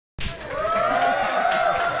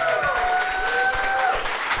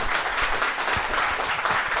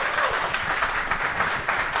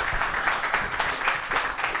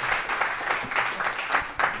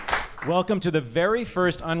Welcome to the very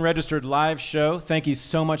first Unregistered live show. Thank you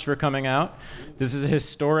so much for coming out. This is a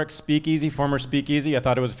historic speakeasy, former speakeasy. I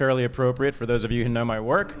thought it was fairly appropriate for those of you who know my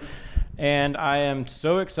work. And I am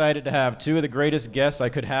so excited to have two of the greatest guests I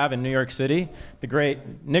could have in New York City. The great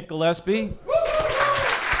Nick Gillespie.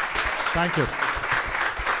 Thank you.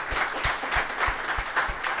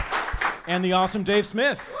 And the awesome Dave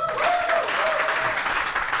Smith.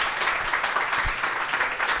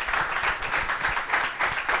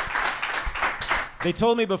 They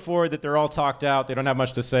told me before that they're all talked out. They don't have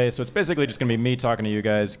much to say, so it's basically just going to be me talking to you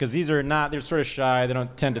guys, because these are not, they're sort of shy. They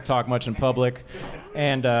don't tend to talk much in public,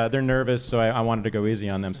 and they're nervous, so I wanted to go easy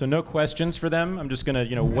on them. So no questions for them. I'm just going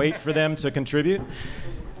to, wait for them to contribute.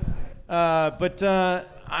 But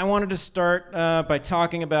I wanted to start by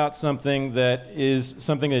talking about something that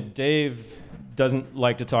Dave doesn't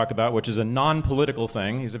like to talk about, which is a non-political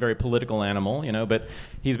thing. He's a very political animal, but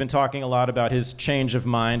he's been talking a lot about his change of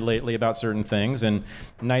mind lately about certain things. And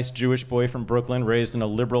nice Jewish boy from Brooklyn, raised in a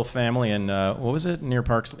liberal family in what was it, near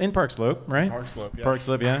Park Slope, right? Park Slope, yeah. Park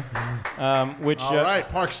Slope, yeah. All right,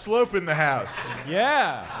 Park Slope in the house.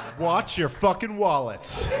 Yeah. Watch your fucking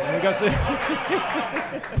wallets. We got some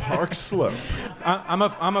Park Slope.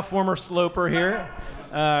 I'm a former sloper here.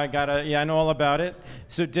 I know all about it.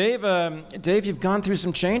 So Dave, you've gone through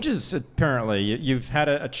some changes apparently. You've had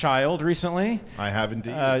a child recently. I have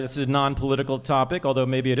indeed. It's a non-political topic, although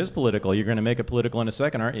maybe it is political. You're going to make it political in a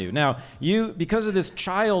second, aren't you? Now, because of this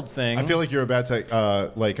child thing. I feel like you're about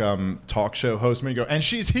to talk show host me and go, and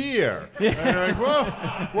she's here. Yeah. And you're like, whoa,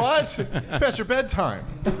 what? It's past your bedtime.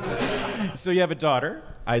 So you have a daughter.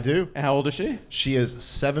 I do. How old is she? She is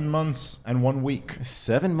 7 months and 1 week.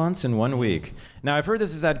 7 months and 1 week. Now, I've heard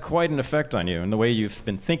this has had quite an effect on you and the way you've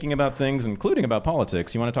been thinking about things, including about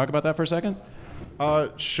politics. You want to talk about that for a second?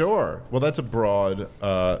 Sure. Well, that's a broad.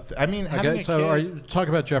 Having a kid, are you talk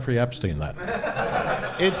about Jeffrey Epstein then?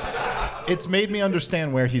 It's made me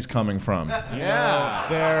understand where he's coming from.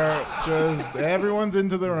 They're just everyone's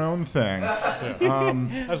into their own thing.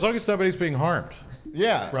 Yeah. As long as nobody's being harmed.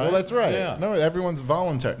 Yeah, right? Well, that's right. Yeah. No, everyone's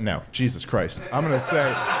voluntary. No, Jesus Christ. I'm going to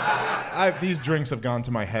say, these drinks have gone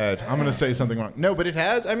to my head. I'm going to say something wrong. No, but it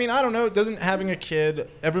has. I don't know. It doesn't, having a kid,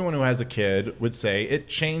 everyone who has a kid would say it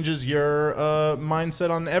changes your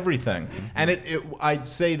mindset on everything. Mm-hmm. And I'd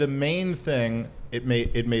say the main thing it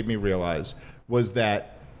made me realize was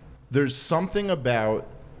that there's something about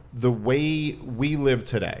the way we live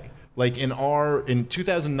today, like in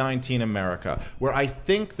 2019 America, where I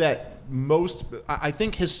think that I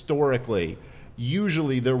think historically,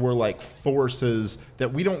 usually there were like forces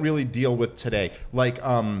that we don't really deal with today, like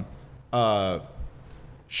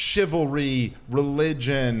chivalry,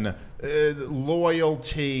 religion,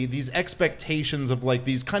 loyalty, these expectations of like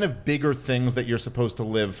these kind of bigger things that you're supposed to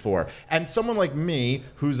live for. And someone like me,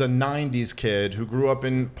 who's a 90s kid who grew up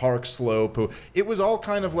in Park Slope, it was all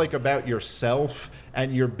kind of like about yourself.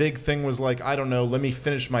 And your big thing was like, I don't know, let me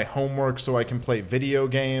finish my homework so I can play video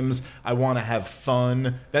games. I want to have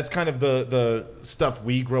fun. That's kind of the stuff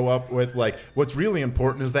we grow up with. Like, what's really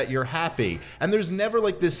important is that you're happy. And there's never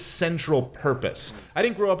like this central purpose. I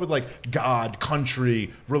didn't grow up with like God,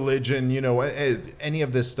 country, religion, any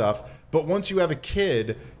of this stuff. But once you have a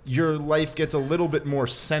kid, your life gets a little bit more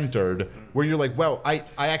centered, where you're like, well, I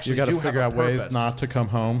actually do have a purpose. You got to figure out ways not to come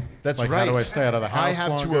home. That's like, right. How do I stay out of the house I have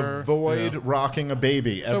longer? to avoid rocking a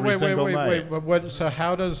baby every single night. Wait. So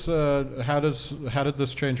how did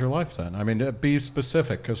this change your life then? Be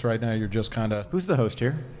specific, because right now you're just kind of. Who's the host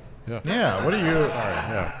here? Yeah. What are you? Sorry.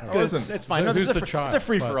 Yeah. It's fine. So it's a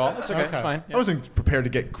free for all. It's okay. It's fine. Yeah. I wasn't prepared to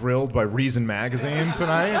get grilled by Reason Magazine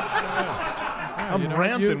tonight. I'm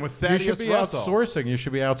ranting with Thaddeus You should be Russell. outsourcing. You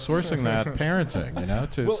should be outsourcing that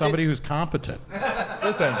parenting, to somebody who's competent.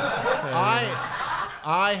 Listen, I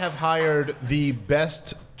have hired the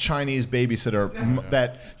best Chinese babysitter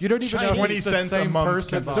that you don't even know 20 cents a month.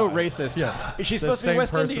 That's so racist. Yeah. She's supposed to be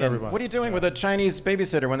West Indian. What are you doing with a Chinese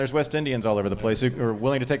babysitter when there's West Indians all over the place who are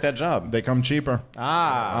willing to take that job? They come cheaper.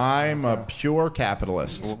 I'm a pure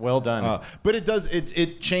capitalist. Well done. But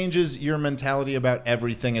it changes your mentality about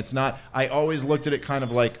everything. It's not, I always looked at it kind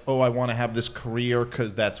of like, I want to have this career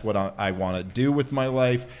because that's what I want to do with my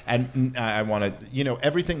life. And I want to,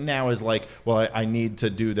 everything now is like, well, I need to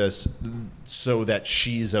do this so that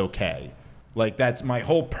she's okay. Like, that's my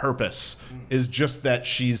whole purpose, is just that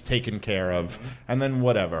she's taken care of, and then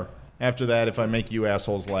whatever. After that, if I make you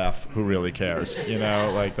assholes laugh, who really cares? You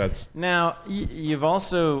know, like that's... Now, you've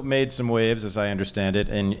also made some waves, as I understand it,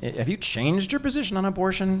 and have you changed your position on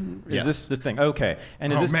abortion? Is Yes. this the thing? Okay.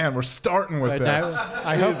 And is Oh this... man, we're starting with this.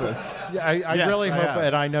 I hope. Yeah, I Yes, really I hope, have.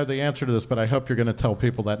 and I know the answer to this, but I hope you're going to tell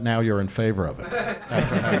people that now you're in favor of it.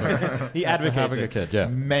 He After advocates having a it. kid, yeah.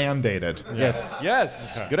 Mandated. Yes.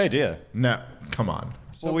 Yes. Good idea. No, come on.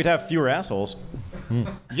 Well, we'd have fewer assholes.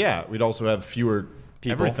 Yeah, we'd also have fewer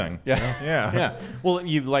People. everything. Yeah. Yeah. Yeah. Well,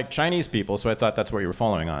 you like Chinese people, so I thought that's what you were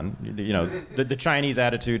following on. You know, the Chinese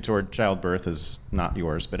attitude toward childbirth is not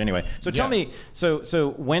yours. But anyway, so tell Yeah. me,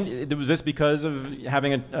 so when was this because of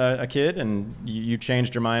having a kid, and you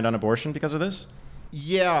changed your mind on abortion because of this?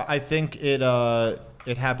 Yeah, I think it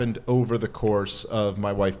happened over the course of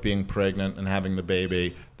my wife being pregnant and having the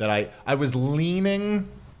baby that I was leaning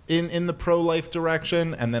in the pro-life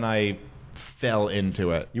direction, and then I fell into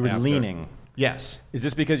it. You were after. leaning. Yes. Is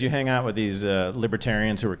this because you hang out with these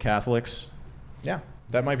libertarians who are Catholics? Yeah,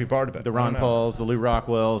 that might be part of it. The I Ron don't know. Pauls, the Lou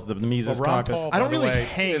Rockwells, the Mises Well, Ron Caucus. Paul, I don't by the really way,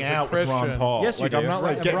 hang is a out with Ron Christian. Paul. Yes, you like, do. I'm not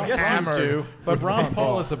like getting Yes, you hammered. do. But with Ron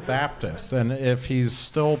Paul is a Baptist, and if he's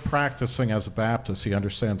still practicing as a Baptist, he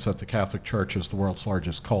understands that the Catholic Church is the world's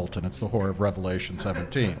largest cult, and it's the whore of Revelation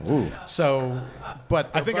 17. Ooh. So,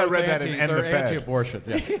 but I think I read that in End they're the Fed. anti-abortion.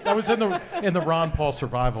 Yeah, that was in the Ron Paul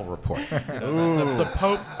survival report. The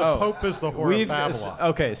Pope is the whore of Babylon.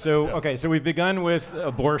 Okay, so we've begun with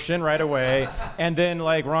abortion right away, and then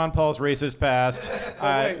like Ron Paul's racist past.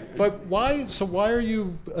 But why? So why are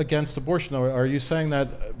you against abortion? Though, are you saying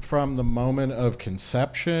that from the moment of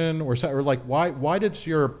conception, or like why? Why did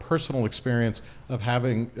your personal experience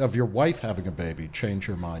of your wife having a baby change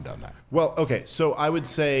your mind on that? Well, okay, so I would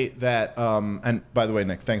say that, and by the way,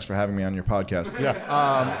 Nick, thanks for having me on your podcast. Yeah.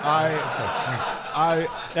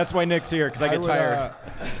 That's why Nick's here, because I get tired.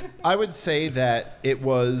 I would say that it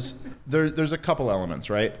was there's a couple elements,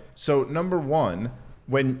 right? So number one,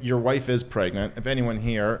 when your wife is pregnant, if anyone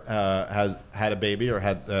here has had a baby or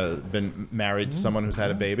had been married to someone who's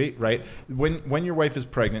had a baby, right? When your wife is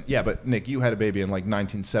pregnant, yeah, but Nick, you had a baby in like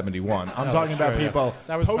 1971. I'm talking about true, yeah. people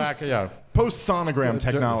That was back, yeah. post sonogram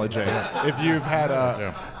technology. If you've had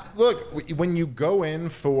a Look, when you go in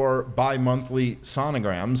for bi-monthly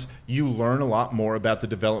sonograms, you learn a lot more about the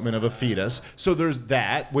development of a fetus. So there's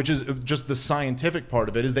that, which is just the scientific part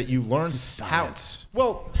of it, is that you learn Science.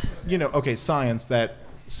 well, science, that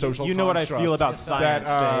social You know what I construct feel about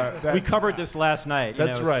science, Dave. We covered this last night.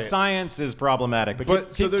 That's right. Science is problematic,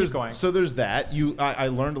 but keep going. So there's that. I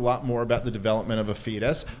learned a lot more about the development of a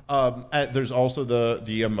fetus. There's also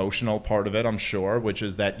the emotional part of it, I'm sure, which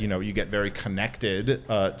is that you get very connected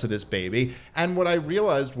to this baby. And what I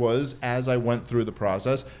realized was, as I went through the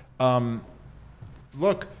process,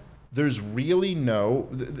 look, there's really no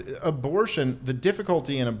abortion. The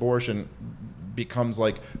difficulty in abortion becomes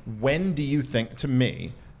like, when do you think, to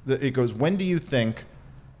me, it goes, when do you think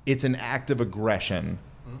it's an act of aggression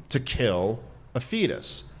to kill a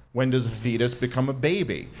fetus? When does a fetus become a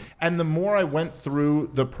baby? And the more I went through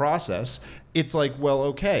the process, it's like, well,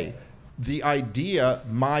 okay, the idea,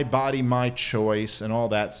 my body, my choice, and all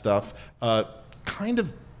that stuff, kind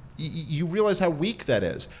of, you realize how weak that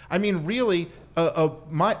is. I mean, really, so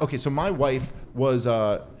my wife was,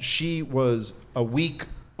 she was a week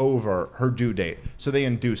over her due date. So they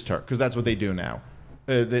induced her, because that's what they do now.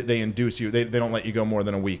 They induce you. They don't let you go more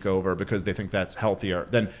than a week over, because they think that's healthier.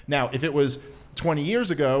 Now, if it was 20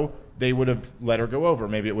 years ago, they would have let her go over.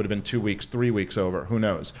 Maybe it would have been 2 weeks, 3 weeks over. Who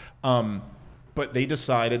knows? But they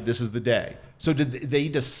decided this is the day. So did they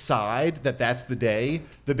decide that that's the day?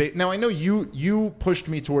 Now, I know you pushed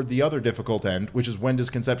me toward the other difficult end, which is, when does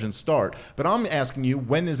conception start? But I'm asking you,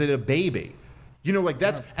 when is it a baby? Like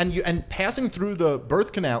that's, and passing through the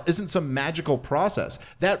birth canal isn't some magical process.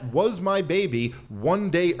 That was my baby 1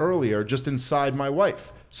 day earlier, just inside my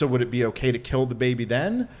wife. So would it be okay to kill the baby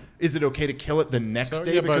then? Is it okay to kill it the next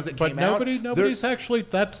day because it came out? But nobody's actually,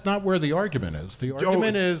 that's not where the argument is. The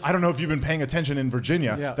argument is... I don't know if you've been paying attention in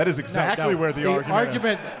Virginia. Yeah. That is exactly where the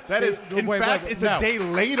argument is. That is, in fact, it's a day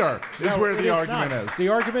later is where the argument is. The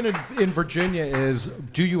argument in Virginia is,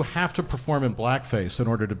 do you have to perform in blackface in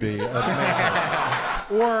order to be a man?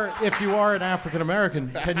 Or if you are an African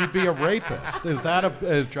American, can you be a rapist? Is that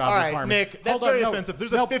a job All right, requirement? Nick, that's very offensive.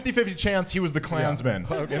 There's a 50-50 chance he was the Klansman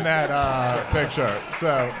in that picture.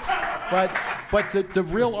 So, but the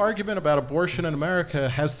real argument about abortion in America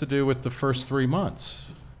has to do with the first 3 months,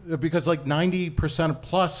 because like 90%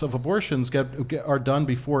 plus of abortions are done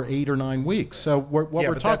before 8 or 9 weeks. So what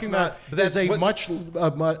we're talking about is a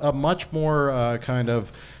much more kind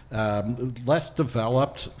of less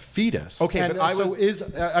developed fetus. Okay, and but I so was-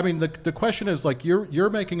 I mean, the question is like you're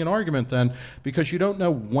making an argument then because you don't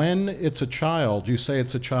know when it's a child. You say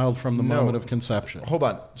it's a child from the moment of conception. Hold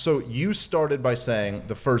on. So you started by saying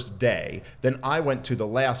the first day, then I went to the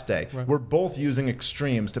last day. Right. We're both using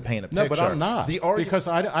extremes to paint a picture. No, but I'm not. Because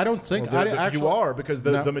I don't think you are, because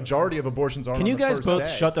the majority of abortions are. Can you guys both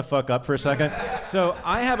shut the fuck up for a second? So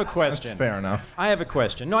I have a question. That's fair enough. I have a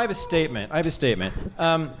question. No, I have a statement. I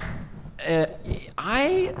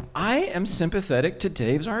am sympathetic to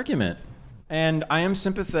Dave's argument, and I am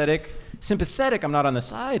sympathetic. I'm not on the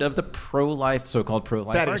side of the pro-life, so-called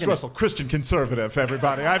pro-life Thaddeus argument. Russell, Christian conservative,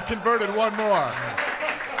 everybody. I've converted one more.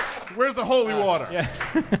 Where's the holy water? Yeah.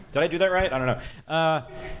 Did I do that right? I don't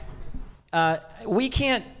know. We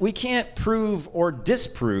can't prove or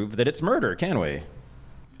disprove that it's murder, can we?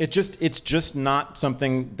 It's just not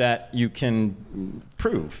something that you can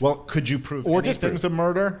prove. Well, could you prove Or anything's a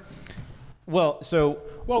murder? Well, so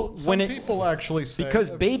some people actually say because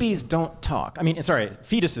babies don't talk. I mean, sorry,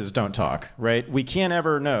 fetuses don't talk, right? We can't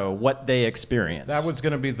ever know what they experience. that was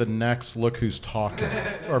going to be the next Look Who's Talking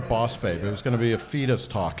or Boss Baby. It was going to be a fetus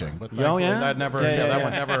talking, but thankfully yeah? that never. Yeah, that yeah.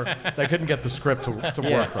 one never. They couldn't get the script to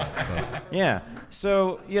work right. But. Yeah.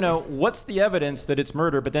 So, what's the evidence that it's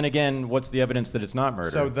murder? But then again, what's the evidence that it's not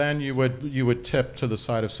murder? So then you would tip to the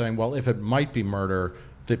side of saying, well, if it might be murder,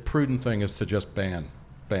 the prudent thing is to just ban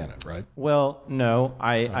it, right? Well, no.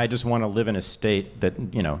 I just want to live in a state that,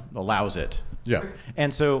 allows it. Yeah.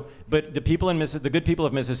 And so, but the people in the good people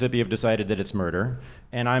of Mississippi have decided that it's murder,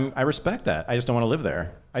 and I respect that. I just don't want to live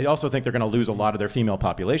there. I also think they're going to lose a lot of their female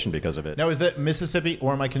population because of it. Now, is that Mississippi,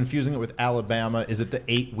 or am I confusing it with Alabama? Is it the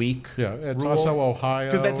 8-week? Yeah, it's rule? also Ohio.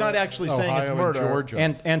 Because that's not actually saying it's Ohio murder. and Georgia.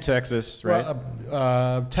 And Texas, right?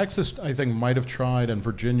 Well, Texas, I think, might have tried, and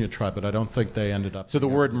Virginia tried, but I don't think they ended up. So the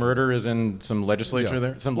word murder is in some legislature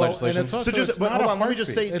there? Some legislation? And it's also, So just- it's but not hold a on, let me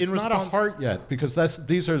just heartbeat. say it's in not a response- heart yet, because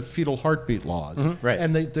these are fetal heartbeat laws. right.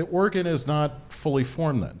 And the organ is not fully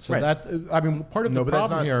formed then. So Right. part of the but that's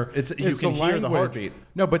problem not- here it's- you is can the hear the language. heartbeat.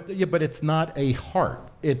 No, but it's not a heart.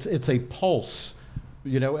 It's a pulse.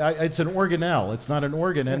 It's an organelle. It's not an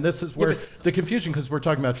organ. And this is where the confusion, because we're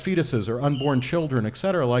talking about fetuses or unborn children, et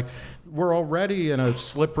cetera. Like, we're already in a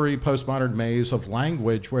slippery postmodern maze of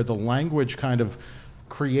language where the language kind of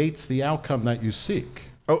creates the outcome that you seek.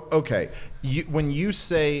 Oh, okay. When you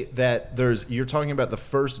say that you're talking about the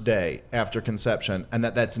first day after conception, and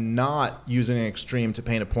that's not using an extreme to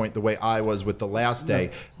paint a point the way I was with the last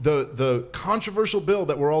day. The controversial bill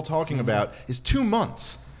that we're all talking about is 2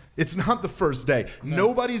 months. It's not the first day.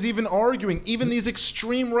 Nobody's even arguing. Even these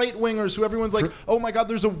extreme right-wingers who everyone's like, oh my God,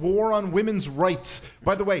 there's a war on women's rights.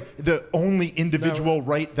 By the way, the only individual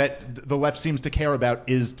right that the left seems to care about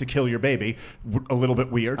is to kill your baby. A little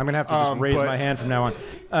bit weird. I'm going to have to just raise my hand from now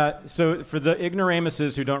on. So for the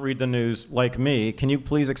ignoramuses who don't read the news like me, can you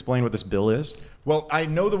please explain what this bill is? Well, I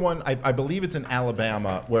know the one, I believe it's in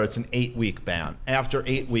Alabama, where it's an 8-week ban. After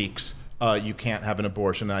 8 weeks, you can't have an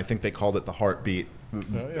abortion, and I think they called it the heartbeat.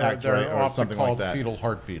 They're or often something called like that. fetal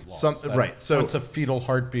heartbeat laws. Right. So once a fetal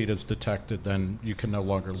heartbeat is detected, then you can no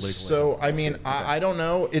longer legally. So I mean, I don't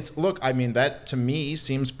know. That to me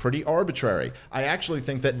seems pretty arbitrary. I actually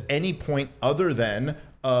think that any point other than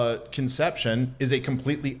conception is a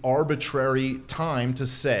completely arbitrary time to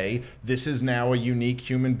say this is now a unique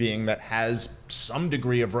human being that has some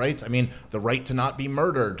degree of rights. I mean, the right to not be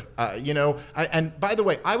murdered. And by the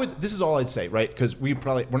way, this is all I'd say, right? Because we're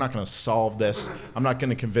not going to solve this. I'm not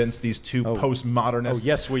going to convince these two postmodernists.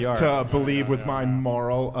 Yes, we are. To believe with my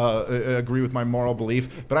moral, agree with my moral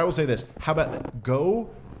belief. But I will say this: how about go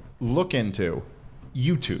look into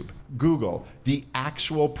YouTube, Google the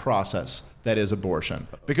actual process that is abortion,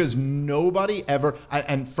 because nobody ever,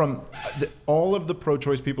 and from all of the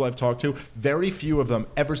pro-choice people I've talked to, very few of them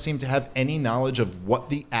ever seem to have any knowledge of what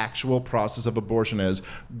the actual process of abortion is.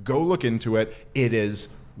 Go look into it. It is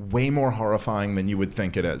way more horrifying than you would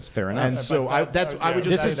think it is. Fair enough. And so I would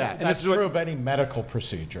just say that. That's true of any medical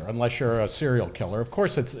procedure, unless you're a serial killer. Of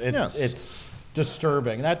course, it's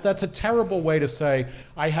disturbing. That's a terrible way to say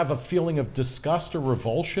I have a feeling of disgust or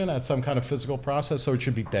revulsion at some kind of physical process, so it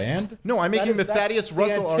should be banned. No, I'm making the Thaddeus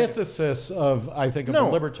Russell the antithesis of, I think, of the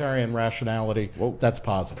libertarian rationality. That's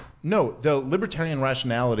positive. No, the libertarian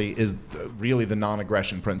rationality is really the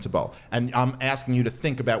non-aggression principle. And I'm asking you to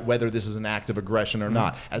think about whether this is an act of aggression or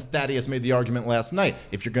not. As Thaddeus made the argument last night,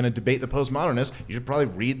 if you're going to debate the postmodernists, you should probably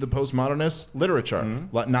read the postmodernist literature.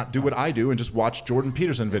 Not do what I do and just watch Jordan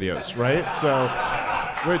Peterson videos, right? So,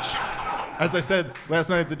 which... as I said last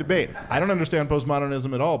night at the debate, I don't understand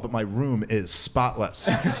postmodernism at all, but my room is spotless.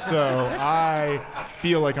 So I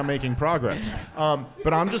feel like I'm making progress.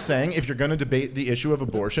 But I'm just saying, if you're going to debate the issue of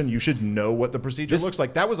abortion, you should know what the procedure looks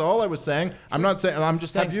like. That was all I was saying. I'm not saying. I'm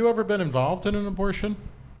just saying. Have you ever been involved in an abortion?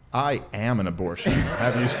 I am an abortion.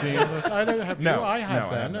 Have you seen? I don't have. No, I have no, I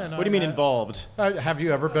been. haven't. What do you mean involved? Have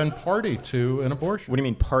you ever been party to an abortion? What do you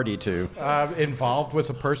mean party to? Involved with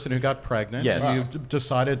a person who got pregnant. Yes. And you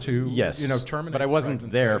decided to, terminate. But I wasn't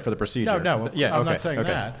pregnancy. there for the procedure. No, I'm not saying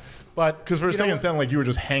that. But Because for a second, it sounded like you were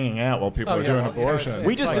just hanging out while people were doing abortions.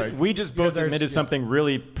 We just both admitted something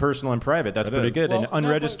really personal and private. That's pretty good. Well, and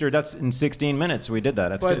unregistered, that's in 16 minutes. We did that.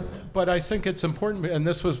 That's good. But I think it's important, and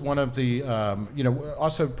this was one of the,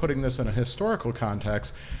 also putting this in a historical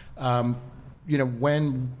context.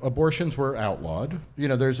 When abortions were outlawed,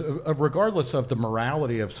 there's regardless of the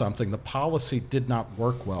morality of something, the policy did not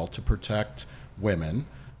work well to protect women.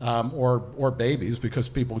 Or babies, because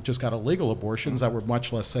people just got illegal abortions that were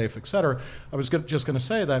much less safe, et cetera. I was just going to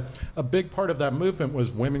say that a big part of that movement was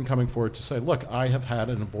women coming forward to say, look, I have had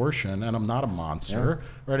an abortion and I'm not a monster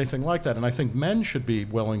or anything like that. And I think men should be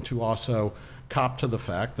willing to also cop to the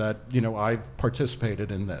fact that, I've participated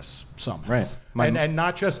in this somehow. Right. And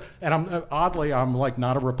not just, and I'm like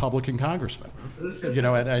not a Republican congressman,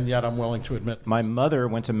 and yet I'm willing to admit this. My mother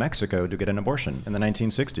went to Mexico to get an abortion in the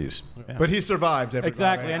 1960s. Yeah. But he survived, everybody.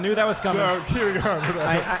 Exactly. I knew that was coming. So here we go.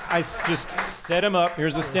 I just set him up.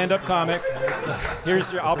 Here's the stand-up comic.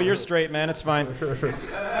 I'll be your straight man. It's fine.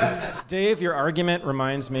 Dave, your argument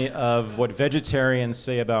reminds me of what vegetarians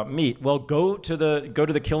say about meat. Well, go to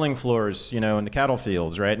the killing floors, in the cattle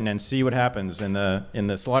fields, right, and then see what happens in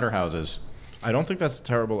the slaughterhouses. I don't think that's a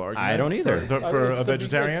terrible argument. I don't either. For a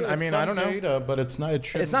vegetarian. I don't know. Data, but it's not.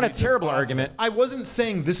 It's not a terrible argument. I wasn't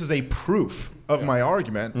saying this is a proof of my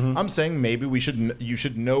argument. I'm saying maybe you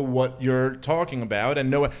should know what you're talking about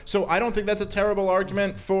and know. So I don't think that's a terrible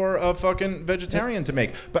argument for a fucking vegetarian to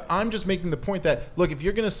make. But I'm just making the point that, look, if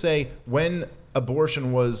you're going to say when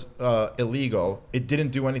abortion was illegal, it didn't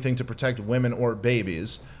do anything to protect women or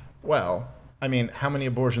babies, well, how many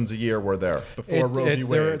abortions a year were there before Roe v.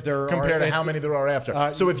 Wade compared to how many there are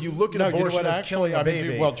after? So if you look at abortion as killing a baby...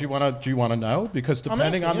 do you want to know? Because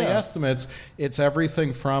depending on the estimates, it's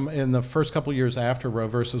everything from in the first couple of years after Roe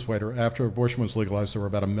versus Wade, or after abortion was legalized, there were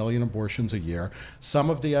about 1 million abortions a year.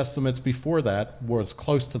 Some of the estimates before that was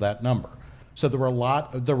close to that number. So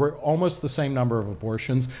there were almost the same number of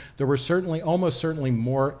abortions. There were almost certainly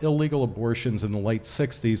more illegal abortions in the late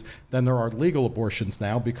 60s than there are legal abortions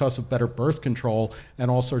now because of better birth control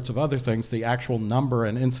and all sorts of other things. The actual number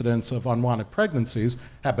and incidence of unwanted pregnancies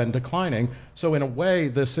have been declining. So in a way,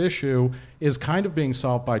 this issue is kind of being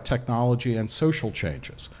solved by technology and social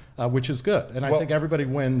changes, which is good. And I think everybody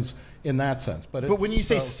wins in that sense. But when you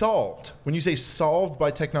say solved by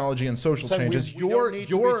technology and social changes,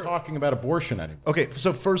 you're talking about abortion anymore. Okay,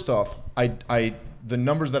 so first off, the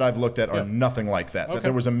numbers that I've looked at are nothing like that. Okay. That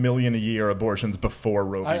there was 1 million a year abortions before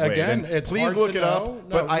Roe v. Wade. Again, it's please hard look to it know. up.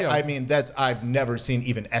 But I've never seen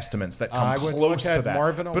even estimates that come I would close look to at that.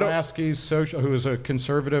 Marvin Olasky, who is a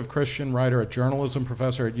conservative Christian writer, a journalism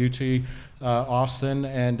professor at UT Austin,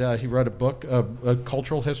 and he wrote a book, A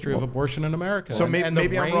Cultural History of Abortion in America. So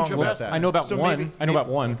maybe I'm wrong about that. I know about one. I know about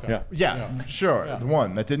one. Okay. Yeah, sure. The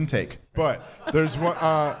one that didn't take. But there's one.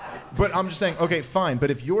 But I'm just saying, okay, fine.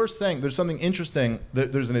 But if you're saying there's something interesting,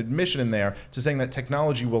 there's an admission in there to saying that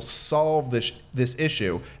technology will solve this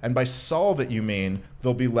issue, and by solve it you mean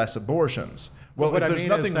there'll be less abortions. Well, what if I there's mean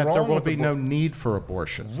nothing is that wrong there will with be no need for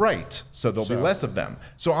abortion. Right. So there'll be less of them.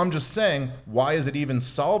 So I'm just saying, why is it even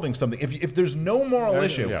solving something? If there's no moral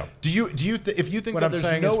issue, if you think what that I'm there's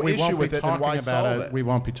saying no is we issue won't with be it, then why talking solve about it? We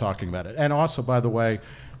won't be talking about it. And also, by the way,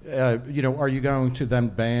 are you going to then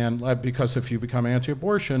ban, because if you become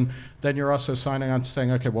anti-abortion, then you're also signing on to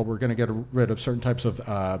saying, okay, well, we're going to get rid of certain types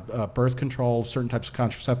of birth control, certain types of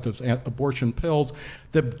contraceptives, and abortion pills.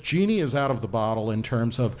 The genie is out of the bottle in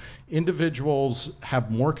terms of individuals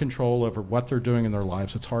have more control over what they're doing in their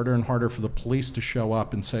lives. It's harder and harder for the police to show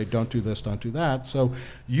up and say, don't do this, don't do that. So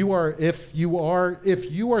if you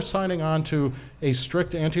are signing on to a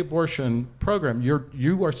strict anti-abortion program,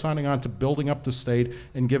 you are signing on to building up the state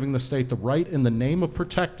and giving the state the right in the name of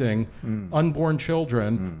protecting unborn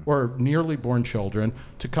children or nearly born children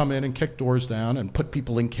to come in and kick doors down and put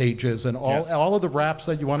people in cages and all of the raps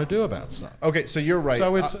that you want to do about stuff. Okay, so you're right.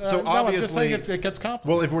 So it's obviously, I'm just saying it gets complicated.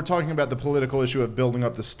 Well, if we're talking about the political issue of building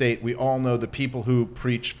up the state, we all know the people who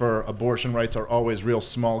preach for abortion rights are always real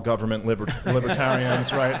small government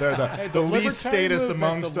libertarians, right? They're the least status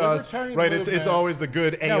amongst us, right? It's always the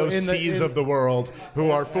good AOCs of the world who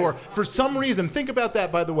are for some reason. Think about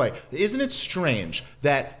that, by by the way, isn't it strange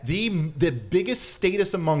that the biggest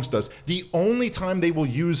status amongst us, the only time they will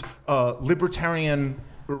use libertarian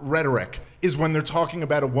rhetoric is when they're talking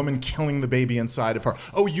about a woman killing the baby inside of her.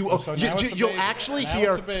 Oh, you'll actually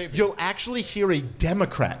hear a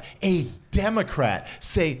Democrat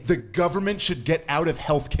say the government should get out of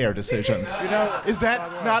healthcare decisions. Is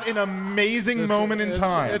that not an amazing moment in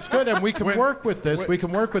time? It's good, and we can work with this. We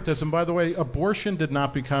can work with this. And by the way, abortion did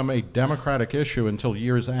not become a Democratic issue until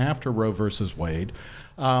years after Roe versus Wade,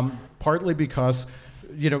 partly because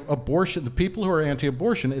abortion, the people who are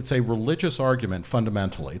anti-abortion, it's a religious argument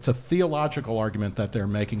fundamentally. It's a theological argument that they're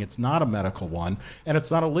making. It's not a medical one, and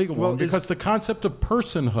it's not a legal one, because the concept of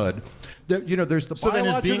personhood, there's the So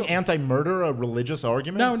biological... then is being anti-murder a religious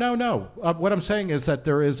argument? No. What I'm saying is that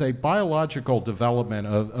there is a biological development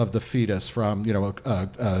of the fetus from,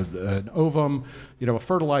 an ovum, a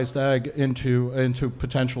fertilized egg into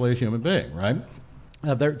potentially a human being, right?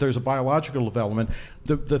 There's a biological development.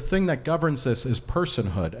 The thing that governs this is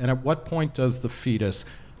personhood. And at what point does the fetus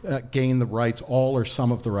gain the rights, all or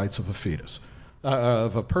some of the rights of a fetus,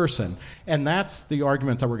 of a person? And that's the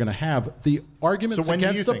argument that we're going to have. The arguments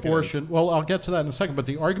against abortion, well, I'll get to that in a second, but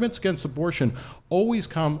the arguments against abortion always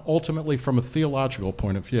come ultimately from a theological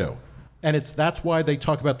point of view. And that's why they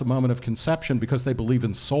talk about the moment of conception, because they believe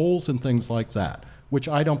in souls and things like that, which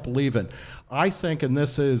I don't believe in. I think, and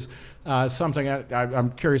this is something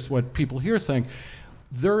I'm curious what people here think,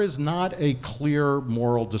 there is not a clear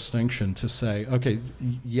moral distinction to say, okay,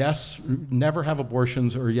 yes, never have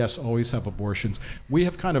abortions, or yes, always have abortions. We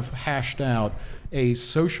have kind of hashed out a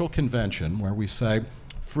social convention where we say,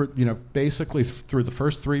 basically through the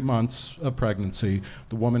first 3 months of pregnancy,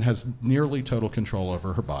 the woman has nearly total control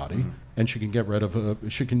over her body, and she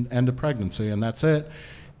can end a pregnancy, and that's it.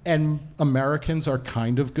 And Americans are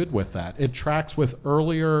kind of good with that. It tracks with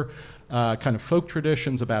earlier kind of folk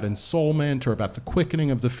traditions about ensoulment or about the quickening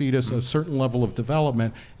of the fetus, a certain level of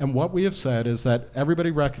development. And what we have said is that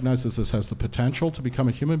everybody recognizes this has the potential to become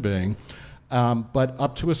a human being, but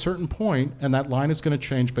up to a certain point, and that line is going to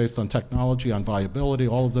change based on technology, on viability,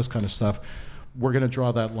 all of this kind of stuff. We're going to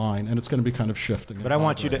draw that line, and it's going to be kind of shifting. But I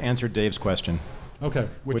want you to answer Dave's question. Okay.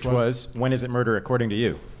 Which was, when is it murder according to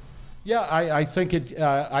you? Yeah, I think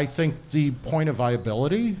I think the point of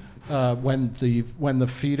viability when the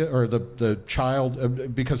fetus or the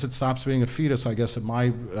child, because it stops being a fetus, I guess in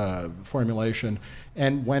my formulation,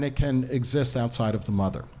 and when it can exist outside of the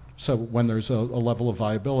mother. So when there's a level of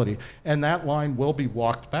viability, and that line will be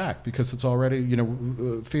walked back because it's already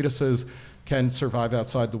fetuses can survive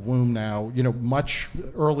outside the womb now, much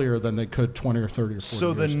earlier than they could 20 or 30 or 40 years ago.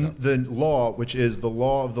 So the law, which is the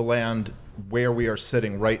law of the land where we are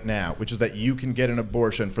sitting right now, which is that you can get an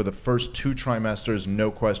abortion for the first 2 trimesters, no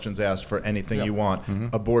questions asked for anything you want.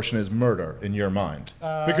 Abortion is murder in your mind,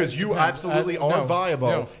 because you absolutely are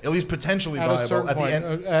viable, at least potentially viable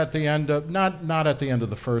at the end of not at the end of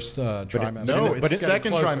the first trimester. No, it's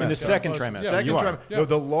second trimester. In the second trimester. Second trimester. No,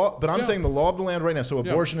 the law. But I'm saying the law of the land right now. So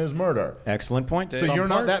abortion is murder. Excellent point, Dave. So you're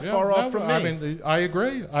not that far off from me. I mean, I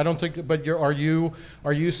agree. I don't think. But are you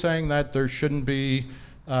saying that there shouldn't be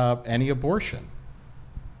any abortion?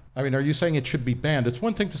 I mean, are you saying it should be banned? It's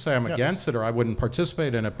one thing to say I'm against it or I wouldn't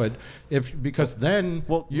participate in it, but because then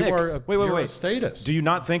you Nick, are a wait. statist. Do you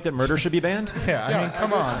not think that murder should be banned? I mean,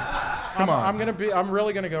 come on. I'm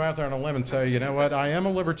really going to go out there on a limb and say, you know what? I am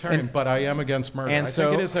a libertarian, but I am against murder. I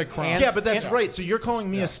think it is a crime. Yeah, but that's right. So you're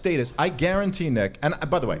calling me a statist. I guarantee, Nick, and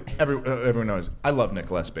by the way, everyone knows I love Nick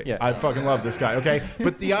Gillespie. Yeah. I fucking love this guy. Okay,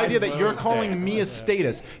 but the idea that you're calling me a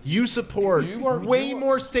statist, you support way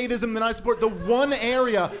more statism than I support. The one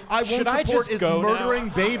area I won't support is murdering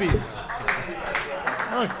babies.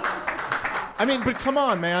 I mean, but come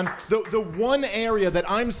on, man. The one area that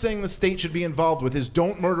I'm saying the state should be involved with is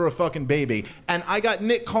don't murder a fucking baby. And I got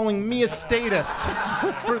Nick calling me a statist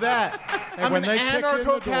for that. I'm an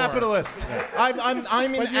anarcho-capitalist. I'm an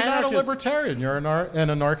anarchist. But you're not a libertarian. You're an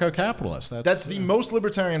anarcho-capitalist. That's the most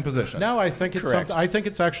libertarian position. No, I think it's I think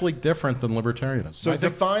it's actually different than libertarianism. So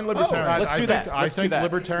define libertarianism. Let's do that. Let's do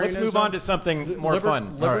that. Let's move on to something more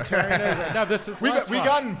fun. Libertarianism. No, this is We've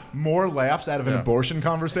gotten more laughs out of an abortion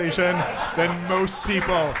conversation than most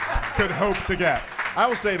people could hope to get. I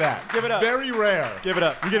will say that. Give it up. Very rare. Give it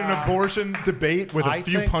up. We get an abortion debate with a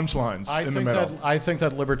few punchlines in the middle. I think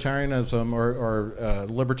that libertarianism or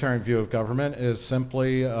libertarian view of government is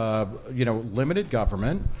simply limited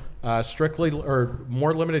government. Strictly or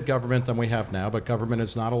more limited government than we have now, but government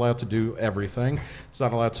is not allowed to do everything. It's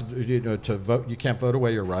not allowed to to vote. You can't vote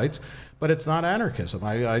away your rights, but it's not anarchism.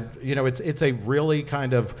 It's a really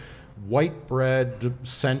kind of white bread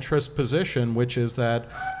centrist position, which is that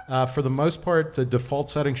for the most part, the default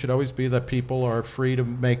setting should always be that people are free to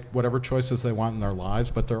make whatever choices they want in their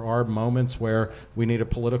lives, but there are moments where we need a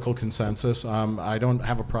political consensus. I don't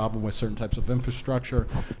have a problem with certain types of infrastructure,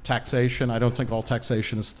 taxation. I don't think all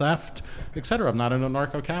taxation is theft, et cetera. I'm not an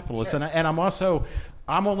anarcho-capitalist. And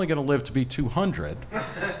I'm only going to live to be 200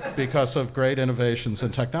 because of great innovations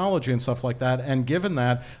in technology and stuff like that. And given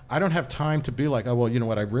that, I don't have time to be like, oh, well, you know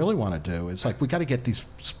what I really want to do? It's like, we got to get these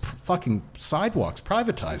fucking sidewalks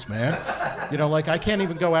privatized, man. You know, like I can't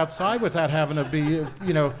even go outside without having to be,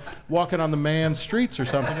 you know, walking on the man's streets or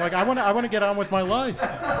something. Like I want to get on with my life.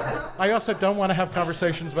 I also don't want to have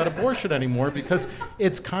conversations about abortion anymore because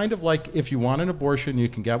it's kind of like if you want an abortion, you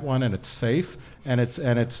can get one and it's safe and it's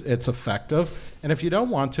effective. And if you don't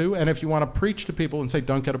want to, and if you want to preach to people and say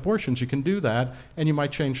don't get abortions, you can do that, and you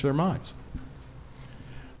might change their minds.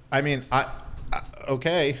 I mean,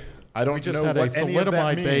 okay. I don't We just know had what a any of that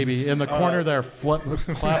thalidomide means. baby in the corner there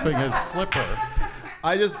clapping his flipper.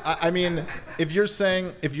 I mean, if you're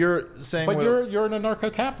saying, But you're an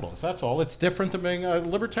anarcho-capitalist. That's all. It's different than being a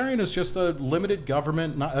libertarian. Is just a limited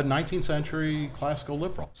government, a 19th century classical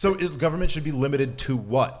liberal. so government should be limited to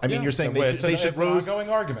what? I mean, you're saying they should It's an ongoing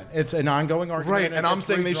argument. It's an ongoing argument. Right, and I'm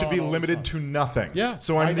saying they should be limited to nothing. Yeah,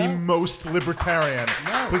 So I'm I the know. most libertarian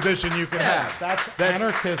position you can have. That's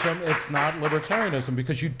anarchism. It's not libertarianism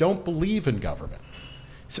because you don't believe in government.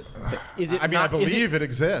 Is it I mean, I not, believe it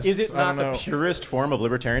exists. Is it I don't not the know. purest form of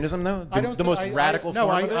libertarianism, though? I don't The most radical form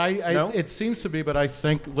of it? No? It seems to be, but I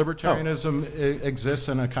think libertarianism exists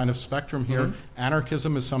in a kind of spectrum here. Mm-hmm.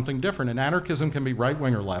 Anarchism is something different, and anarchism can be right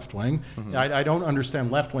wing or left wing. I don't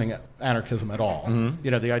understand left wing anarchism at all.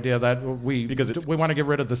 You know, the idea that we want to get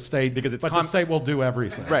rid of the state, but the state will do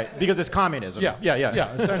everything. Right, because it's communism.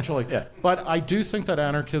 Yeah, essentially. But I do think that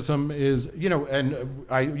anarchism is, you know,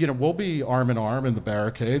 and we'll be arm in arm in the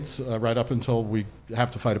barricades right up until we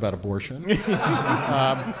have to fight about abortion.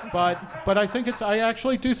 But I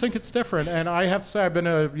actually do think it's different. And I have to say, I've been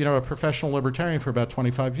a professional libertarian for about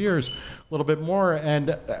 25 years, a little bit more. And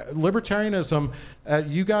libertarianism,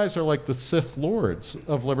 you guys are like the Sith Lords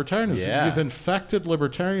of libertarianism. Yeah. You've infected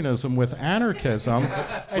libertarianism with anarchism,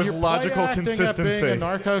 and With you're logical play-acting consistency. at being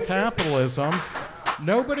anarcho-capitalism.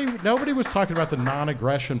 Nobody was talking about the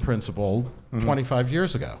non-aggression principle 25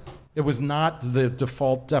 years ago. It was not the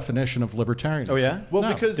default definition of libertarianism. Oh, yeah? Well,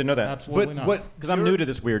 No, because Didn't know that. absolutely not. Because I'm new to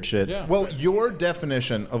this weird shit. Yeah. Well, your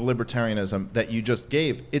definition of libertarianism that you just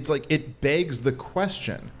gave, it's like it begs the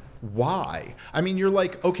question. Why? I mean, you're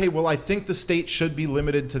like, okay, well, I think the state should be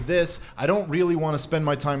limited to this. I don't really want to spend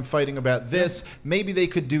my time fighting about this. Maybe they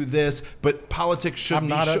could do this, but politics should I'm be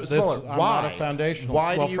not a smaller. I'm Why? not a foundationalist.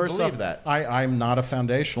 Why Well, do you first believe off, that? I'm not a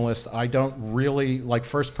foundationalist. I don't really like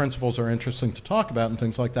first principles are interesting to talk about and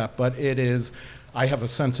things like that, but I have a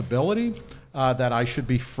sensibility that I should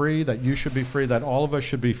be free, that you should be free, that all of us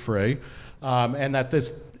should be free, and that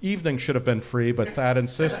this evening should have been free, but Thad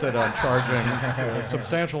insisted on charging a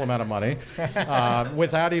substantial amount of money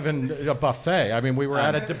without even a buffet. I mean, we were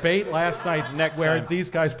at a debate last night where these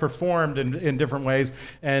guys performed in different ways,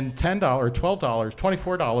 and $10, $12,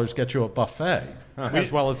 $24 get you a buffet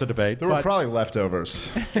as well as a debate. There were probably leftovers.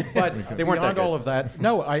 But They weren't that beyond all good. of that,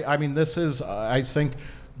 no, I mean, this is, I think,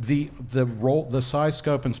 the role, the size,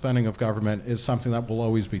 scope, and spending of government is something that we'll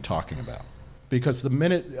always be talking about, because the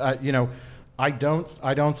minute I don't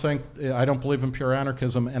believe in pure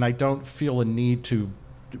anarchism, and I don't feel a need to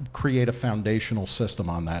create a foundational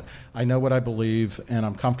system on that. I know what I believe, and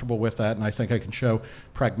I'm comfortable with that, and I think I can show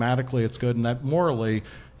pragmatically it's good, and that morally,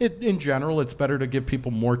 in general, it's better to give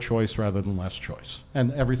people more choice rather than less choice,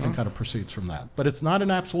 and everything kind of proceeds from that. But it's not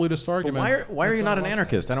an absolutist But argument. why are you not an unlogical.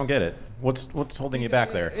 anarchist? I don't get it. What's holding you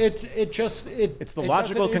back there? It's the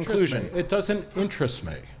logical conclusion. It doesn't interest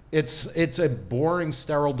me. It's a boring,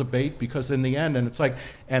 sterile debate because in the end, and it's like,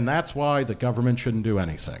 and that's why the government shouldn't do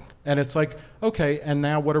anything. And it's like, okay, and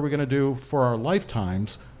now what are we going to do for our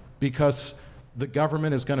lifetimes? Because the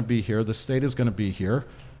government is going to be here, the state is going to be here,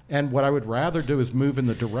 and what I would rather do is move in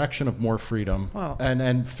the direction of more freedom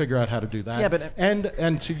and figure out how to do that. Yeah, but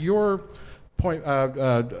and to your point,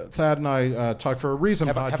 Thad and I talked for a reason.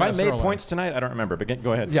 Have I made points tonight? I don't remember, but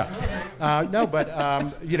go ahead. Yeah. No,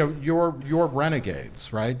 but your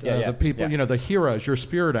renegades, right? The people, the heroes, your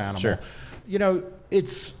spirit animal. Sure.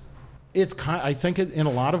 It's kind. I think in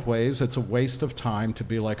a lot of ways, it's a waste of time to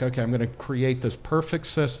be like, okay, I'm going to create this perfect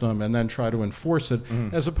system and then try to enforce it,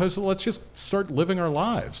 as opposed to let's just start living our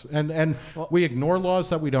lives. And we ignore laws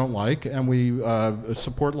that we don't like, and we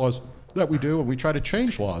support laws that we do, and we try to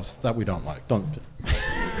change laws that we don't like.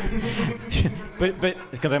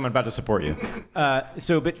 but because I'm about to support you.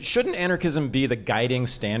 But shouldn't anarchism be the guiding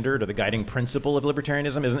standard or the guiding principle of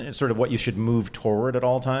libertarianism? Isn't it sort of what you should move toward at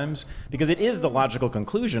all times? Because it is the logical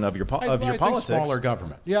conclusion of your politics. I think smaller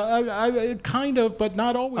government. Yeah, kind of, but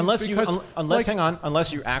not always. Unless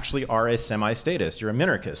you actually are a semi-statist, you're a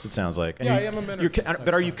minarchist. It sounds like. I am a minarchist.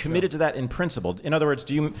 But are you committed to that in principle? In other words,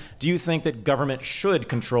 do you think that government should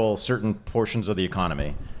control certain portions of the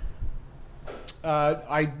economy?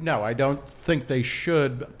 I don't think they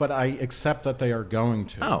should, but I accept that they are going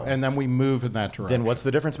to. Oh. And then we move in that direction. Then what's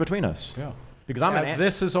the difference between us? Yeah. Because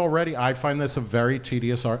I find this a very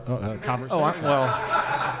tedious conversation.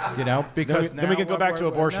 Because then we can go back to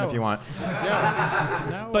abortion if you want.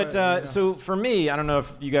 Yeah. But so for me, I don't know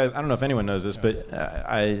if anyone knows this, but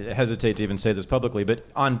I hesitate to even say this publicly, but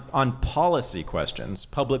on policy questions,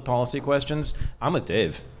 public policy questions, I'm with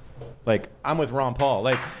Dave. Like, I'm with Ron Paul.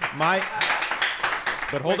 Like,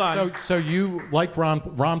 But hold on. So you, like Ron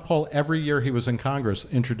Paul, every year he was in Congress,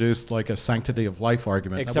 introduced like a sanctity of life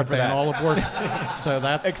argument. Except for that. All abortion. So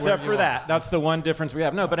that's except for that. That's the one difference we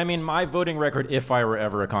have. No, but I mean, my voting record, if I were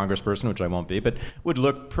ever a congressperson, which I won't be, but would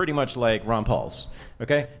look pretty much like Ron Paul's.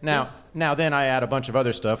 Okay? Now then I add a bunch of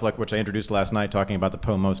other stuff, like which I introduced last night, talking about the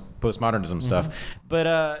postmodernism stuff.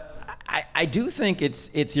 But I do think it's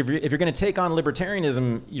if you're going to take on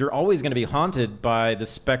libertarianism, you're always going to be haunted by the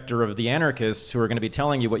specter of the anarchists who are going to be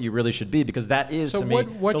telling you what you really should be, because that is the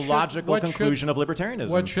logical conclusion of libertarianism.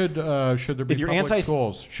 What should there be public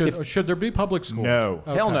schools? Should there be public schools? No.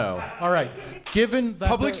 Okay. Hell no. All right. Given that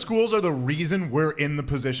public schools are the reason we're in the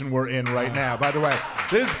position we're in right now. By the way,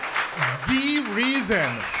 this is the reason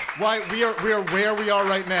why we are where we are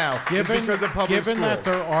right now is because of public schools. Given that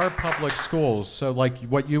there are public schools, so like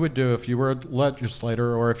what you would do if you were a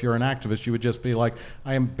legislator or if you're an activist, you would just be like,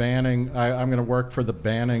 I'm going to work for the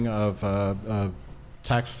banning of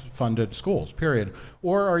tax-funded schools, period.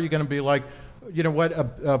 Or are you going to be like, you know what,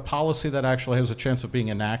 a policy that actually has a chance of being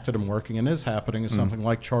enacted and working and is happening is something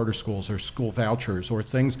like charter schools or school vouchers or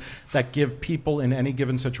things that give people in any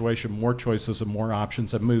given situation more choices and more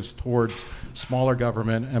options and moves towards smaller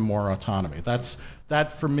government and more autonomy.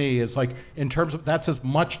 That for me is like, in terms of, that's as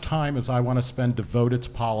much time as I want to spend devoted to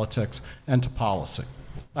politics and to policy.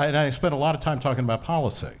 And I spent a lot of time talking about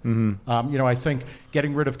policy. I think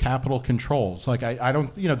getting rid of capital controls. Like I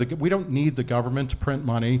don't, we don't need the government to print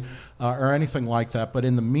money or anything like that. But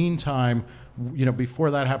in the meantime,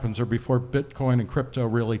 before that happens or before Bitcoin and crypto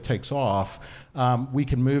really takes off, we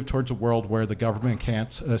can move towards a world where the government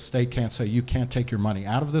state can't say, you can't take your money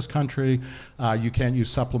out of this country, you can't use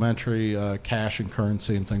supplementary cash and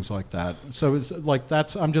currency and things like that. So it's like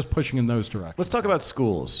I'm just pushing in those directions. Let's talk about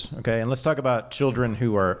schools, okay? And let's talk about children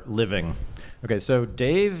who are living. Okay, so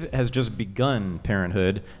Dave has just begun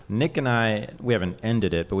parenthood. Nick and I, we haven't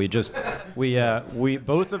ended it, but we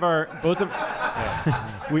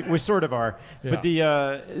sort of are.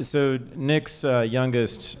 Yeah. But so Nick's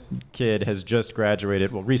youngest kid has just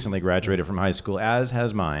recently graduated from high school, as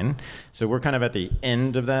has mine. So we're kind of at the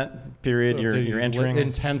end of that period. You're entering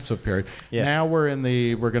intensive period. Yeah. Now we're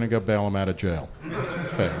going to go bail him out of jail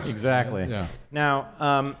phase. Exactly. Yeah.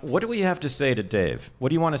 Now, what do we have to say to Dave? What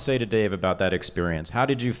do you want to say to Dave about that experience? How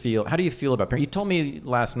do you feel about parents? You told me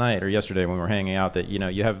last night or yesterday when we were hanging out that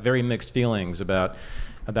you have very mixed feelings about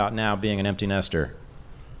now being an empty nester.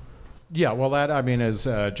 Yeah, well, that is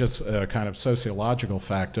just a kind of sociological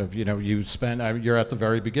fact of you're at the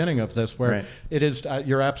very beginning of this where right. It is.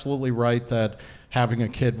 You're absolutely right that having a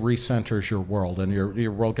kid recenters your world, and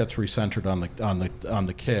your world gets recentered on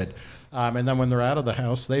the kid. And then when they're out of the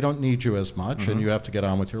house, they don't need you as much, and you have to get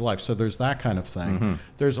on with your life. So there's that kind of thing.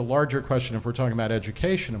 There's a larger question if we're talking about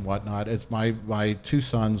education and whatnot. It's my two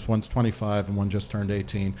sons, one's 25 and one just turned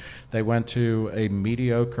 18. They went to a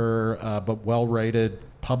mediocre but well-rated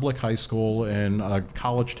public high school in a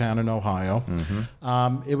college town in Ohio.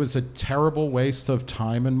 It was a terrible waste of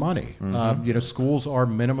time and money. Schools are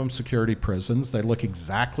minimum security prisons. They look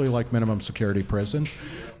exactly like minimum security prisons.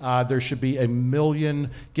 There should be 1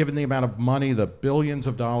 million, given the amount of money, the billions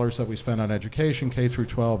of dollars that we spend on education, K through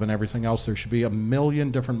 12 and everything else, there should be 1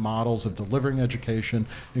 million different models of delivering education,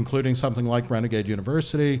 including something like Renegade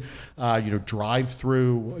University,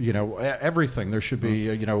 drive-through, everything. There should be,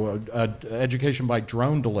 education by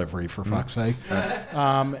drone delivery, for fuck's sake.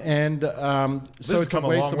 So this has come a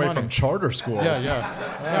long way from charter schools.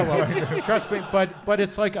 Well, trust me, but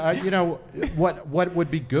it's like, what would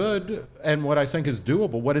be good and what I think is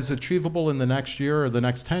doable, what is achievable in the next year or the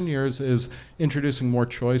next 10 years is introducing more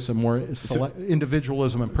choice and more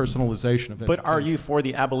individualism and personalization of education. But are you for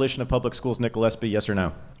the abolition of public schools, Nick Gillespie, yes or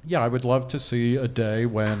no? Yeah, I would love to see a day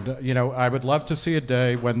when, I would love to see a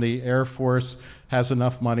day when the Air Force has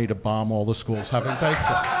enough money to bomb all the schools having bake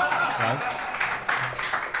sales, right?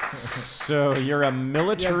 So you're a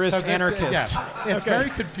militarist anarchist. Yeah, it's very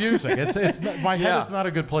confusing. My head is not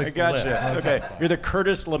a good place to live. Gotcha. Okay. You're the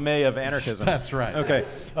Curtis LeMay of anarchism. That's right. Okay.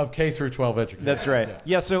 Of K through 12 education. That's right.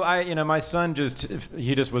 Yeah. So my son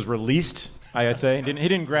he just was released. I say he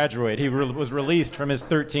didn't graduate. He was released from his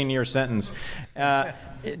 13-year sentence.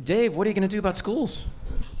 Dave, what are you going to do about schools?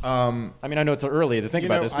 I mean, I know it's early to think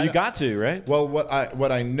about this, but you got to, right? Well,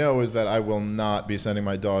 what I know is that I will not be sending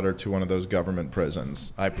my daughter to one of those government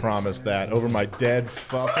prisons. I promise that. Over my dead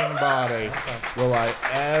fucking body will I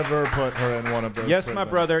ever put her in one of those prisons.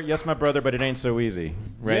 Yes, my brother, but it ain't so easy,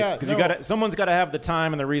 right? Yeah, because someone's got to have the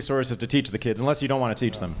time and the resources to teach the kids, unless you don't want to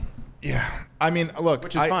teach them. Yeah. I mean, look,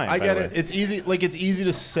 which is fine. I get it. It's easy. Like, it's easy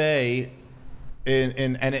to say.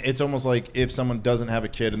 And it's almost like if someone doesn't have a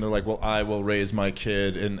kid and they're like, well, I will raise my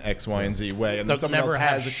kid in X, Y, and Z way. And they'll never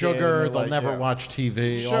have sugar. They'll never watch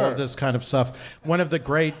TV. All of this kind of stuff. One of the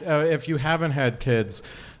great, if you haven't had kids,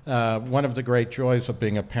 one of the great joys of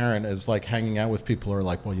being a parent is like hanging out with people who are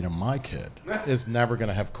like, well, my kid is never going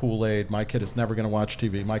to have Kool-Aid. My kid is never going to watch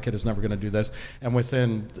TV. My kid is never going to do this. And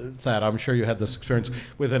within that, I'm sure you had this experience,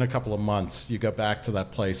 within a couple of months, you go back to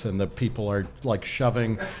that place and the people are like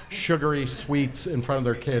shoving sugary sweets in front of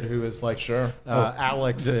their kid who is like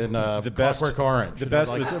Alex in Clockwork Orange. The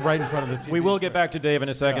best was right in front of the TV. We will get back to Dave in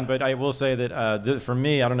a second, but I will say that for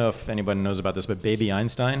me, I don't know if anybody knows about this, but Baby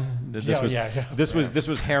Einstein, this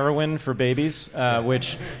was heroin for babies,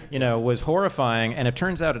 which was horrifying, and it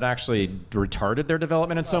turns out it actually retarded their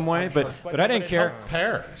development in some way. But I didn't care.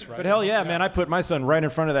 Parents, right? But hell yeah, man! I put my son right in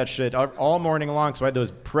front of that shit all morning long, so I had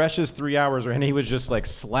those precious 3 hours, and he was just like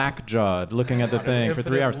slack-jawed looking at the thing for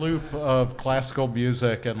 3 hours. Loop of classical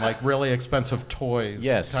music and like really expensive toys.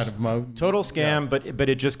 Yes, kind of mode. Total scam, but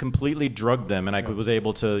it just completely drugged them, and I was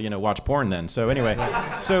able to watch porn then. So anyway,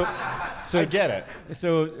 so I get it.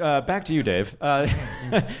 So back to you, Dave.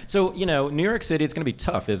 So, New York City, it's going to be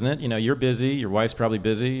tough, isn't it? You're busy. Your wife's probably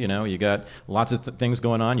busy. You got lots of things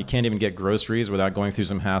going on. You can't even get groceries without going through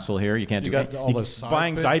some hassle here. You can't got all the side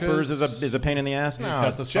buying bitches. Diapers is a pain in the ass. No,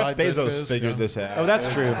 Jeff Bezos figured this out. Oh, that's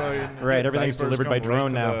true. Right, everything's delivered by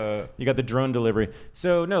drone now. You got the drone delivery.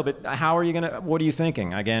 So, no, but what are you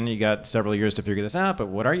thinking? Again, you got several years to figure this out, but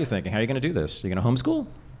what are you thinking? How are you going to do this? You're going to homeschool?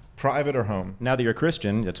 Private or home? Now that you're a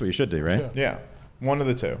Christian, that's what you should do, right? Yeah. One of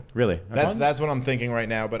the two. Really? That's what I'm thinking right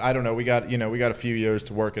now. But I don't know. We got a few years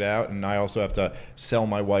to work it out, and I also have to sell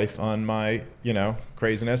my wife on my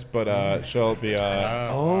craziness. But she'll be.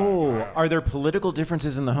 Are there political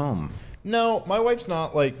differences in the home? No, my wife's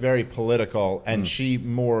not like very political, and she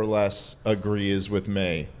more or less agrees with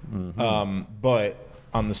me. Mm-hmm. But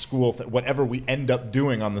on the school whatever we end up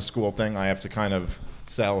doing on the school thing, I have to kind of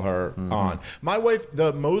sell her on. My wife,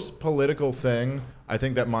 the most political thing I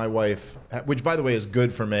think that my wife, which by the way is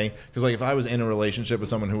good for me, because like if I was in a relationship with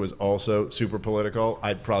someone who was also super political,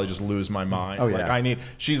 I'd probably just lose my mind. Oh yeah.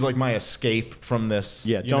 She's like my escape from this.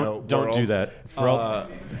 Yeah, don't do that.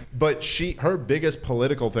 But her biggest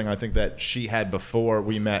political thing I think that she had before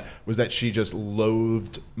we met was that she just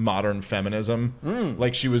loathed modern feminism.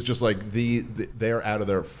 Like she was just like they're out of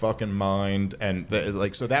their fucking mind, and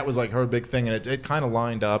so that was like her big thing, and it kind of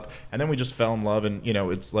lined up, and then we just fell in love, and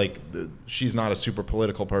it's like she's not a super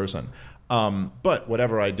political person, but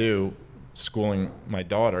whatever I do, schooling my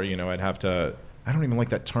daughter, I'd have to. I don't even like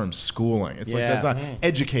that term, schooling. It's like that's not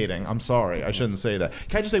educating. I'm sorry, I shouldn't say that.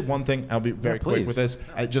 Can I just say one thing? I'll be very quick with this.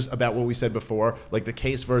 Just about what we said before, like the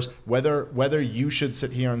case verse. Whether you should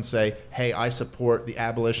sit here and say, "Hey, I support the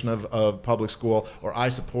abolition of public school," or "I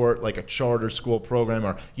support like a charter school program,"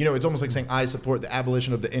 or it's almost like saying, "I support the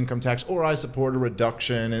abolition of the income tax," or "I support a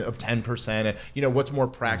reduction of 10%." And what's more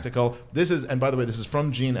practical? This is, and by the way, this is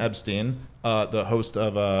from Gene Epstein, the host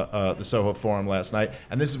of the Soho Forum last night,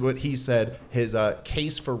 and this is what he said, his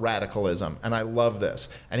case for radicalism, and I love this.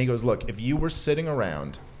 And he goes, look, if you were sitting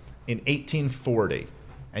around in 1840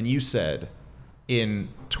 and you said, in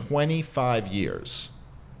 25 years,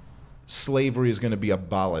 slavery is going to be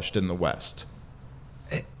abolished in the West,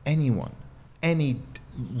 any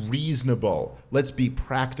reasonable, let's be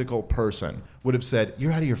practical person would have said,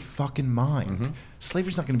 you're out of your fucking mind.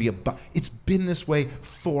 Slavery's not going to be it's been this way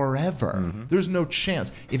forever. There's no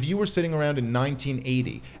chance. If you were sitting around in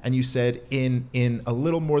 1980 and you said in a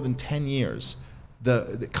little more than 10 years,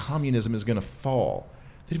 the communism is going to fall,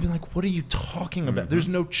 they'd be like, what are you talking about? There's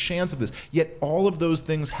no chance of this. Yet all of those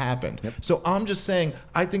things happened. So I'm just saying,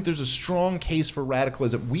 I think there's a strong case for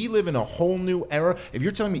radicalism. We live in a whole new era. If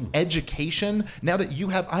you're telling me education, now that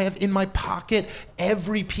I have in my pocket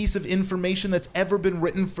every piece of information that's ever been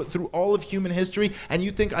written through all of human history, and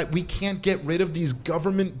you think we can't get rid of these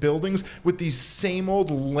government buildings with these same old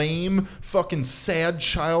lame, fucking sad,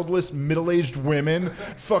 childless, middle-aged women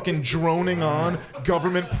fucking droning on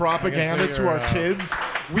government propaganda to our kids?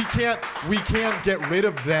 We can't get rid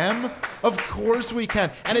of them. Of course we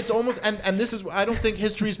can. And it's almost, and this is, I don't think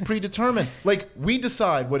history is predetermined. Like, we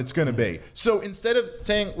decide what it's going to be. So instead of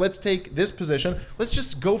saying, let's take this position, let's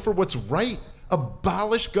just go for what's right.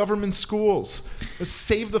 Abolish government schools.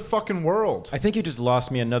 Save the fucking world. I think you just lost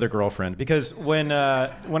me another girlfriend, because when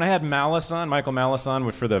I had Malice on, Michael Malice on,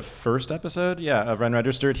 for the first episode, of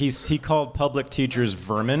Unregistered, he called public teachers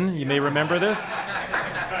vermin. You may remember this.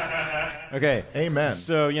 Okay. Amen.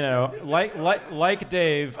 So, like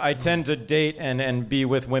Dave, I tend to date and be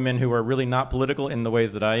with women who are really not political in the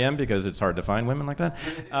ways that I am, because it's hard to find women like that.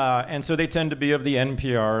 And so they tend to be of the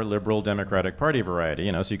NPR liberal Democratic Party variety,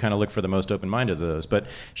 so you kind of look for the most open-minded of those. But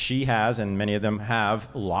she has, and many of them have,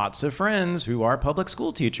 lots of friends who are public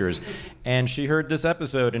school teachers. And she heard this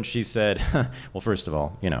episode and she said, well, first of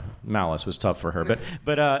all, Malice was tough for her. But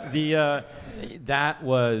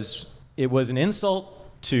it was an insult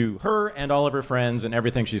to her and all of her friends and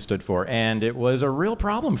everything she stood for, and it was a real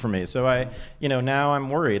problem for me. So now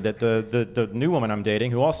I'm worried that the new woman I'm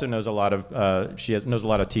dating, who also knows a lot of knows a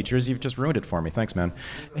lot of teachers, you've just ruined it for me. Thanks, man.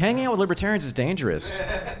 Hanging out with libertarians is dangerous.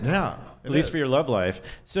 Yeah. At least for your love life.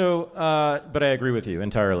 So, but I agree with you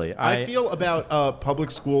entirely. I feel about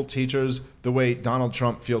public school teachers the way Donald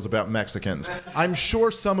Trump feels about Mexicans. I'm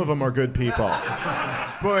sure some of them are good people,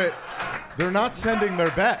 but they're not sending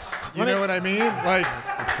their best. You know what I mean? Like,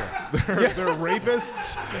 they're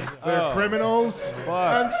rapists, they're criminals,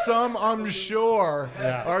 and some, I'm sure,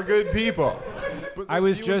 are good people. I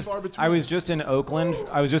was just in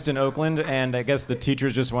Oakland. And I guess the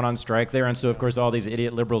teachers just went on strike there, and so of course all these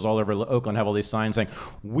idiot liberals all over Oakland have all these signs saying,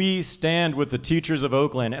 "We stand with the teachers of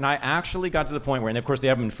Oakland." And I actually got to the point where, and of course they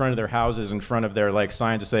have them in front of their houses, in front of their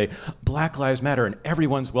signs to say, "Black Lives Matter," and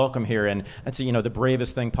everyone's welcome here. And that's the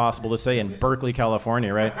bravest thing possible to say in Berkeley,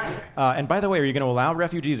 California, right? And by the way, are you going to allow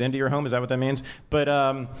refugees into your home? Is that what that means? But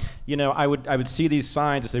I would see these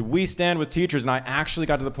signs that say, "We stand with teachers," and I actually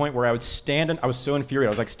got to the point where I would stand and I was so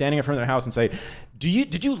infuriated. I was standing in front of their house and say,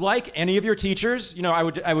 Did you like any of your teachers? I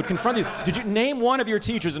would confront you. Did you name one of your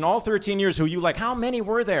teachers in all 13 years who you like? How many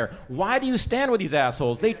were there? Why do you stand with these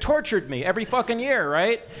assholes? They tortured me every fucking year,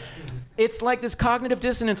 right? It's like this cognitive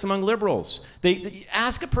dissonance among liberals. They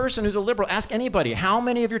ask a person who's a liberal, ask anybody, how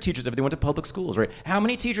many of your teachers, if they went to public schools, right? How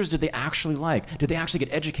many teachers did they actually like? Did they actually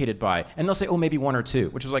get educated by? And they'll say, oh, maybe one or two,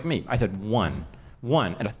 which was like me. I said one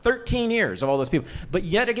out of 13 years of all those people. But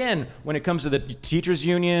yet again, when it comes to the teachers'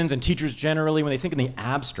 unions and teachers generally, when they think in the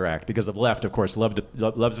abstract, because the left, of course, loves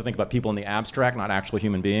to think about people in the abstract, not actual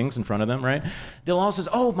human beings in front of them, right? They'll also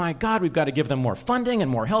say, oh my God, we've got to give them more funding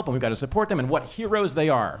and more help, and we've got to support them, and what heroes they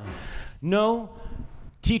are. No,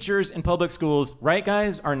 teachers in public schools, right,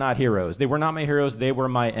 guys, are not heroes. They were not my heroes. They were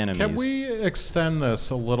my enemies. Can we extend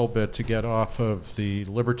this a little bit to get off of the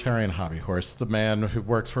libertarian hobby horse? The man who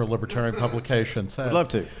works for a libertarian publication says... I'd love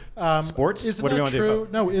to. Sports? Isn't what do we want to do?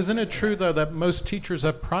 No, isn't it true, though, that most teachers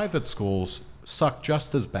at private schools suck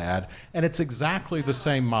just as bad, and it's exactly the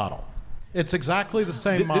same model? It's exactly the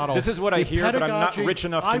same model. This is what I hear, but I'm not rich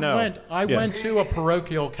enough to know. I went to a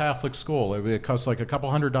parochial Catholic school. It cost like a couple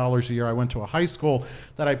 $100s a year. I went to a high school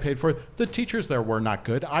that I paid for. The teachers there were not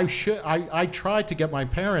good. I tried to get my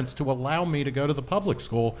parents to allow me to go to the public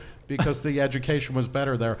school because the education was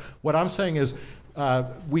better there. What I'm saying is,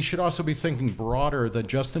 we should also be thinking broader than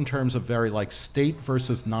just in terms of very state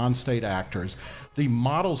versus non-state actors. The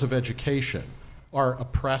models of education are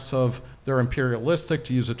oppressive, they're imperialistic,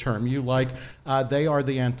 to use a term you like. They are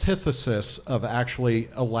the antithesis of actually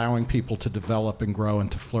allowing people to develop and grow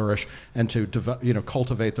and to flourish and to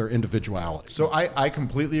cultivate their individuality. So I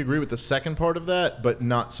completely agree with the second part of that, but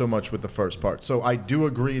not so much with the first part. So I do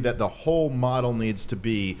agree that the whole model needs to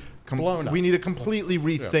be we need to completely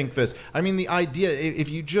rethink this. I mean, the idea, if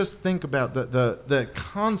you just think about the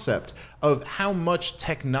concept of how much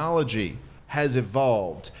technology has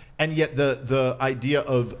evolved, and yet the idea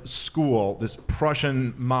of school, this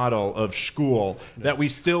Prussian model of school, that we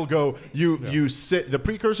still go, you sit, the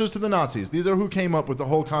precursors to the Nazis, these are who came up with the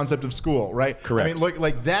whole concept of school, right? Correct. I mean,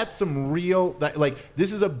 like that's some real,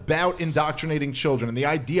 this is about indoctrinating children, and the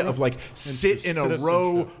idea of sit in a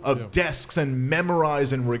row of desks and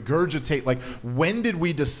memorize and regurgitate. Like, when did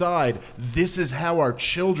we decide this is how our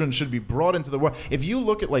children should be brought into the world? If you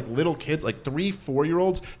look at little kids,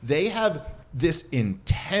 3-4-year-olds, they have this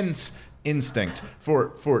intense instinct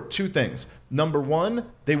for two things. Number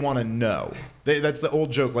one, they want to know. That's the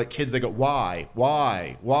old joke, kids, they go, why?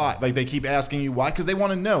 They keep asking you why, because they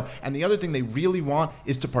want to know. And the other thing they really want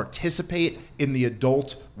is to participate in the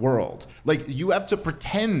adult world. You have to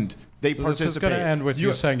pretend they participate. This is going to end with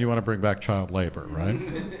you saying you want to bring back child labor,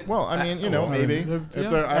 right? Well, I mean, maybe. I don't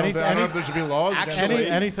know if there should be laws.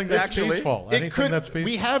 Anything that's peaceful.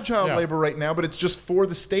 We have child labor right now, but it's just for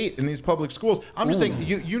the state in these public schools. I'm just saying,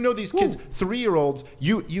 these kids, 3-year-olds,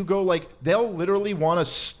 you go they'll literally want to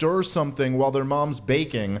stir something while their mom's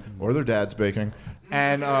baking or their dad's baking.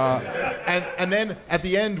 And then at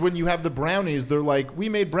the end, when you have the brownies, they're like, we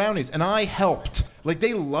made brownies, and I helped.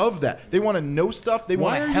 They love that. They want to know stuff. They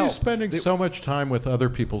want to help. Why are you spending so much time with other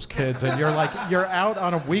people's kids, and you're out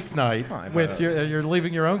on a weeknight with you're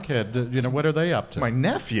leaving your own kid? What are they up to? My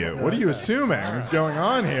nephew. What are you assuming is going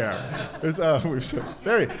on here?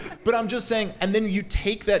 But I'm just saying. And then you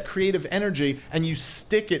take that creative energy and you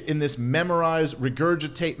stick it in this memorize,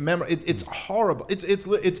 regurgitate, It's horrible.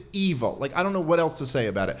 It's evil. I don't know what else to say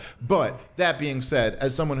about it. But that being said,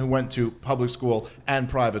 as someone who went to public school and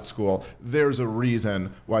private school, there's a reason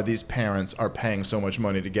why these parents are paying so much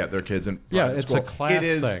money to get their kids in private school. A class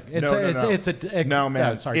thing. No,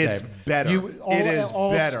 man. Sorry, it's Dave. better. It is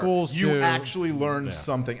all better. Schools you do. actually learn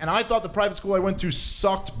something. And I thought the private school I went to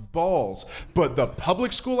sucked balls, but the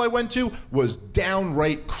public school I went to was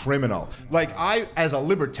downright criminal. I, as a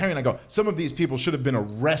libertarian, I go, some of these people should have been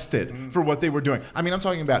arrested for what they were doing. I mean, I'm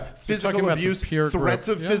talking about physical abuse, threats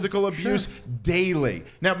of physical abuse daily.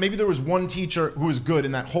 Now, maybe there was one teacher who was good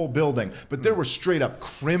in that whole building, but there were straight up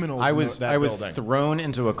criminals. I was building. thrown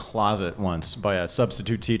into a closet once by a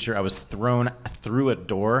substitute teacher. I was thrown through a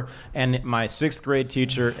door, and my 6th grade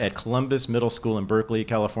teacher at Columbus Middle School in Berkeley,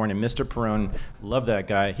 California, Mr. Perone, love that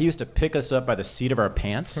guy. He used to pick us up by the seat of our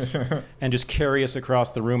pants and just carry us across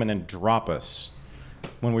the room and then drop us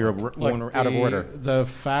when we were out of order. The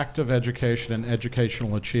fact of education and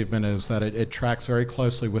educational achievement is that it tracks very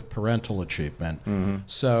closely with parental achievement. Mm-hmm.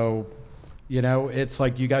 So, it's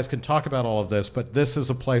you guys can talk about all of this, but this is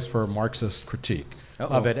a place for a Marxist critique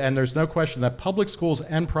of it. And there's no question that public schools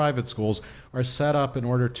and private schools are set up in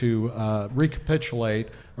order to recapitulate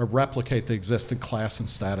or replicate the existing class and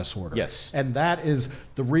status order. Yes. And that is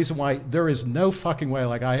the reason why there is no fucking way.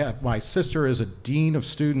 My sister is a dean of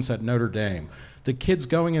students at Notre Dame. The kids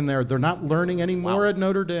going in there, they're not learning any more at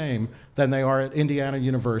Notre Dame than they are at Indiana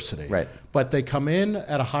University. Right. But they come in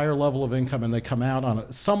at a higher level of income and they come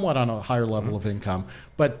out somewhat on a higher level of income,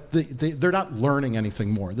 but they're not learning anything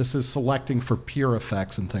more. This is selecting for peer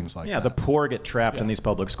effects and things like that. Yeah, the poor get trapped in these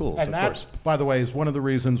public schools, and of course. By the way, is one of the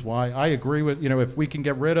reasons why I agree with, if we can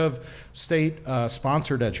get rid of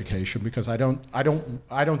state-sponsored education, because I don't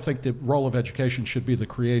think the role of education should be the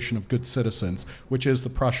creation of good citizens, which is the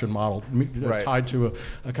Prussian model, tied to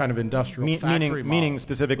a kind of industrial factory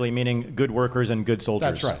model. Meaning good workers and good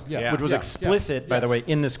soldiers. That's right. Yeah. Which was explicit, by the way,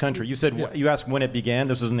 in this country. You said you asked when it began.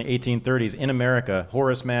 This was in the 1830s in America.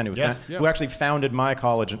 Horace Mann, who actually founded my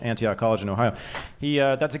college, Antioch College in Ohio. He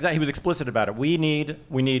was explicit about it. We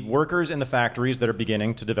need workers in the factories that are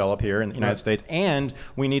beginning to develop here in the United States, and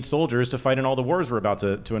we need soldiers to fight in all the wars we're about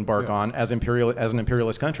to embark on as an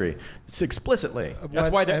imperialist country. It's explicitly.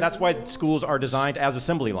 That's why schools are designed as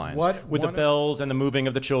assembly lines with the bells and the moving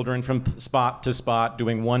of the children from spot to spot,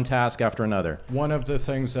 doing one task after another. One of the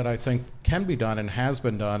things that I think can be done and has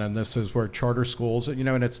been done, and this is where charter schools,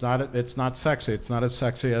 and it's not sexy. It's not as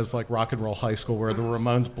sexy as Rock and Roll High School, where the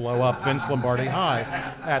Ramones blow up Vince Lombardi High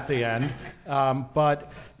at the end.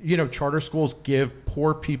 But charter schools give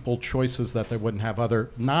poor people choices that they wouldn't have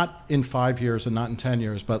not in 5 years and not in 10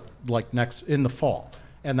 years, but in the fall,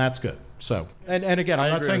 and that's good. So, and again,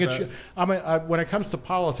 I'm not saying when it comes to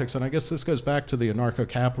politics, and I guess this goes back to the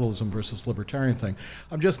anarcho-capitalism versus libertarian thing,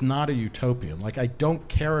 I'm just not a utopian. I don't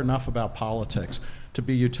care enough about politics to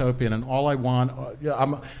be utopian, and all I want,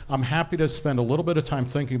 I'm happy to spend a little bit of time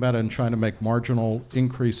thinking about it and trying to make marginal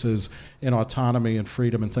increases in autonomy and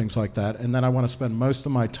freedom and things like that, and then I want to spend most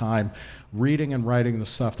of my time reading and writing the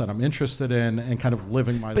stuff that I'm interested in and kind of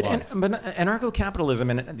living my life. But anarcho-capitalism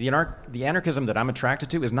and the anarchism that I'm attracted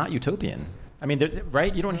to is not utopian. I mean,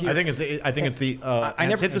 right? You don't hear. I think it's the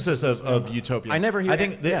antithesis of utopia. I never hear. I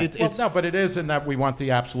think it's no, but it is in that we want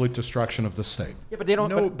the absolute destruction of the state. Yeah, but they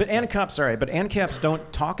don't. But ANCAPs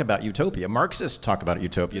don't talk about utopia. Marxists talk about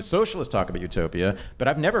utopia. Socialists talk about utopia. But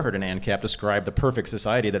I've never heard an ANCAP describe the perfect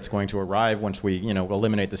society that's going to arrive once we,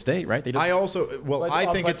 eliminate the state. Right? They just,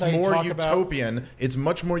 I think it's more utopian. It's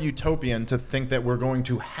much more utopian to think that we're going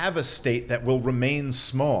to have a state that will remain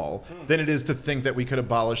small than it is to think that we could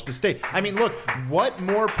abolish the state. I mean, look, what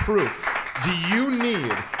more proof do you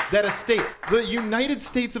need that a state, the United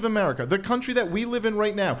States of America, the country that we live in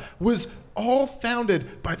right now, was all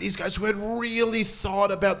founded by these guys who had really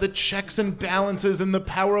thought about the checks and balances and the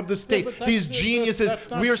power of the state. These geniuses.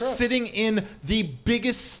 We are sitting in the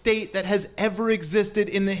biggest state that has ever existed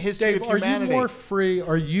in the history of humanity.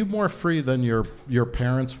 Are you more free than your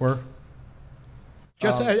parents were?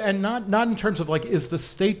 Just and not in terms of like, is the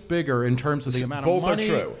state bigger in terms of the amount of money?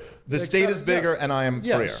 Both are true. The state is bigger, and I am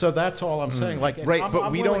freer. So that's all I'm saying. Like, right,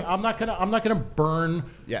 I'm not gonna burn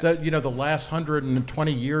the last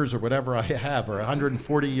 120 years or whatever I have, or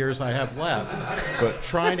 140 years I have left, but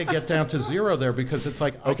trying to get down to zero there, because it's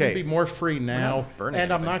like I can be more free now,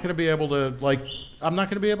 and I'm not going to be able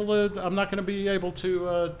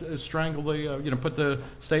to strangle the put the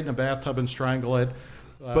state in a bathtub and strangle it.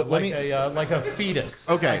 But like a fetus.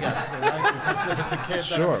 Okay. If it's a kid.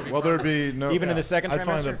 Sure. Well, there'd be no. Even in the second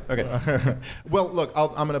trimester. Okay. Well, look,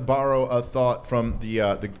 I'm going to borrow a thought from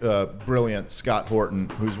the brilliant Scott Horton,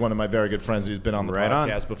 who's one of my very good friends who's been on the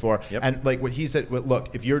podcast before. Yep. And like what he said,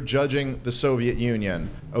 look, if you're judging the Soviet Union,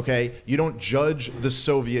 okay, you don't judge the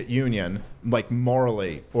Soviet Union like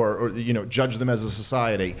morally or judge them as a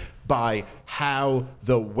society by how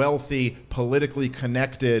the wealthy, politically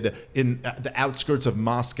connected in the outskirts of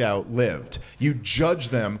Moscow lived. You judge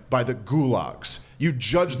them by the gulags. You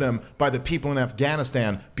judge them by the people in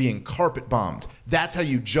Afghanistan being carpet bombed. That's how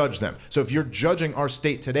you judge them. So if you're judging our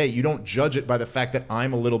state today, you don't judge it by the fact that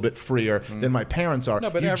I'm a little bit freer than my parents are. No,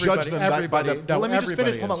 but you judge them by the. No, let me just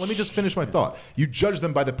finish. Hold on. Let me just finish my thought. You judge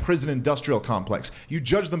them by the prison-industrial complex. You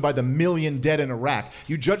judge them by the million dead in Iraq.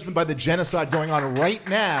 You judge them by the genocide going on right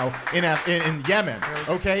now in Yemen.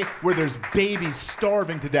 Okay, where there's babies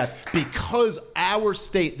starving to death because our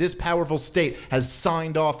state, this powerful state, has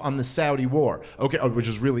signed off on the Saudi war. Okay, which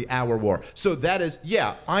is really our war. So that is,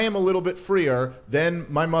 I am a little bit freer than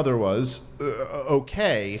my mother was.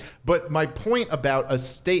 Okay, but my point about a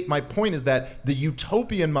state, my point is that the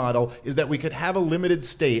utopian model is that we could have a limited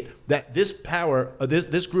state, that this power,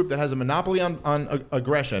 this group that has a monopoly on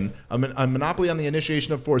aggression, a monopoly on the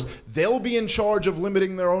initiation of force, they'll be in charge of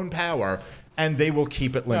limiting their own power, and they will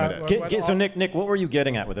keep it limited. So Nick, what were you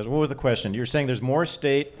getting at with this? What was the question? You're saying there's more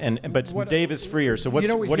state, but Dave is freer. So what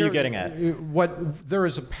are you getting at? There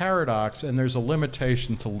is a paradox, and there's a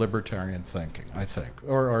limitation to libertarian thinking, I think,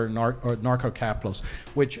 or narco-capitalist,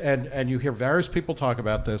 which and you hear various people talk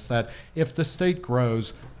about this, that if the state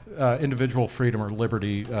grows, individual freedom or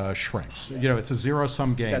liberty shrinks. It's a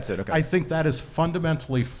zero-sum game. That's it. Okay. I think that is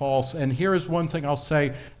fundamentally false. And here is one thing I'll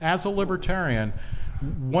say as a libertarian.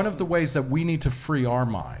 One of the ways that we need to free our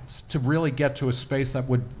minds to really get to a space that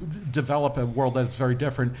would develop a world that's very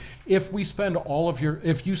different, if you spend all of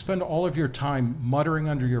your time muttering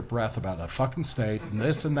under your breath about the fucking state and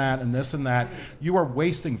this and that and this and that, you are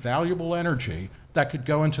wasting valuable energy that could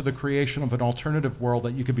go into the creation of an alternative world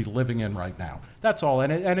that you could be living in right now. That's all.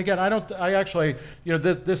 And again,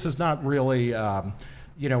 this is not really. A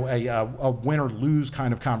win or lose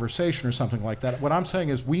kind of conversation or something like that. What I'm saying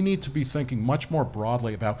is we need to be thinking much more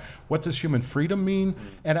broadly about what does human freedom mean.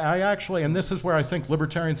 And and this is where I think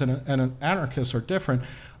libertarians and anarchists are different.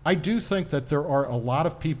 I do think that there are a lot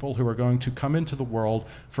of people who are going to come into the world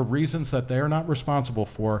for reasons that they are not responsible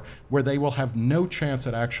for, where they will have no chance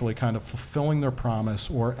at actually kind of fulfilling their promise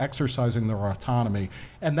or exercising their autonomy.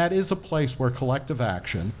 And that is a place where collective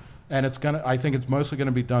action, and I think it's mostly going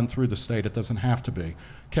to be done through the state, it doesn't have to be,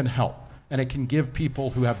 can help. And it can give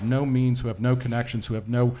people who have no means, who have no connections, who have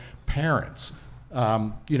no parents,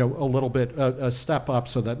 a little bit, a step up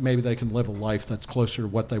so that maybe they can live a life that's closer to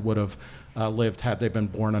what they would have lived had they been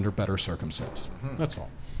born under better circumstances. That's all.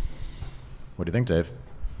 What do you think, Dave?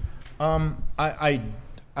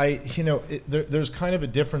 There's kind of a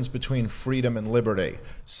difference between freedom and liberty.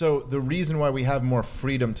 So the reason why we have more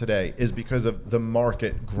freedom today is because of the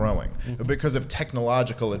market growing, because of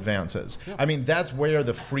technological advances. I mean, that's where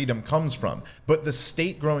the freedom comes from. But the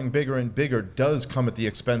state growing bigger and bigger does come at the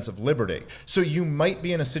expense of liberty. So you might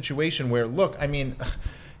be in a situation where, look, I mean,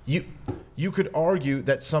 you could argue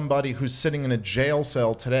that somebody who's sitting in a jail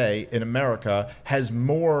cell today in America has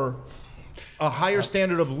more a higher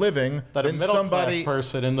standard of living that a than middle somebody class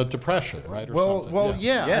person in the Depression, right? Or well, something. well,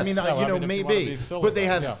 yeah. Yes. I mean, No, I mean, if you wanna maybe, be silly but they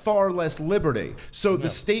about have it, yeah. far less liberty. So the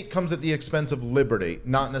state comes at the expense of liberty,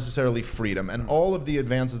 not necessarily freedom. And all of the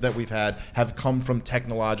advances that we've had have come from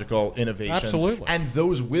technological innovations. Absolutely. And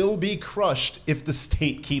those will be crushed if the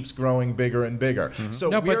state keeps growing bigger and bigger. So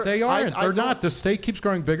No, but they aren't. I They're don't- not. The state keeps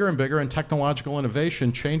growing bigger and bigger, and technological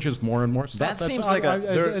innovation changes more and more stuff. That That's- seems like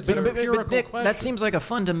a it's an empirical Nick, question. that seems like a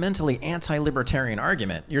fundamentally anti-libertarian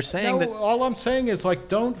argument. You're saying No, that all I'm saying is like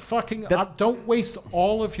don't waste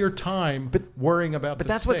all of your time worrying about But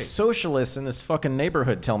the that's state. what socialists in this fucking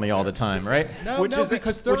neighborhood tell me all the time, right? No,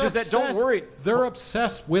 because they're that don't worry. They're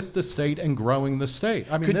obsessed with the state and growing the state.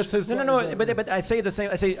 I mean, this is No. But I say the same.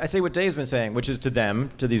 I say what Dave's been saying, which is to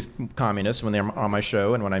them, to these communists when they're on my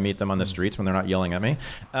show and when I meet them on the streets when they're not yelling at me,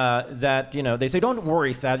 that they say, don't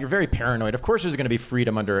worry, Thad, you're very paranoid. Of course, there's going to be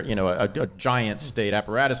freedom under a giant state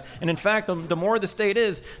apparatus. And in fact, the more the state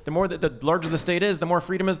is, the larger the state is, the more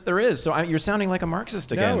freedom there is. So you're sounding like a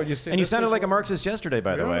Marxist again. No, you see, and you this sounded is like a what- Marxist yesterday,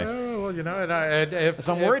 by the way. Well, and if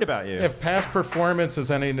So I'm worried about you. If past performance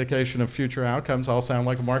is any indication of future outcomes, I'll sound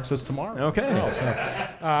like a Marxist tomorrow. Okay. As well.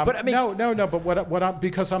 So, But I mean, no. But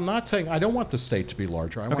because I'm not saying I don't want the state to be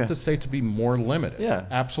larger. I want the state to be more limited. Yeah.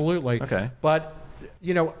 Absolutely. Okay. But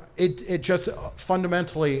it just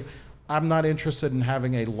fundamentally. I'm not interested in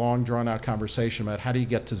having a long, drawn-out conversation about how do you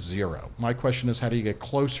get to zero. My question is, how do you get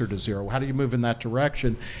closer to zero? How do you move in that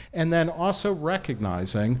direction? And then also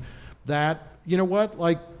recognizing that,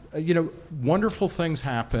 wonderful things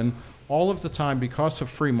happen all of the time because of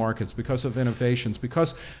free markets, because of innovations,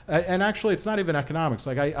 and actually it's not even economics.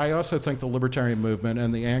 Like I also think the libertarian movement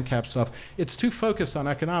and the ANCAP stuff, it's too focused on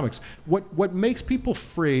economics. What makes people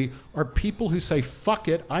free are people who say, fuck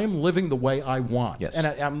it, I am living the way I want. Yes. And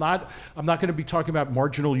I'm not going to be talking about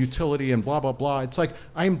marginal utility and blah, blah, blah. It's like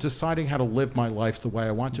I am deciding how to live my life the way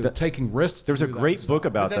I want to, taking risks. there was a great book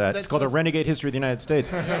about that. It's called A Renegade History of the United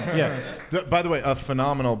States. Yeah. By the way, a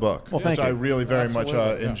phenomenal book, thank which I you. really very much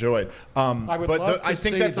enjoyed. I would love to I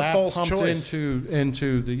think see that's a that false pumped choice.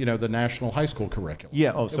 into the national high school curriculum.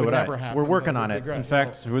 Yeah. Oh, It so would would I. never happen, We're but working it on would it. be great. In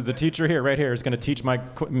fact, who's the teacher here, right here, is going to teach my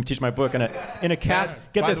book in a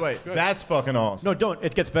Catholic. Get By this. the way, that's fucking awesome. No, don't.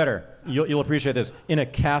 It gets better. You'll appreciate this. In a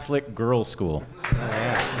Catholic girls' school.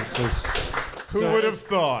 This is, Who would have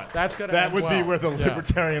thought That's gonna that end would be well. where the Yeah.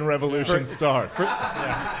 libertarian revolution starts?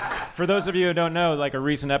 For those of you who don't know, like a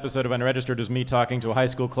recent episode of Unregistered was me talking to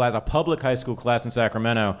a public high school class in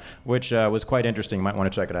Sacramento, which was quite interesting. You might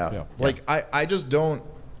want to check it out. Yeah. Like, I just don't.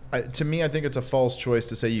 To me, I think it's a false choice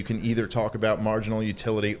to say you can either talk about marginal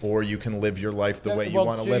utility or you can live your life the way you well,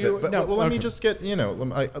 want to do live you- it. But no, let me okay. just get,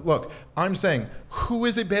 look, I'm saying, who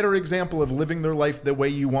is a better example of living their life the way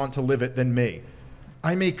you want to live it than me?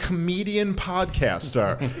 I'm a comedian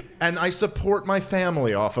podcaster, and I support my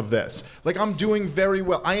family off of this. Like, I'm doing very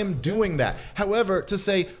well. I am doing that. However, to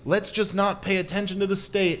say, let's just not pay attention to the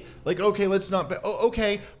state, like, okay, let's not pay,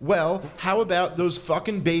 okay, well, how about those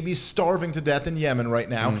fucking babies starving to death in Yemen right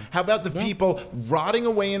now? How about the people rotting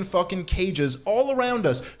away in fucking cages all around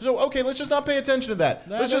us? So, okay, let's just not pay attention to that.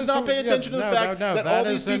 Let's just not pay attention to the fact that all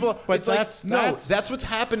these people, but it's like, that's what's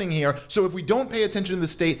happening here. So if we don't pay attention to the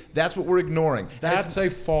state, that's what we're ignoring. And it's That's a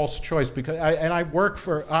false choice because I work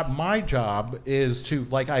for my job is to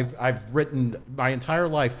I've written my entire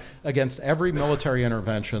life against every military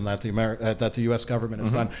intervention that the U.S. government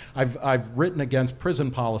has done. I've written against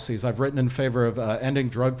prison policies. I've written in favor of ending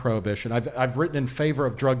drug prohibition. I've written in favor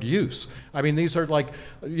of drug use. I mean, these are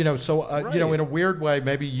in a weird way,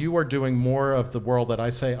 maybe you are doing more of the world that I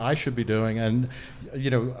say I should be doing, and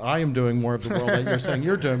I am doing more of the world that you're saying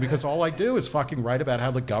you're doing because all I do is fucking write about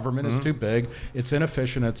how the government is too big, it's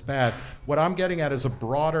inefficient, it's bad. What I'm getting at is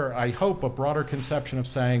I hope a broader conception of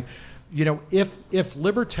saying, if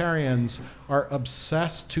libertarians are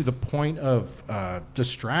obsessed to the point of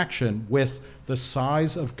distraction with the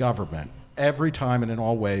size of government every time and in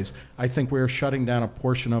all ways, I think we're shutting down a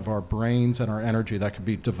portion of our brains and our energy that could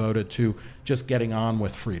be devoted to just getting on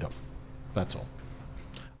with freedom. That's all.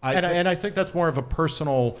 And I think that's more of a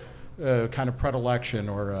personal kind of predilection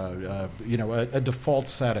or a default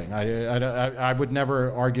setting. I would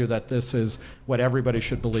never argue that this is what everybody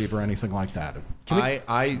should believe or anything like that.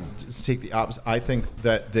 I just take the opposite. I think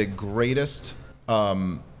that the greatest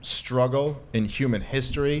struggle in human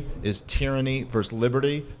history is tyranny versus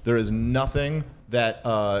liberty. There is nothing that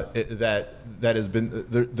has been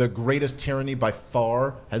the greatest tyranny by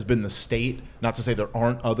far has been the state. Not to say there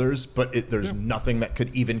aren't others, but there's nothing that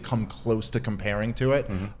could even come close to comparing to it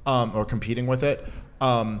or competing with it.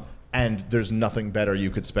 and there's nothing better you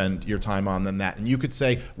could spend your time on than that. And you could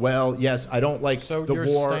say, well, yes, I don't like So the your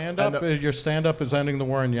war. your stand-up is ending the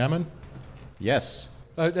war in Yemen? Yes.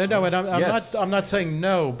 No, and Yes. I'm not saying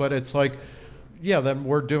no, but it's like, yeah, then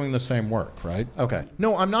we're doing the same work, right? Okay.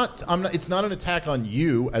 No, I'm not. It's not an attack on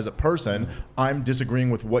you as a person. I'm disagreeing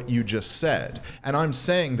with what you just said, and I'm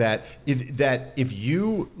saying that if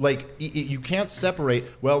you like, you can't separate.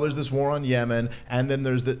 Well, there's this war on Yemen, and then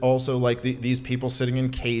there's also like these people sitting in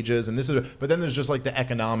cages, and this is. But then there's just like the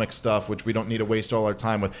economic stuff, which we don't need to waste all our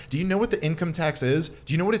time with. Do you know what the income tax is?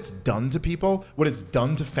 Do you know what it's done to people? What it's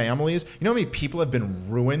done to families? You know how many people have been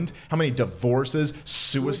ruined? How many divorces,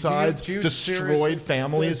 suicides, destroyed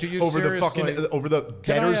families over the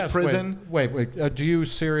debtor's prison? Wait. Do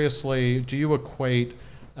you equate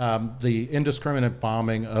the indiscriminate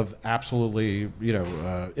bombing of absolutely,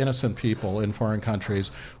 innocent people in foreign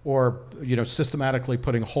countries, or systematically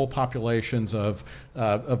putting whole populations of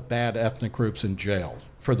bad ethnic groups in jail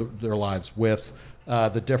for their lives with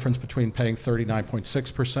the difference between paying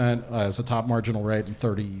 39.6% as a top marginal rate and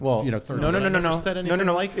 30? Well, 30. no.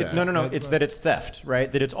 Like that. No. It's that it's theft, right?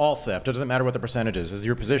 That it's all theft. It doesn't matter what the percentage is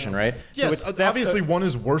your position, right? Yes, so it's theft obviously one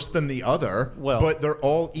is worse than the other, but they're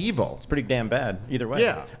all evil. It's pretty damn bad either way.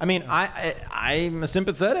 Yeah. I mean, I'm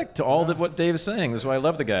sympathetic to all what Dave is saying. That's why I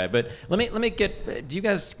love the guy. But let me get. Do you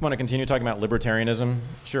guys want to continue talking about libertarianism?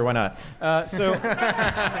 Sure, why not?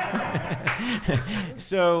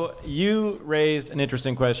 So you raised an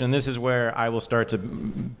interesting question. This is where I will start to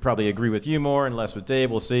probably agree with you more and less with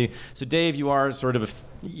Dave. We'll see. So Dave, you are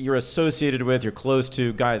you're associated with, you're close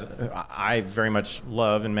to guys I very much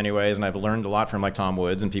love in many ways, and I've learned a lot from, like Tom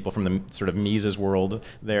Woods and people from the sort of Mises world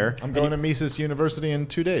there. I'm going to Mises University in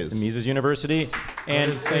 2 days. Mises University,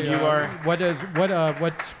 and you are.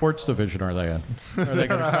 What sports division are they in? Are they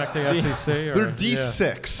going to crack the SEC? Or? They're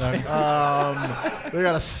D6. They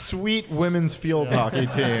got a sweet women's field hockey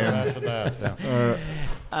team.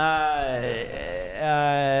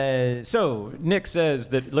 So Nick says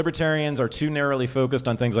that libertarians are too narrowly focused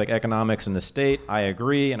on things like economics and the state. I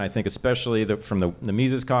agree, and I think especially from the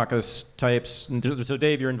Mises Caucus types. So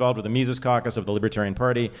Dave, you're involved with the Mises Caucus of the Libertarian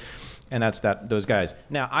Party, and that's those guys.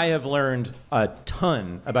 Now, I have learned a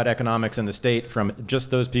ton about economics and the state from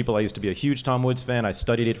just those people. I used to be a huge Tom Woods fan. I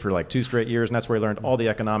studied it for like 2 straight years, and that's where I learned all the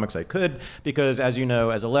economics I could, because as you know,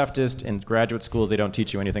 as a leftist in graduate schools, they don't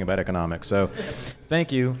teach you anything about economics. So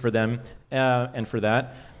thank you for them and for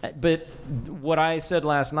that. But what I said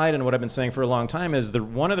last night and what I've been saying for a long time is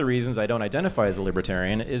one of the reasons I don't identify as a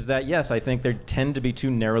libertarian is that, yes, I think they tend to be too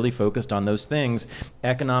narrowly focused on those things,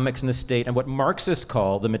 economics and the state, and what Marxists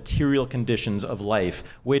call the material conditions of life,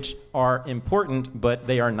 which are important, but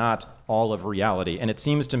they are not all of reality. And it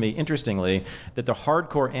seems to me, interestingly, that the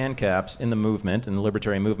hardcore ANCAPs in the movement, in the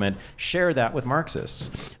libertarian movement, share that with Marxists.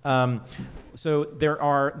 So there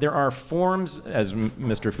are forms, as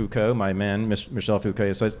Mr. Foucault, my man, Michel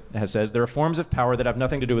Foucault says, there are forms of power that have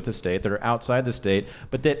nothing to do with the state, that are outside the state,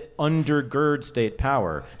 but that undergird state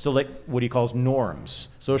power. So like what he calls norms,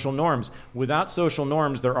 social norms. Without social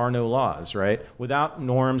norms, there are no laws, right? Without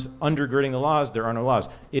norms undergirding the laws, there are no laws.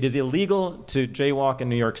 It is illegal to jaywalk in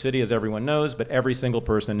New York City, as everyone knows, but every single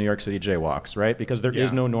person in New York City jaywalks, right? Because there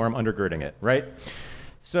is no norm undergirding it, right?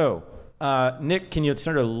 So, Nick, can you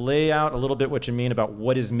sort of lay out a little bit what you mean about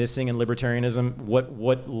what is missing in libertarianism?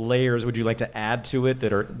 What layers would you like to add to it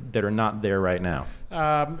that are not there right now?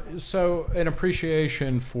 So an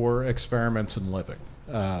appreciation for experiments in living.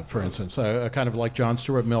 For instance, a kind of like John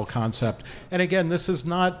Stuart Mill concept. And again,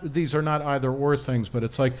 these are not either or things, but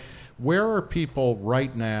it's like, where are people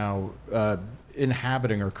right now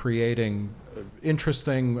inhabiting or creating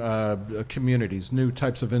interesting communities, new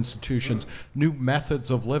types of institutions, new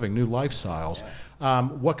methods of living, new lifestyles?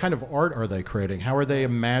 What kind of art are they creating? How are they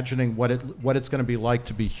imagining what it's going to be like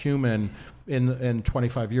to be human in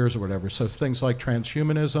 25 years or whatever? So things like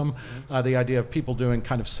transhumanism, the idea of people doing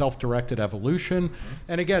kind of self-directed evolution.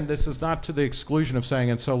 And again, this is not to the exclusion of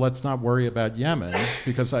saying, and so let's not worry about Yemen,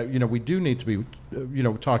 because we do need to be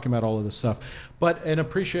talking about all of this stuff, but an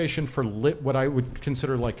appreciation for what I would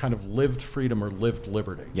consider like kind of lived freedom or lived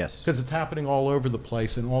liberty. Yes. Because it's happening all over the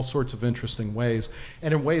place in all sorts of interesting ways,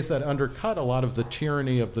 and in ways that undercut a lot of the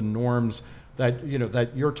tyranny of the norms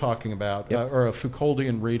that you're talking about, or a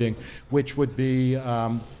Foucauldian reading, which would be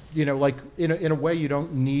like in a way you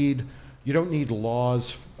don't need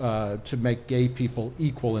laws to make gay people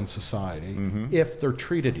equal in society if they're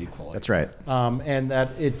treated equally. That's right. And that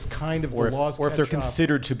it's kind of Or the laws if they're catch up.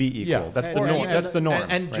 considered to be equal. Yeah. That's the And- norm. and- That's the norm.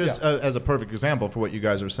 And right? just as a perfect example for what you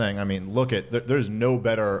guys are saying, I mean, look at there's no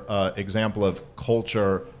better example of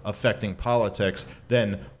culture affecting politics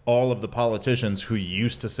than all of the politicians who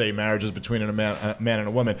used to say marriage is between a man and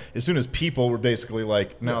a woman. As soon as people were basically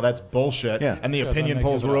like, no, that's bullshit, Yeah. and the Yeah, opinion then they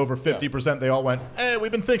polls give it were up. over 50%, they all went, hey,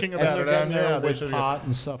 we've been thinking about it. And Yeah, they with should- pot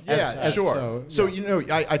and stuff. Yeah, sure. So, you know,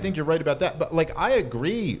 I think you're right about that. But, like, I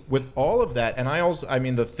agree with all of that. And I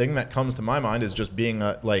mean, the thing that comes to my mind is just being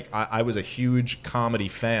I was a huge comedy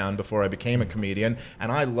fan before I became a comedian.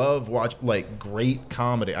 And I love like, great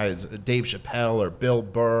comedy. Dave Chappelle or Bill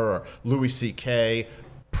Burr or Louis C.K.,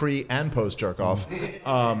 pre and post jerk off,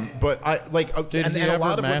 but I like Did and he a ever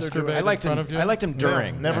lot of what they're doing. masturbate I liked in front him. of you? I liked him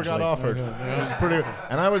during. No, never got actually. offered. It was pretty,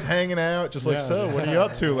 and I was hanging out, just like, Yeah. so what are you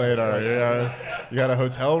up to later? You got a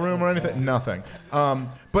hotel room or anything? Nothing.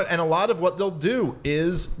 And a lot of what they'll do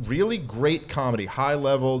is really great comedy, high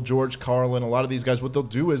level. George Carlin, a lot of these guys, what they'll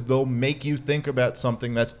do is they'll make you think about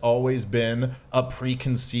something that's always been a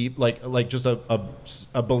preconceived, like just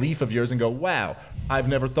a belief of yours, and go, wow, I've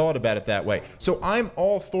never thought about it that way. So I'm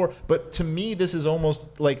all for, but to me, this is almost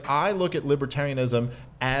like I look at libertarianism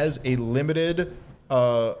as a limited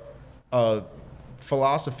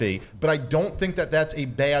philosophy, but I don't think that that's a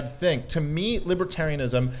bad thing. To me,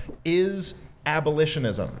 libertarianism is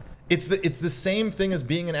abolitionism. It's the same thing as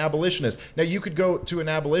being an abolitionist. Now, you could go to an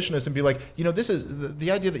abolitionist and be like, you know, this is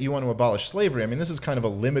the idea that you want to abolish slavery. I mean, this is kind of a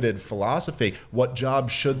limited philosophy. What job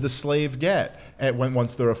should the slave get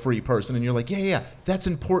once they're a free person? And you're like, yeah, that's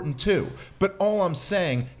important too. But all I'm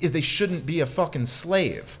saying is they shouldn't be a fucking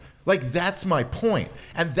slave. Like, that's my point.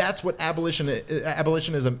 And that's what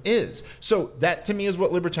abolitionism is. So that, to me, is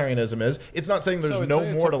what libertarianism is. It's not saying there's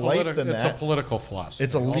more to life than that. It's a political philosophy.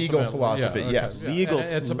 It's a legal ultimately. philosophy, Yeah, okay. yes. Yeah. Legal. And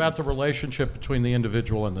it's about the relationship between the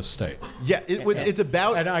individual and the state. Yeah, it's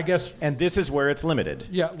about... And I guess... And this is where it's limited.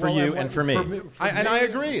 Yeah, for well, you and for me. And I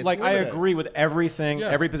agree. It's Like, I limited. agree with everything, Yeah,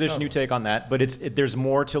 every position you take on that, but there's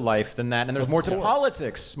more to life than that, and there's more to course.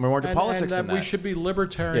 politics, more to politics and than that. we should be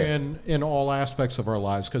libertarian in all aspects of our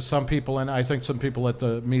lives, because some people, and I think some people at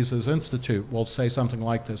the Mises Institute will say something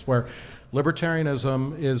like this, where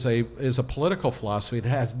libertarianism is a political philosophy. It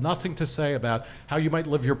has nothing to say about how you might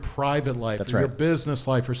live your private life That's or your right. business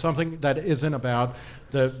life, or something that isn't about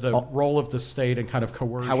the role of the state and kind of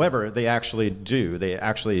coercion. However, they actually do. They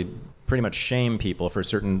actually pretty much shame people for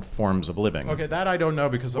certain forms of living. Okay, that I don't know,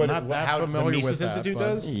 because I'm not that how familiar the with Mises that. Institute but-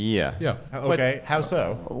 does? Yeah. Yeah. Okay, how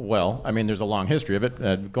so? Well, I mean, there's a long history of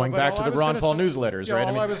it, going But back all to I the was Ron gonna Paul say- newsletters, yeah, right?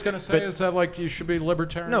 All I was going to say but- is that, like, you should be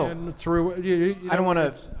libertarian No. through. I don't want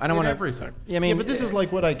to. I don't want to. everything. I mean, Yeah, but this is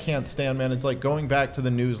like what I can't stand, man. It's like going back to the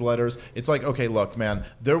newsletters. It's like, okay, look, man,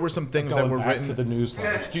 there were some things that Going were back written. to the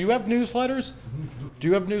newsletters. Do you have newsletters? Do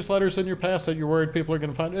you have newsletters in your past that you're worried people are going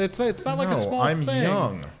to find? It's not like a No, small I'm thing.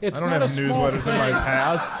 young. It's I don't not have a small newsletters in my thing.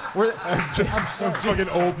 past. I'm sorry. Fucking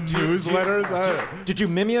old newsletters. did you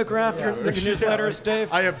mimeograph your newsletters,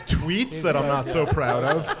 Dave? I have tweets that I'm not so proud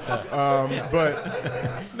of.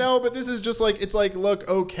 But no, but this is just like, it's like, look,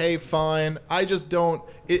 okay, fine. I just don't.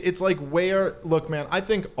 It's like look, man, I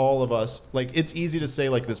think all of us, like, it's easy to say,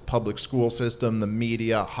 like, this public school system, the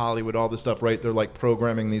media, Hollywood, all this stuff, right? They're like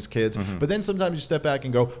programming these kids. But then sometimes you step back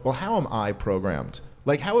and go, well, how am I programmed?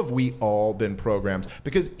 Like, how have we all been programmed?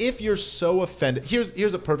 Because if you're so offended,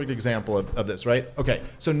 here's a perfect example of this, right? Okay,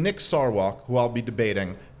 so Nick Sarwark, who I'll be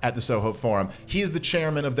debating at the Soho Forum, he's the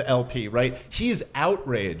chairman of the LP, right? He's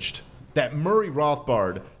outraged that Murray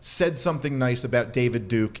Rothbard said something nice about David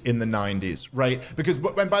Duke in the 90s, right? Because,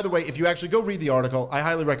 and by the way, if you actually go read the article, I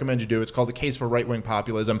highly recommend you do. It's called The Case for Right-Wing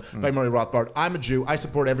Populism by Murray Rothbard. I'm a Jew. I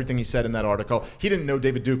support everything he said in that article. He didn't know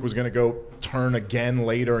David Duke was going to go turn again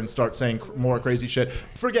later and start saying more crazy shit.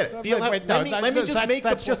 Forget it. Let me just make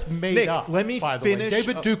that's just made Nick, up. let me by the way. finish.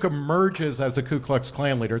 David Duke emerges as a Ku Klux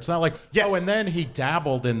Klan leader. It's not like, Yes. oh, and then he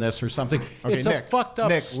dabbled in this or something. Okay, It's Nick, a fucked up,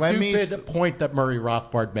 Nick, let me stupid point that Murray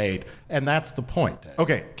Rothbard made, and that's the point.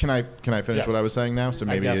 Okay, can I finish Yes. what I was saying now? So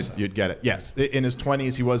maybe guess so. you'd get it. Yes, in his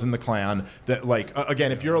 20s, he was in the Klan. That, like,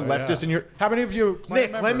 again, if you're a leftist and you're How many of you? Klan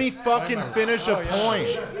Nick, let me members? fucking Klan members. finish a Oh,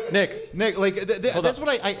 yeah. point. Nick. Nick, like, that's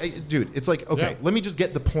what dude, it's like, okay, let me just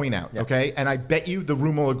get the point out, okay? And I bet you the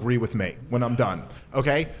room will agree with me when I'm done,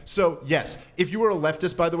 okay? So, yes, if you were a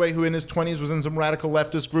leftist, by the way, who in his 20s was in some radical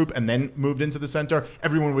leftist group and then moved into the center,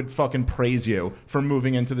 everyone would fucking praise you for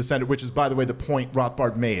moving into the center, which is, by the way, the point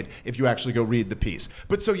Rothbard made, if you actually go read the piece.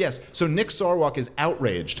 But so, yes, so Nick Sarwark is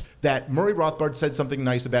outraged that Murray Rothbard said something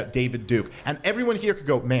nice about David Duke. And everyone here could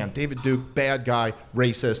go, man, David Duke, bad guy,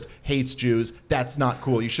 racist, hates Jews, that's not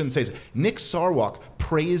cool, you shouldn't say so. Nick Sarwark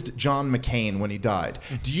praised John McCain when he died.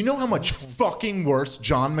 Do you know how much fucking worse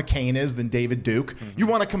John McCain is than David Duke? You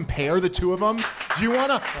want to compare the two of them? Do you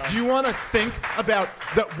want to think about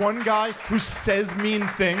that one guy who says mean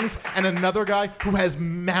things and another guy who has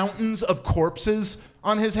mountains of corpses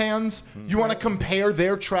on his hands? You want to compare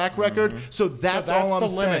their track record? So that's all I'm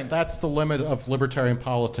saying. That's the limit of libertarian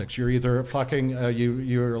politics. You're either fucking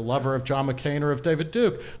you're a lover of John McCain or of David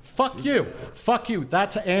Duke. Fuck you.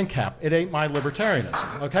 That's ANCAP. It ain't my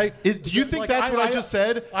libertarianism. Okay? Do you think that's what I just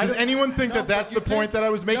said? Does anyone think that that's the point that I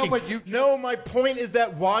was making? No, my point is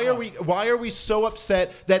that why are we so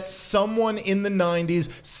upset that someone in the 90s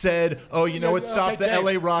said, oh, you know what, stop the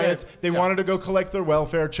LA riots. They wanted to go collect their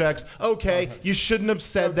welfare checks. Okay, you shouldn't have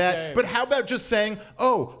said that. But how about just saying,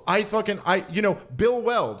 oh, Bill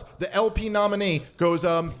Weld, the LP nominee, goes,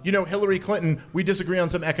 Hillary Clinton, we disagree on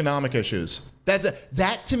some economic issues.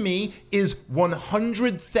 That to me is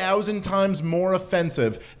 100,000 times more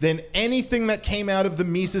offensive than anything that came out of the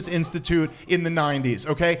Mises Institute in the 90s,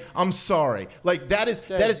 okay? I'm sorry. Like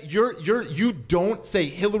you don't say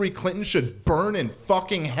Hillary Clinton should burn in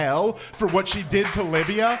fucking hell for what she did to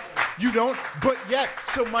Libya. You don't, but yet,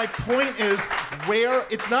 so my point is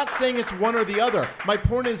it's not saying it's one or the other. My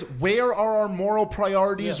point is, where are our moral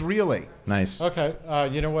priorities really? Nice. Okay,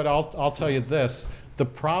 you know what, I'll tell you this. The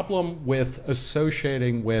problem with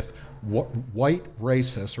associating with white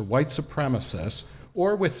racists or white supremacists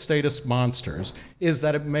or with statist monsters is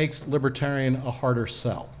that it makes libertarian a harder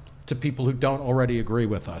sell to people who don't already agree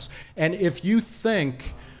with us. And if you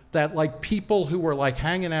think that like people who were like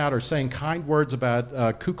hanging out or saying kind words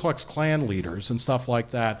about Ku Klux Klan leaders and stuff like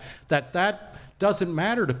that doesn't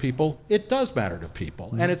matter to people, it does matter to people.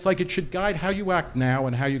 Mm-hmm. And it's like it should guide how you act now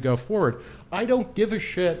and how you go forward. I don't give a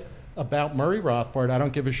shit about Murray Rothbard. I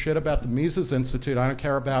don't give a shit about the Mises Institute. I don't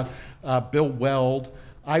care about Bill Weld.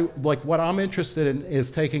 What I'm interested in is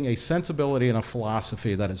taking a sensibility and a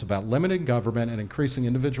philosophy that is about limiting government and increasing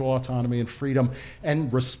individual autonomy and freedom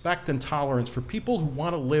and respect and tolerance for people who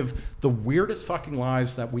want to live the weirdest fucking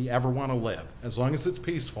lives that we ever want to live, as long as it's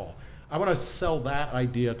peaceful. I want to sell that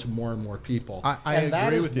idea to more and more people. I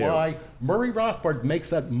agree with you. And that is why Murray Rothbard makes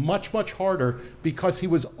that much, much harder, because he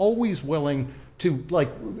was always willing to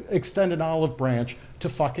extend an olive branch to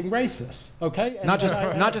fucking racists, okay? And not just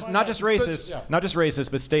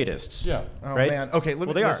racists, but statists. Yeah. Oh right? man. Okay.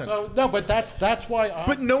 Listen. So, no, but that's why.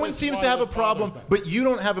 But no one seems to have a problem. But you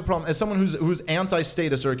don't have a problem as someone who's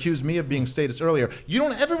anti-statist or accused me of being statist earlier.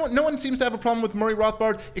 No one seems to have a problem with Murray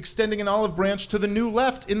Rothbard extending an olive branch to the New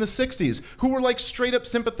Left in the '60s, who were like straight up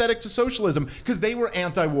sympathetic to socialism because they were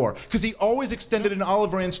anti-war. Because he always extended an olive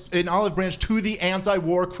branch to the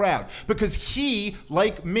anti-war crowd. Because he,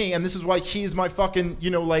 like me, and this is why he's my fucking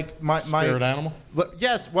my spirit animal.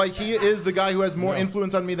 Yes, why he is the guy who has more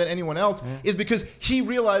influence on me than anyone else is because he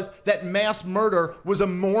realized that mass murder was a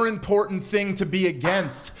more important thing to be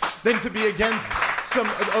against than to be against some.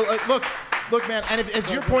 Look, man, and as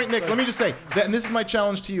your point, Nick, let me just say, and this is my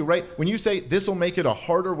challenge to you, right? When you say this will make it a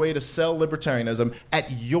harder way to sell libertarianism at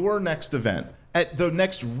your next event, at the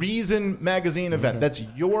next Reason magazine event, that's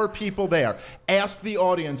your people there. Ask the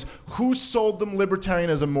audience, who sold them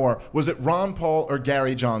libertarianism more? Was it Ron Paul or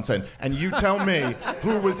Gary Johnson? And you tell me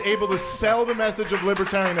who was able to sell the message of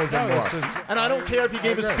libertarianism more. And I don't care if he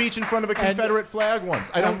gave a speech in front of a Confederate flag once.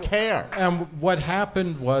 I don't care. And what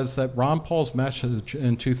happened was that Ron Paul's message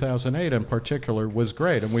in 2008 in particular was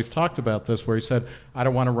great. And we've talked about this where he said, I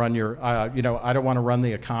don't want to run your, I don't want to run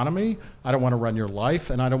the economy, I don't want to run your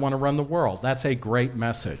life, and I don't want to run the world. That's a great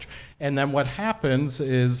message. And then what happens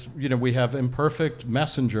is, we have imperfect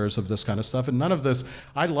messengers of this kind of stuff, and none of this,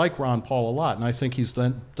 I like Ron Paul a lot, and I think he's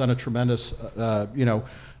done a tremendous,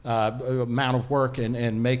 amount of work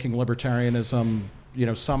in making libertarianism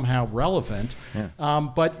somehow relevant. Yeah.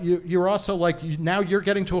 But you're also now you're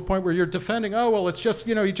getting to a point where you're defending, it's just,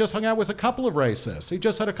 he just hung out with a couple of racists. He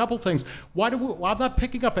just said a couple things. I'm not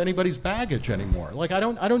picking up anybody's baggage anymore. I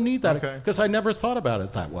don't need that because I never thought about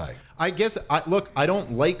it that way. I guess, I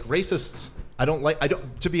don't like racists.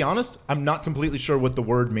 To be honest, I'm not completely sure what the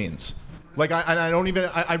word means. Like I don't even.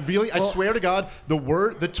 I really. I swear to God,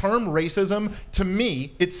 the term racism, to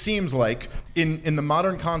me, it seems like in the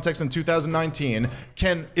modern context in 2019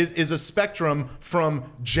 is a spectrum from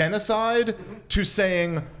genocide to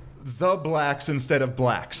saying the blacks instead of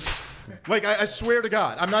blacks. Like, I swear to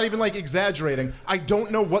God, I'm not even like exaggerating. I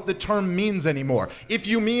don't know what the term means anymore. If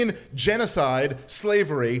you mean genocide,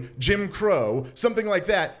 slavery, Jim Crow, something like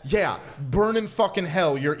that, yeah, burn in fucking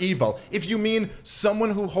hell, you're evil. If you mean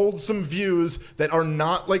someone who holds some views that are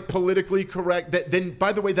not like politically correct, then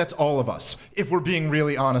by the way, that's all of us, if we're being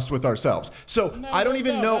really honest with ourselves. So I don't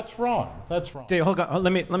even know. That's wrong. That's wrong. Dave, hold on.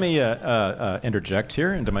 Let me interject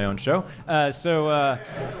here into my own show.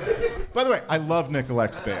 By the way, I love Nick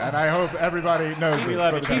Gillespie, and I hope everybody knows this.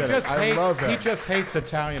 love each other. He just hates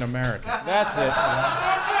Italian Americans. That's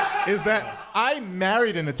it. Is that I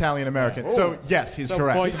married an Italian American, so yes, he's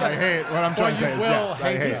correct. I hate what I'm trying to say. Is yes,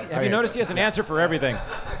 I hate. Have you noticed he has an answer for everything?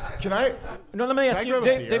 Can I? No, let me ask you,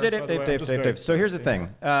 Dave. So here's the thing.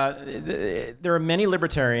 There are many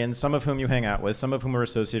libertarians, some of whom you hang out with, some of whom are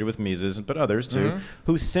associated with Mises, but others too,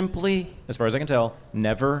 who simply, as far as I can tell,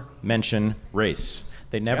 never mention race.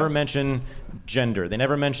 They never mention gender. They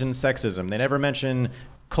never mention sexism. They never mention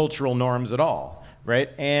cultural norms at all, right?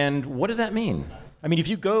 And what does that mean? I mean, if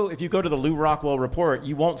you go to the Lou Rockwell report,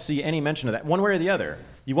 you won't see any mention of that, one way or the other.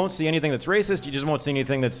 You won't see anything that's racist. You just won't see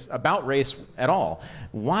anything that's about race at all.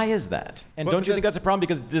 Why is that? And don't you think that's a problem?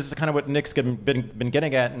 Because this is kind of what Nick's been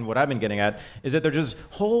getting at, and what I've been getting at, is that they're just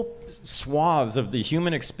whole swaths of the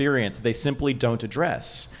human experience that they simply don't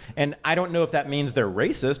address. And I don't know if that means they're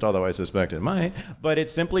racist, although I suspect it might, but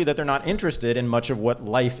it's simply that they're not interested in much of what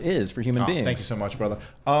life is for human beings. Thank you so much, brother.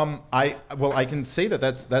 I can say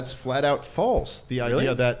that's flat out false. The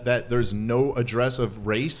idea that there's no address of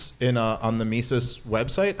race on the Mises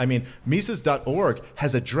website. I mean, Mises.org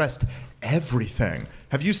has addressed everything.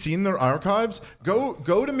 Have you seen their archives? Go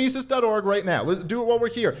to Mises.org right now. Let's do it while we're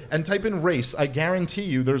here and type in race. I guarantee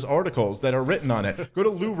you there's articles that are written on it. Go to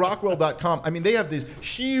LouRockwell.com. I mean, they have this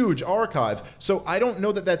huge archive. So I don't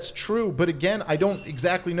know that that's true. But again, I don't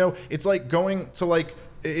exactly know. It's like going to like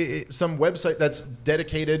some website that's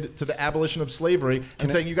dedicated to the abolition of slavery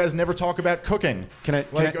and saying you guys never talk about cooking. Can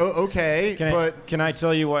I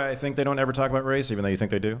tell you why I think they don't ever talk about race, even though you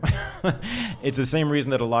think they do? It's the same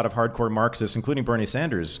reason that a lot of hardcore Marxists, including Bernie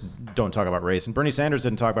Sanders, don't talk about race. And Bernie Sanders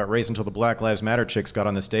didn't talk about race until the Black Lives Matter chicks got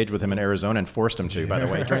on the stage with him in Arizona and forced him to, by the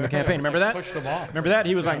way, during the campaign. Remember that? Pushed him off. Remember that?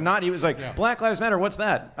 He was like, Black Lives Matter, what's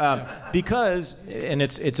that? Because, and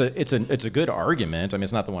it's a good argument. I mean,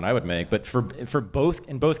 it's not the one I would make, but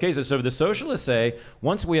in both cases. So the socialists say,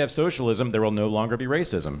 once we have socialism, there will no longer be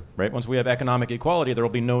racism, right? Once we have economic equality, there will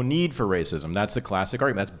be no need for racism. That's the classic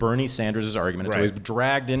argument. That's Bernie Sanders' argument. It's always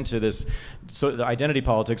dragged into this the identity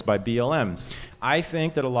politics by BLM. I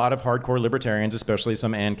think that a lot of hardcore libertarians, especially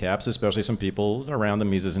some ANCAPs, especially some people around the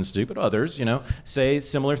Mises Institute, but others, say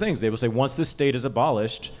similar things. They will say, once the state is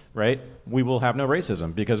abolished, right, we will have no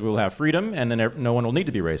racism because we will have freedom, and then no one will need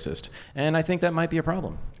to be racist. And I think that might be a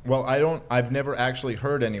problem. Well, I've never actually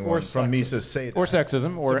heard anyone from Mises say that. Or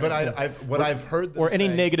sexism, I've heard them or any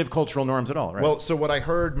say, negative cultural norms at all, right? Well, so what I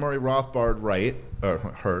heard Murray Rothbard write,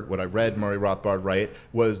 what I read Murray Rothbard write,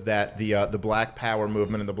 was that the Black Power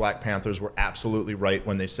movement and the Black Panthers were absolutely right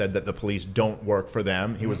when they said that the police don't work for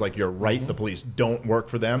them. He was like, you're right, the police don't work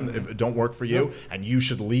for them, don't work for you, and you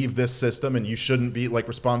should leave this system, and you shouldn't be like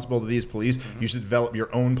responsible to these police. You should develop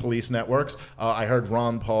your own police networks. I heard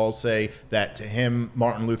Ron Paul say that to him,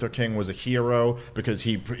 Martin Luther King was a hero because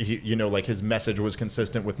he like his message was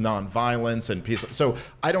consistent with nonviolence and peace. So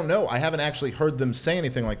I don't know. I haven't actually heard them say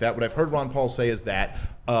anything like that. What I've heard Ron Paul say is that,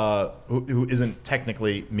 who isn't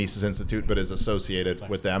technically Mises Institute but is associated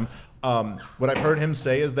with them, what I've heard him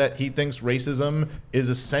say is that he thinks racism is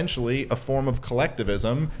essentially a form of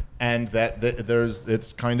collectivism, and that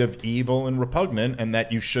it's kind of evil and repugnant, and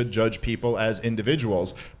that you should judge people as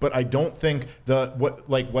individuals. But I don't think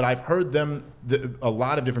what I've heard a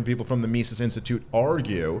lot of different people from the Mises Institute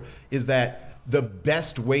argue is that the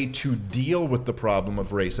best way to deal with the problem of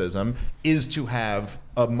racism is to have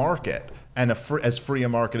a market, and as free a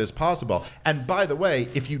market as possible. And by the way,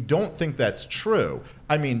 if you don't think that's true,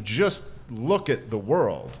 I mean, just look at the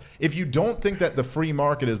world. If you don't think that the free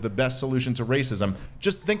market is the best solution to racism,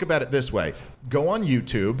 just think about it this way. Go on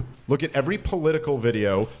YouTube, look at every political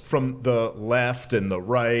video from the left and the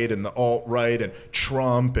right and the alt-right and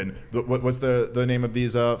Trump and what's the name of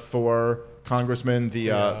these four congressmen, the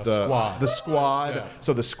squad. Yeah.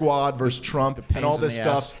 So the squad versus Trump and all this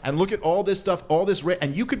stuff. And look at all this stuff,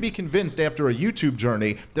 and you could be convinced after a YouTube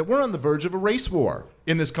journey that we're on the verge of a race war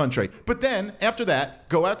in this country. But then after that,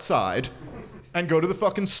 go outside and go to the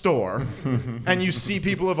fucking store, and you see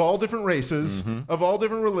people of all different races, of all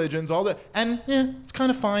different religions, all that, and it's kind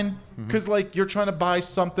of fine, because like you're trying to buy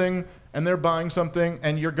something, and they're buying something,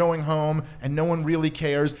 and you're going home, and no one really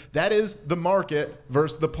cares. That is the market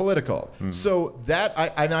versus the political. So that,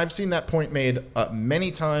 I've seen that point made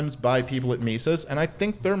many times by people at Mises, and I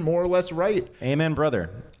think they're more or less right. Amen, brother.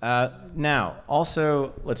 Now,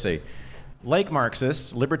 also, let's see. Like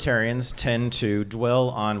Marxists, libertarians tend to dwell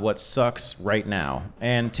on what sucks right now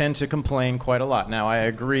and tend to complain quite a lot. Now, I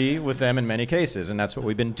agree with them in many cases, and that's what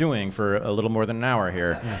we've been doing for a little more than an hour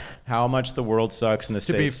here. Yeah. How much the world sucks and the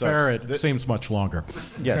state sucks. To be fair, it seems much longer.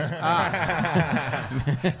 Yes.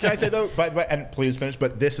 Can I say, though, and please finish,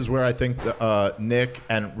 but this is where I think Nick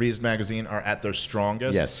and Reeves Magazine are at their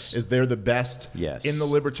strongest. Yes. Is they're the best in the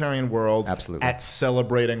libertarian world at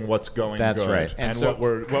celebrating what's going That's good. right. And so, what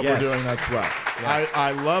we're doing, that's well. Yes.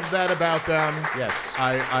 I love that about them. Yes.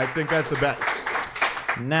 I think that's the best.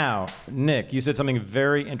 Now, Nick, you said something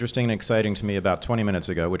very interesting and exciting to me about 20 minutes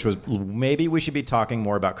ago, which was maybe we should be talking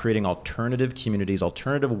more about creating alternative communities,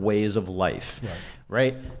 alternative ways of life,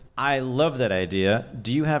 right? I love that idea.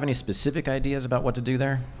 Do you have any specific ideas about what to do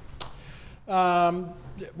there?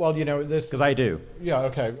 Well, you know, this... Because I do. Yeah,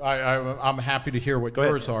 okay. I'm happy to hear what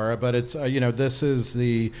yours are, but it's, you know, this is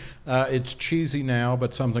the... it's cheesy now,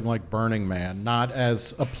 but something like Burning Man, not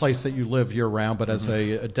as a place that you live year-round, but as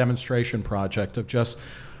a demonstration project of just,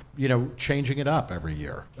 you know, changing it up every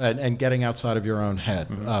year and getting outside of your own head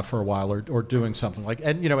for a while or doing something like...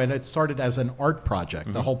 And, you know, and it started as an art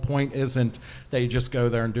project. The whole point isn't that you just go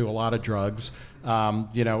there and do a lot of drugs.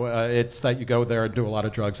 You know, it's that you go there and do a lot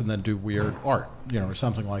of drugs and then do weird art, you know, or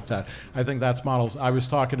something like that. I think that's models. I was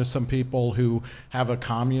talking to some people who have a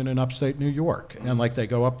commune in upstate New York, and like they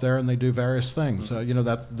go up there and they do various things. You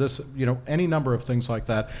know, you know, any number of things like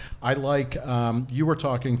that. I like, you were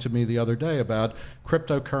talking to me the other day about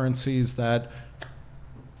cryptocurrencies that...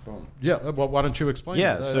 Yeah, well, why don't you explain?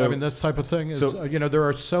 Yeah, so I mean, this type of thing is, you know, there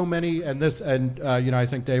are so many, and you know, I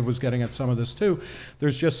think Dave was getting at some of this too.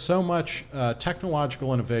 There's just so much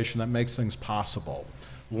technological innovation that makes things possible,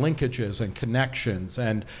 linkages and connections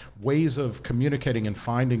and ways of communicating and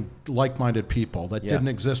finding like-minded people that didn't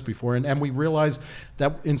exist before. And we realized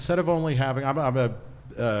that instead of only having,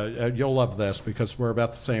 you'll love this because we're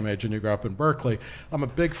about the same age and you grew up in Berkeley. I'm a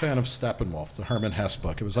big fan of Steppenwolf, the Herman Hesse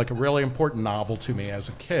book. It was like a really important novel to me as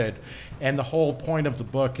a kid. And the whole point of the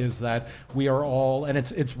book is that we are all, and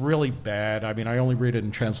it's really bad. I mean, I only read it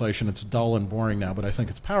in translation. It's dull and boring now, but I think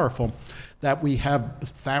it's powerful. That we have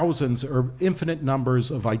thousands or infinite numbers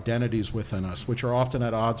of identities within us, which are often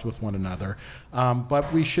at odds with one another.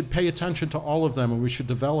 But we should pay attention to all of them, and we should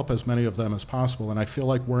develop as many of them as possible. And I feel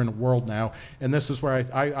like we're in a world now, and this is where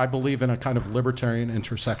I believe in a kind of libertarian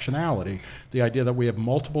intersectionality, the idea that we have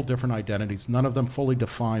multiple different identities, none of them fully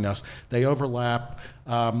define us, they overlap,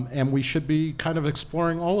 and we should be kind of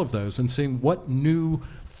exploring all of those and seeing what new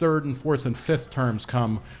third and fourth and fifth terms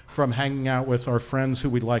come from hanging out with our friends who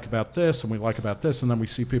we like about this and we like about this, and then we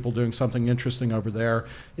see people doing something interesting over there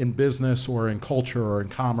in business or in culture or in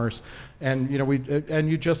commerce, and you know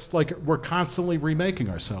you just like we're constantly remaking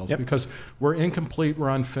ourselves because we're incomplete, we're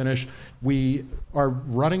unfinished, we are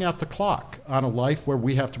running out the clock on a life where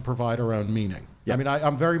we have to provide our own meaning. I mean,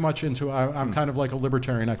 I'm very much into, I'm kind of like a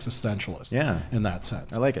libertarian existentialist in that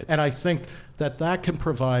sense. I like it. And I think that can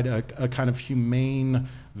provide a kind of humane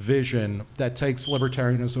vision that takes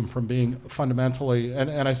libertarianism from being fundamentally,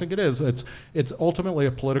 and I think it is, it's ultimately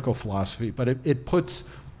a political philosophy, but it puts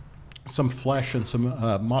some flesh and some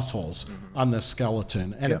muscles on this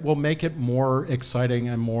skeleton, and it will make it more exciting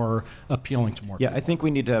and more appealing to more people. I think we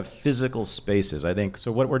need to have physical spaces. I think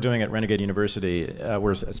so. What we're doing at Renegade University,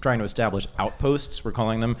 we're trying to establish outposts, we're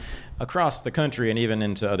calling them, across the country and even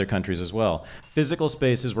into other countries as well. Physical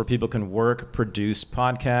spaces where people can work, produce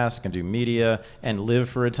podcasts, can do media, and live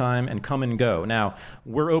for a time and come and go. Now,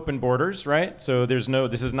 we're open borders, right? So this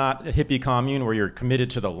is not a hippie commune where you're committed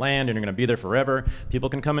to the land and you're going to be there forever. People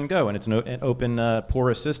can come and go, and it's an open,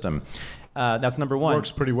 porous system. That's number one.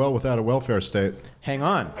 Works pretty well without a welfare state. Hang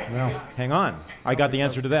on. Hang on. I got the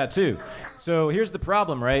answer to that, too. So here's the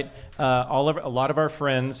problem, right? A lot of our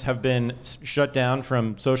friends have been shut down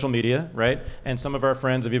from social media, right? And some of our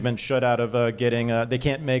friends have even been shut out of getting, they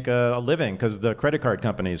can't make a living because the credit card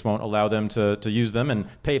companies won't allow them to use them, and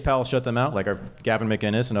PayPal shut them out, like our Gavin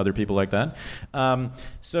McInnes and other people like that.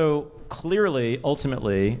 So clearly,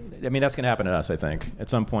 ultimately, I mean, that's going to happen to us, I think. At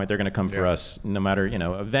some point, they're going to come for us, no matter,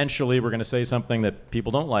 eventually we're going to say something that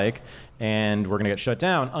people don't like, and we're going to get shut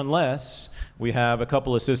down unless We have a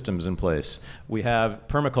couple of systems in place. We have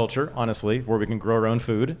permaculture, honestly, where we can grow our own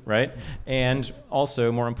food, right? And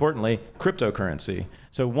also, more importantly, cryptocurrency.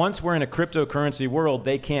 So once we're in a cryptocurrency world,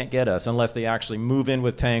 they can't get us unless they actually move in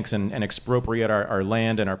with tanks and expropriate our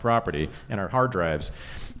land and our property and our hard drives.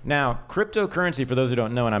 Now, cryptocurrency, for those who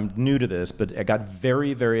don't know, and I'm new to this, but I got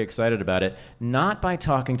very, very excited about it, not by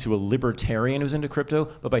talking to a libertarian who's into crypto,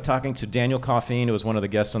 but by talking to Daniel Coffeen, who was one of the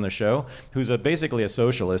guests on the show, who's basically a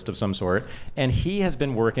socialist of some sort, and he has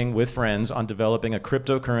been working with friends on developing a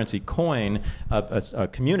cryptocurrency coin, a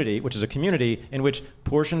community, which is a community in which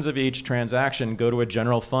portions of each transaction go to a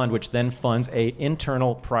general fund, which then funds a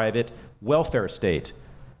internal private welfare state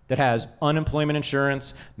that has unemployment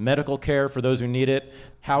insurance, medical care for those who need it,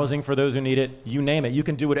 housing for those who need it, you name it. You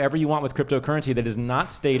can do whatever you want with cryptocurrency that is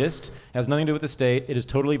not statist, has nothing to do with the state, it is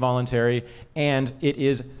totally voluntary, and it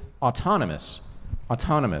is autonomous.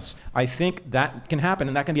 Autonomous. I think that can happen,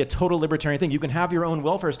 and that can be a total libertarian thing. You can have your own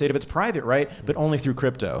welfare state if it's private, right? But only through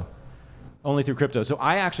crypto. Only through crypto. So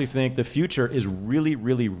I actually think the future is really,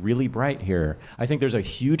 really, really bright here. I think there's a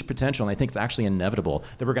huge potential, and I think it's actually inevitable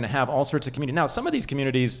that we're going to have all sorts of communities. Now, some of these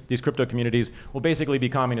communities, these crypto communities, will basically be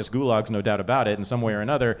communist gulags, no doubt about it, in some way or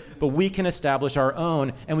another. But we can establish our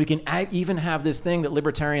own, and we can even have this thing that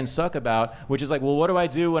libertarians suck about, which is like, well, what do I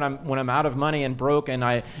do when I'm out of money and broke, and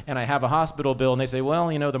I have a hospital bill? And they say,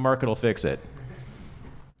 well, you know, the market will fix it.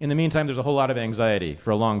 In the meantime, there's a whole lot of anxiety for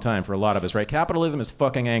a long time for a lot of us, right? Capitalism is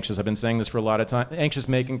fucking anxious. I've been saying this for a lot of time.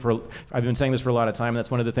 I've been saying this for a lot of time, and that's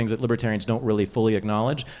one of the things that libertarians don't really fully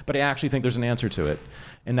acknowledge. But I actually think there's an answer to it,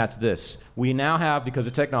 and that's this. We now have, because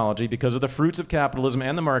of technology, because of the fruits of capitalism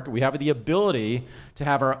and the market, we have the ability to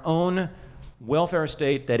have our own welfare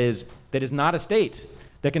state that is not a state,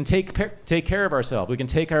 that can take care of ourselves. We can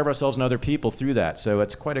take care of ourselves and other people through that. So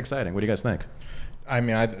it's quite exciting. What do you guys think? I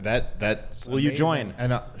mean, that's will you join?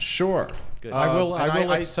 And sure, Good. I will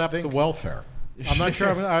accept the welfare. I'm not sure.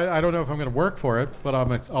 I don't know if I'm going to work for it, but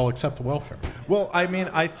I'll accept the welfare. Well, I mean,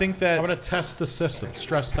 I think that I'm going to test the system,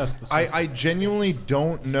 stress test the system. I genuinely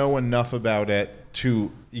don't know enough about it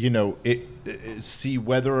to, see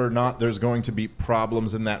whether or not there's going to be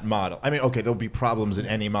problems in that model. I mean, okay, there'll be problems in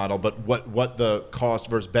any model, but what the cost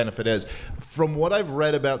versus benefit is. From what I've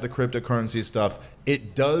read about the cryptocurrency stuff,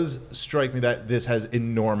 it does strike me that this has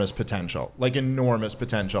enormous potential, like enormous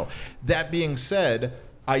potential. That being said,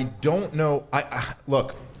 I don't know.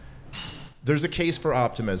 Look, there's a case for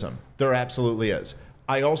optimism. There absolutely is.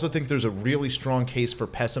 I also think there's a really strong case for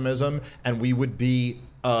pessimism, and we would be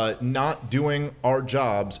not doing our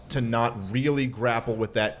jobs to not really grapple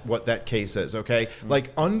with what that case is, okay?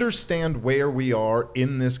 Like, understand where we are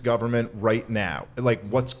in this government right now, like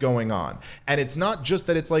what's going on. And it's not just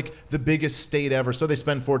that it's like the biggest state ever, so they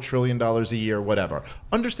spend $4 trillion a year, whatever.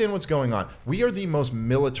 Understand what's going on. We are the most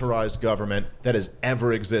militarized government that has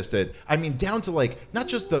ever existed. I mean, down to like, not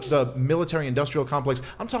just the military industrial complex,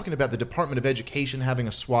 I'm talking about the Department of Education having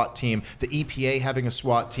a SWAT team, the EPA having a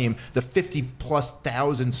SWAT team, the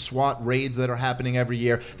 50,000+ SWAT raids that are happening every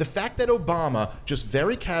year. The fact that Obama just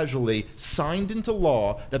very casually signed into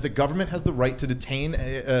law that the government has the right to detain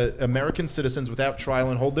American citizens without trial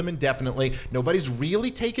and hold them indefinitely. Nobody's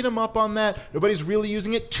really taking him up on that. Nobody's really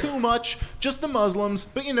using it too much. Just the Muslims,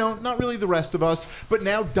 but not really the rest of us. But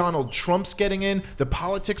now Donald Trump's getting in. The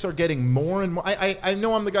politics are getting more and more. I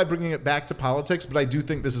know I'm the guy bringing it back to politics, but I do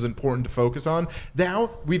think this is important to focus on. Now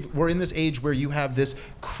we're in this age where you have this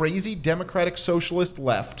crazy democratic socialist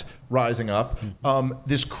left rising up,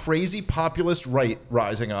 this crazy populist right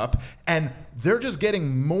rising up, and they're just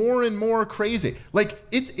getting more and more crazy. Like,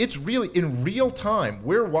 it's really, in real time,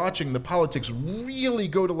 we're watching the politics really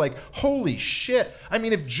go to like, holy shit. I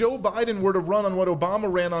mean, if Joe Biden were to run on what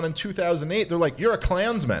Obama ran on in 2008, they're like, you're a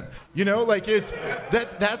Klansman. Like,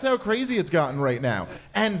 that's how crazy it's gotten right now.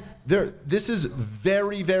 And this is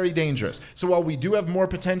very, very dangerous. So while we do have more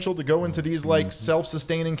potential to go into these like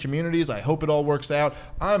self-sustaining communities, I hope it all works out.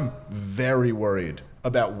 I'm very worried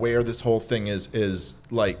about where this whole thing is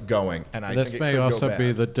like going, and I think it may could also go be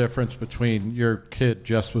bad. the difference between your kid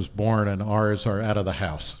just was born and ours are out of the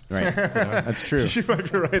house. Right. That's true. You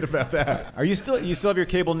might be right about that. Are you still have your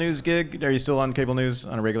cable news gig? Are you still on cable news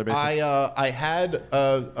on a regular basis? I had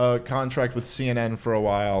a contract with CNN for a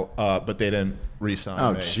while, but they didn't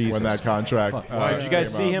re-sign me Jesus. when that contract. Did you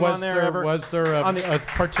guys see him on there ever? Was there a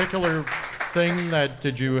particular thing that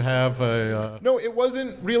did you have a? No, it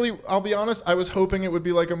wasn't really. I'll be honest. I was hoping it would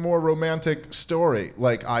be like a more romantic story.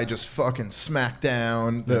 Like I just fucking smacked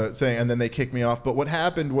down the thing, and then they kicked me off. But what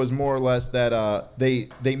happened was more or less that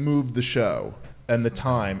they moved the show and the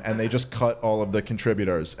time, and they just cut all of the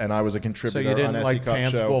contributors. And I was a contributor So you didn't on like SE Cup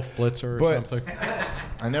Pants show. Wolf Blitzer or something?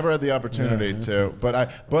 I never had the opportunity to, but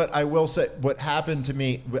I will say what happened to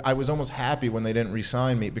me. I was almost happy when they didn't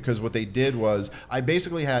re-sign me, because what they did was I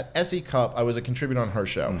basically had Essie Cupp. I was a contributor on her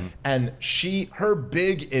show, and her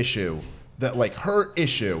big issue, her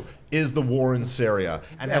issue is the war in Syria,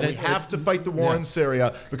 and how we have to fight the war in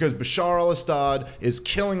Syria because Bashar al-Assad is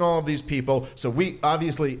killing all of these people. So we,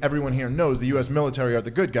 obviously, everyone here knows the U.S. military are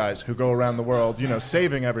the good guys who go around the world,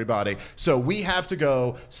 saving everybody. So we have to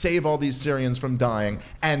go save all these Syrians from dying,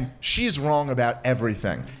 and she's wrong about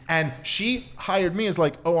everything. And she hired me as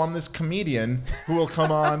I'm this comedian who will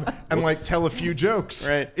come on and tell a few jokes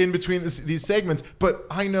in between these segments, but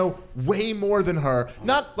I know way more than her.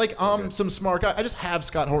 Not like I'm some smart guy. I just have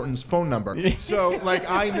Scott Horton's phone number. So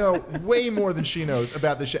I know way more than she knows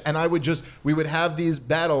about this shit. And we would have these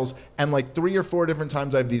battles, and 3 or 4 different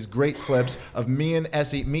times I have these great clips of me and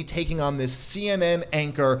Essie, me taking on this CNN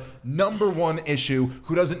anchor #1 issue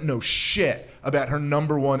who doesn't know shit about her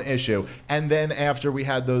 #1 issue. And then after we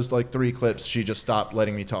had those 3 clips, she just stopped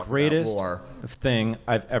letting me talk about war. Thing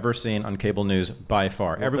I've ever seen on cable news by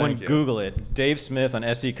far. Well, everyone Google it. Dave Smith on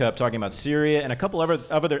Essie Cupp talking about Syria and a couple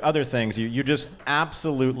of other things. You just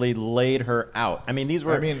absolutely laid her out. I mean, these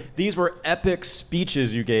were epic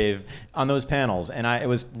speeches you gave on those panels, and it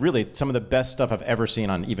was really some of the best stuff I've ever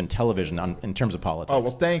seen on even television in terms of politics. Oh,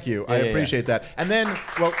 well, thank you. I appreciate that. And then,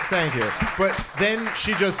 thank you. But then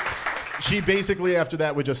she basically after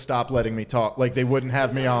that would just stop letting me talk. They wouldn't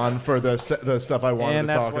have me on for the stuff I wanted to talk about. And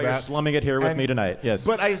that's why you're slumming it here with me tonight. Yes.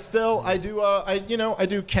 But I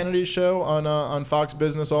do Kennedy's show on Fox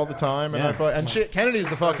Business all the time, and Kennedy's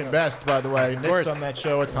the fucking best, by the way. Nick's on that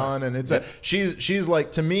show a ton, and she's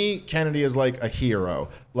to me, Kennedy is a hero.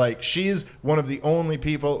 She's one of the only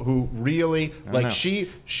people who really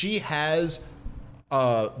she has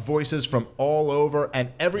voices from all over, and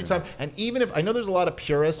every time, and even if I know there's a lot of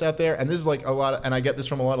purists out there, and this is a lot of, and I get this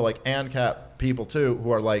from a lot of ANCAP people too,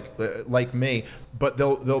 who are like me, but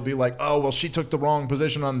they'll be oh, well, she took the wrong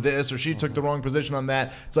position on this, or she took the wrong position on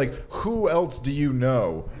that. It's who else do you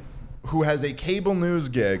know who has a cable news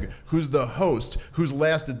gig, who's the host, who's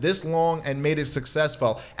lasted this long and made it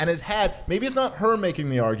successful, and has had, maybe it's not her making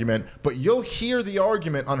the argument, but you'll hear the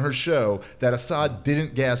argument on her show that Assad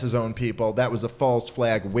didn't gas his own people, that was a false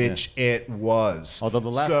flag, which it was. Although the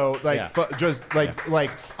last... So,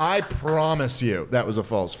 I promise you that was a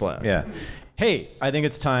false flag. Yeah. Hey, I think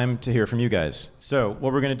it's time to hear from you guys. So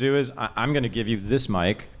what we're going to do is I'm going to give you this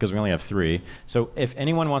mic, because we only have 3. So if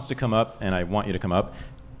anyone wants to come up, and I want you to come up,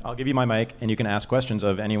 I'll give you my mic, and you can ask questions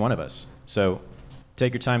of any one of us. So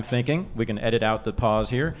take your time thinking. We can edit out the pause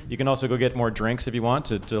here. You can also go get more drinks if you want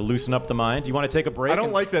to loosen up the mind. You want to take a break? I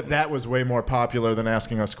don't like that was way more popular than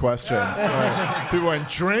asking us questions. People went,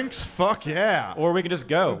 drinks? Fuck yeah. Or we can just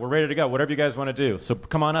go. We're ready to go. Whatever you guys want to do. So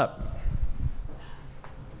come on up.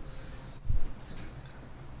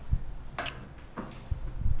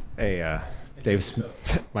 Hey, Dave.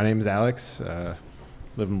 My name is Alex. Live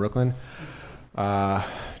in Brooklyn.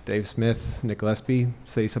 Dave Smith, Nick Gillespie,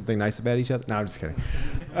 say something nice about each other? No, I'm just kidding.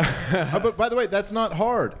 But by the way, that's not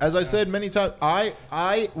hard. As I said many times,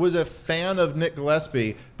 I was a fan of Nick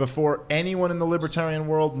Gillespie before anyone in the libertarian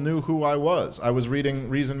world knew who I was. I was reading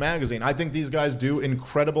Reason Magazine. I think these guys do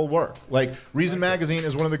incredible work. Reason Magazine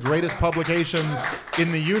is one of the greatest publications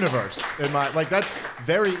in the universe. That's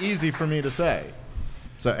very easy for me to say.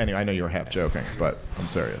 So anyway, I know you were half joking, but I'm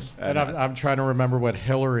serious. And I'm trying to remember what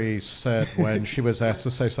Hillary said when she was asked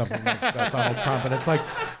to say something about Donald Trump, and it's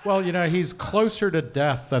well, he's closer to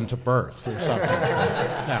death than to birth, or something.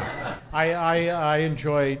 No, I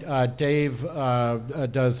enjoy. Dave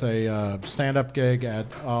does a stand-up gig at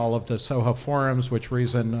all of the Soho forums, which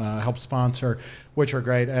Reason helps sponsor, which are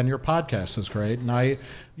great, and your podcast is great. And I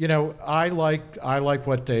like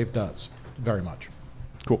what Dave does very much.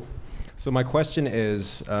 Cool. So my question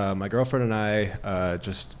is, my girlfriend and I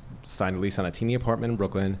just signed a lease on a teeny apartment in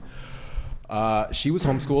Brooklyn. She was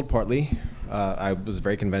homeschooled partly. I was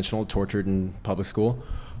very conventional, tortured in public school.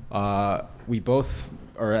 We both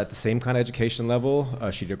are at the same kind of education level.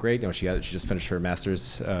 She did great. She just finished her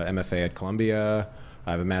master's MFA at Columbia.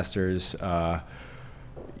 I have a master's.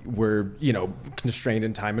 We're constrained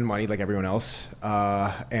in time and money like everyone else.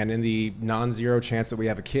 And in the non-zero chance that we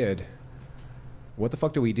have a kid, what the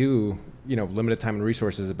fuck do we do, limited time and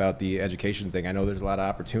resources about the education thing? I know there's a lot of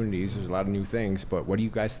opportunities, there's a lot of new things, but what do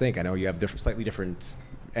you guys think? I know you have slightly different,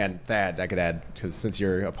 and Thad, I could add, because since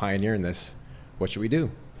you're a pioneer in this, what should we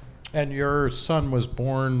do? And your son was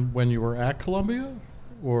born when you were at Columbia,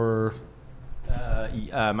 or?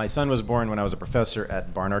 My son was born when I was a professor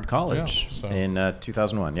at Barnard College in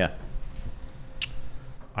 2001, yeah.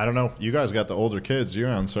 I don't know. You guys got the older kids. You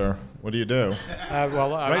answer. What do you do?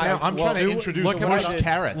 Right now, I'm trying to introduce orange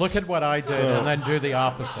carrots. Look at what I did, and then do the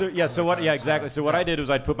opposite. Exactly. So what I did was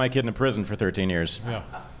I'd put my kid in prison for 13 years. Yeah.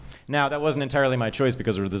 Now, that wasn't entirely my choice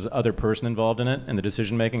because there was this other person involved in it, in the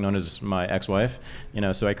decision-making, known as my ex-wife.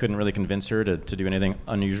 So I couldn't really convince her to do anything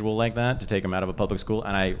unusual like that, to take him out of a public school,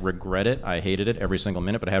 and I regret it. I hated it every single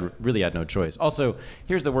minute, but I really had no choice. Also,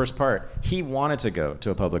 here's the worst part. He wanted to go to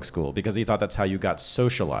a public school because he thought that's how you got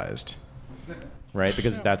socialized. Right,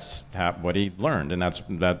 because that's what he learned, and that's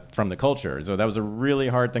from the culture. So that was a really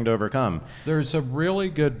hard thing to overcome. There's a really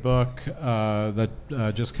good book that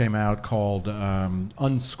just came out called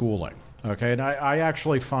Unschooling. Okay, and I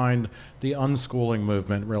actually find the unschooling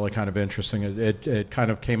movement really kind of interesting. It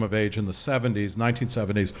kind of came of age in the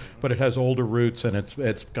 1970s, but it has older roots, and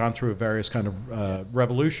it's gone through various kind of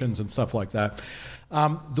revolutions and stuff like that.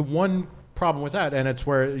 The one problem with that, and it's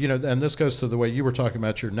where, and this goes to the way you were talking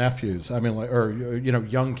about your nephews. I mean,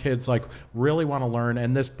 young kids really want to learn.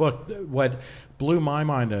 And this book, what blew my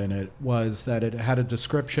mind in it was that it had a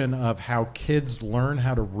description of how kids learn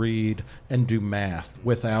how to read and do math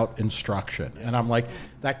without instruction. And I'm like,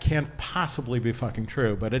 that can't possibly be fucking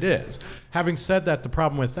true, but it is. Having said that, the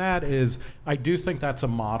problem with that is I do think that's a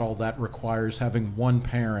model that requires having one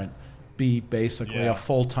parent be basically a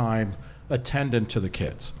full-time attendant to the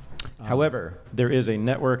kids. However, there is a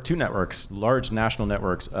network, two networks, large national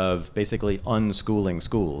networks of basically unschooling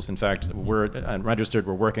schools. In fact, we're Unregistered.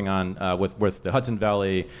 We're working on with the Hudson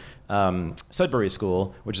Valley Sudbury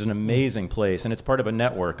School, which is an amazing place, and it's part of a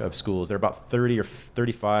network of schools. There are about 30 or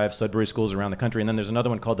 35 Sudbury schools around the country, and then there's another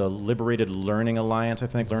one called the Liberated Learning Alliance, I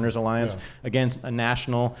think, Learners Alliance. Yeah. Again, a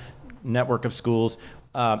national network of schools.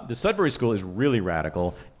 The Sudbury School is really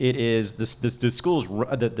radical. It is the students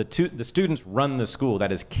run the school.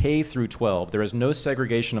 That is K through 12. There is no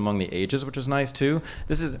segregation among the ages, which is nice too.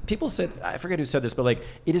 People said, I forget who said this, but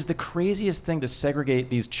it is the craziest thing to segregate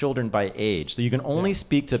these children by age. So you can only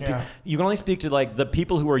speak to the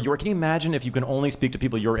people who are your. Can you imagine if you can only speak to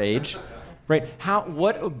people your age? Right?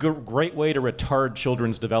 What a great way to retard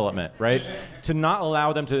children's development, right? To not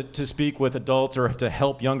allow them to speak with adults or to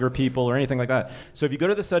help younger people or anything like that. So if you go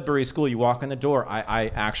to the Sudbury School, you walk in the door, I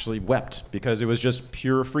actually wept because it was just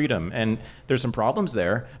pure freedom. And there's some problems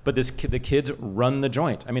there, but the kids run the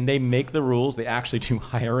joint. I mean, they make the rules. They actually do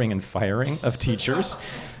hiring and firing of teachers.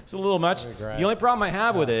 It's a little much. The only problem I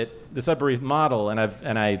have with it, the Sudbury model,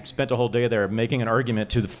 and I spent a whole day there making an argument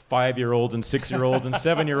to the 5-year-olds and 6-year-olds and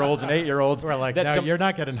 7-year-olds and 8-year-olds. We're like, no, you're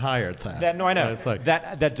not getting hired. No, I know.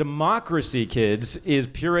 That democracy, kids, is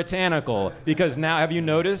puritanical, because now have you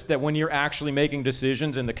noticed that when you're actually making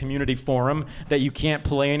decisions in the community forum that you can't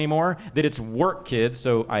play anymore, that it's work, kids.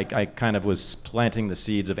 So I kind of was planting the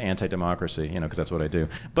seeds of anti-democracy, because that's what I do.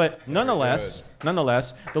 But nonetheless,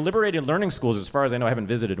 the Liberated Learning Schools, as far as I know, I haven't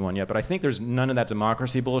visited one yet, but I think there's none of that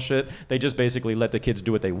democracy bullshit. They just basically let the kids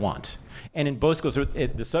do what they want. And in both schools,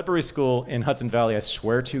 the Sudbury School in Hudson Valley, I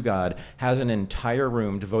swear to God, has an entire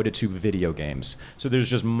room devoted to video games. So there's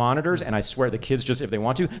just monitors, and I swear the kids just, if they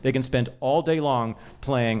want to, they can spend all day long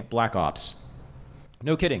playing Black Ops.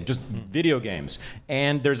 No kidding, just video games.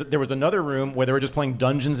 And there was another room where they were just playing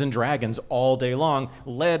Dungeons and Dragons all day long,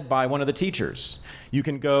 led by one of the teachers. You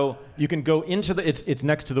can go into it's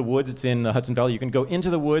next to the woods, it's in the Hudson Valley. You can go into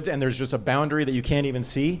the woods, and there's just a boundary that you can't even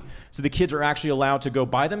see. So the kids are actually allowed to go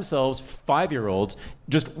by themselves, 5-year-olds,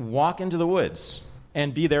 just walk into the woods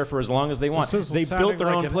and be there for as long as they want. They built their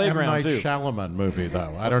own playground too. M. Night Shyamalan movie,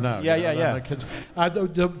 though. I don't know. Yeah. Kids.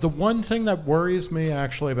 The one thing that worries me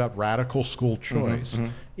actually about radical school choice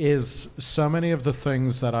is so many of the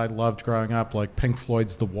things that I loved growing up, like Pink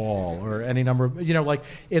Floyd's The Wall, or any number of,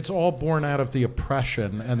 it's all born out of the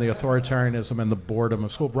oppression and the authoritarianism and the boredom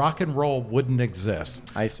of school. Rock and roll wouldn't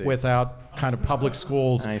exist without kind of public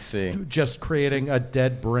schools just creating a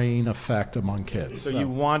dead brain effect among kids. So you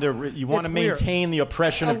want to maintain the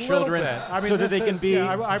oppression of children so that they can be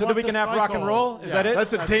so that we can have rock and roll? Is that it?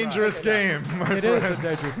 That's a dangerous game. It is a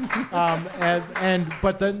dangerous.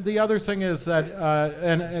 But then the other thing is that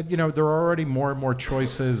there are already more and more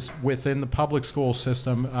choices within the public school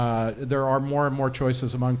system. There are more and more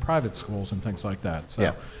choices among private schools and things like that. So.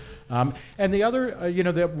 Yeah. And the other,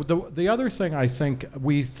 the other thing I think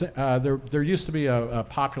there used to be a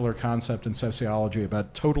popular concept in sociology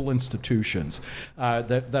about total institutions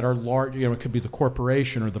that are large. It could be the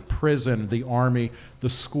corporation or the prison, the army, the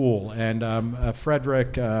school. And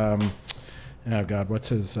Frederick, what's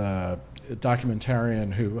his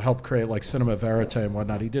documentarian who helped create like Cinema Verite and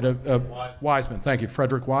whatnot? He did Wiseman. Thank you,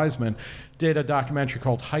 Frederick Wiseman did a documentary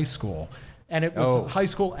called High School. And it was high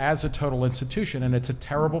school as a total institution, and it's a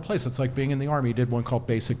terrible place. It's like being in the Army. He did one called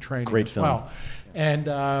Basic Training Great as film. well. And,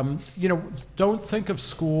 don't think of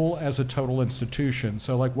school as a total institution.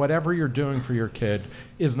 So, like, whatever you're doing for your kid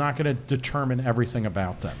is not going to determine everything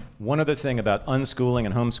about them. One other thing about unschooling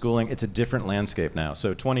and homeschooling, it's a different landscape now.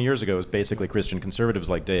 So 20 years ago, it was basically Christian conservatives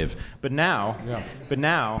like Dave. But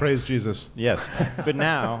now, Praise Jesus. yes. But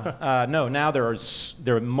now, now there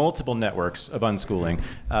are multiple networks of unschooling,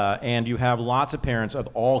 and you have lots of parents of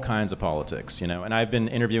all kinds of politics, And I've been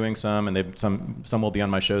interviewing some, and some will be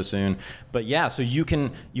on my show soon. But yeah, so you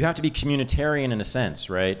have to be communitarian in a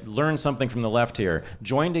sense, right? Learn something from the left here.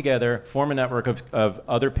 Join together, form a network of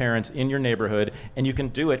other parents in your neighborhood, and you can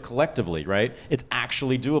do it collectively, right? It's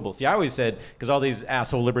actually doable. See, I always said, because all these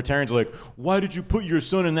asshole libertarians are like, why did you put your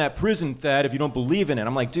son in that prison, Thad, if you don't believe in it?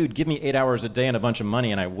 I'm like, dude, give me 8 hours a day and a bunch of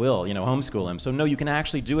money and I will, homeschool him. So no, you can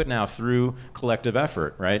actually do it now through collective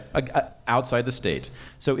effort, right? Outside the state.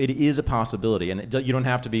 So it is a possibility, and you don't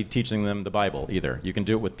have to be teaching them the Bible either. You can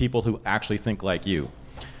do it with people who actually think like you.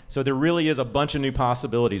 So there really is a bunch of new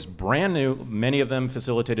possibilities, brand new, many of them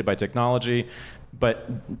facilitated by technology, but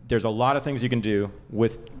there's a lot of things you can do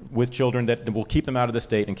with children that will keep them out of the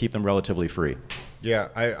state and keep them relatively free. Yeah,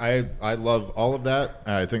 I love all of that.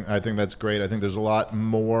 I think that's great. I think there's a lot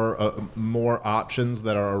more options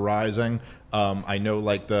that are arising. I know,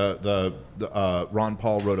 like the Ron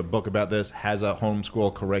Paul wrote a book about this, has a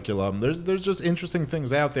homeschool curriculum. There's just interesting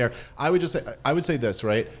things out there. I would say this,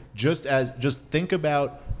 right? Just think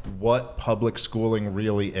about what public schooling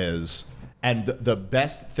really is. And the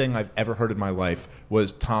best thing I've ever heard in my life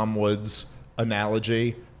was Tom Woods'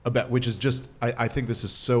 analogy about, which is just, I think this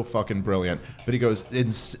is so fucking brilliant. But he goes,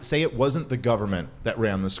 say it wasn't the government that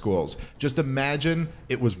ran the schools. Just imagine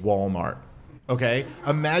it was Walmart. Okay?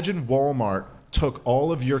 Imagine Walmart took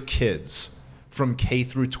all of your kids from K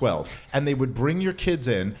through 12, and they would bring your kids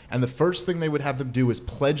in, and the first thing they would have them do is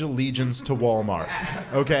pledge allegiance to Walmart,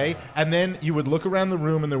 okay? And then you would look around the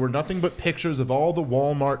room, and there were nothing but pictures of all the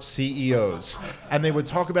Walmart CEOs, and they would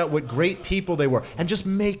talk about what great people they were, and just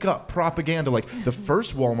make up propaganda, like, the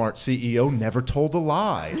first Walmart CEO never told a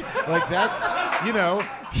lie. Like, that's,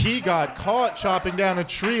 he got caught chopping down a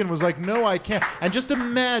tree and was like, no, I can't. And just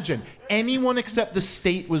imagine, anyone except the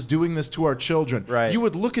state was doing this to our children. Right. You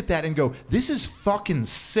would look at that and go, this is fucking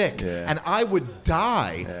sick. Yeah. And I would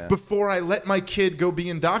die before I let my kid go be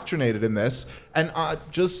indoctrinated in this. And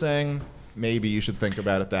just saying, maybe you should think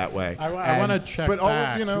about it that way. I want to check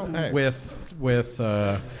back with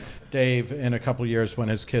Dave in a couple of years when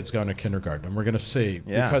his kid's going to kindergarten, and we're going to see,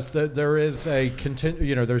 because there is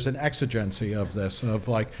there's an exigency of this, of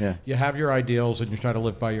like, you have your ideals and you try to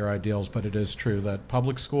live by your ideals, but it is true that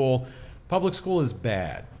public school is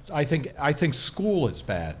bad. I think school is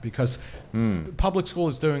bad because public school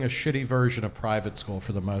is doing a shitty version of private school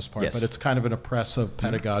for the most part, but it's kind of an oppressive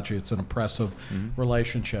pedagogy. It's an oppressive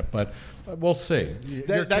relationship, but we'll see.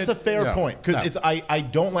 That's a fair point, because I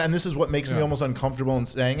don't, and this is what makes me almost uncomfortable in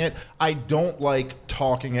saying it. I don't like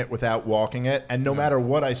talking it without walking it, and no matter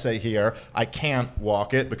what I say here, I can't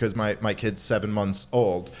walk it because my kid's 7 months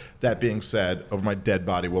old. That being said, over my dead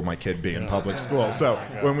body will my kid be in public school. So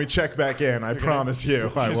when we check back in, I promise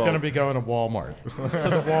you, she's going to be going to Walmart, to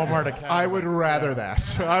the Walmart Academy. I would rather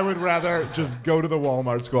that. I would rather just go to the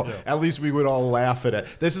Walmart school. At least we would all laugh at it.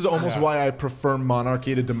 This is almost why I prefer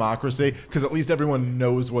monarchy to democracy, because at least everyone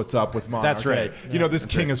knows what's up with monarchy. That's right. This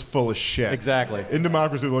king is full of shit. Exactly. In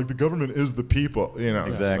democracy, like, the government is the people.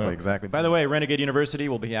 Exactly. By the way, Renegade University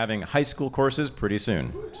will be having high school courses pretty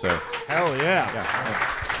soon. So. Hell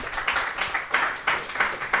yeah.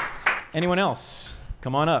 Anyone else?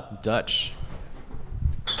 Come on up, Dutch.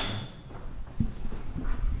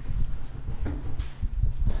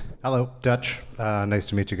 Hello, Dutch. Nice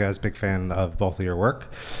to meet you guys. Big fan of both of your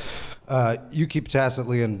work. You keep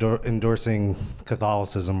tacitly endorsing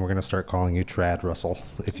Catholicism. We're going to start calling you Trad Russell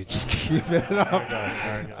if you just keep it up.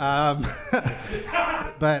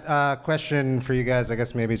 But question for you guys, I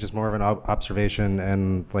guess maybe just more of an observation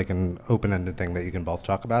and like an open-ended thing that you can both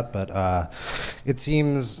talk about. But it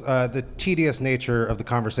seems the tedious nature of the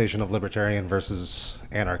conversation of libertarian versus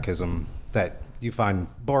anarchism that you find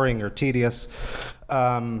boring or tedious.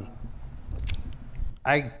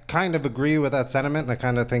 I kind of agree with that sentiment, and I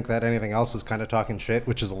kind of think that anything else is kind of talking shit,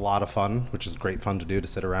 which is a lot of fun, which is great fun to do, to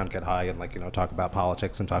sit around, get high, and talk about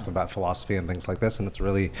politics and talk about philosophy and things like this, and it's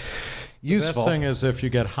really useful. The best thing is if you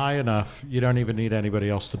get high enough, you don't even need anybody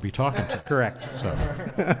else to be talking to. Correct. So,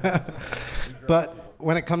 but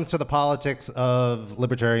when it comes to the politics of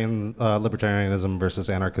libertarianism versus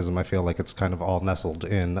anarchism, I feel like it's kind of all nestled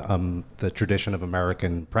in the tradition of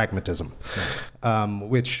American pragmatism,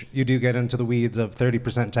 which you do get into the weeds of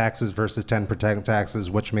 30% taxes versus 10% taxes,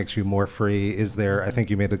 which makes you more free. Is there? I think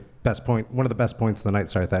you made a best point. One of the best points of the night.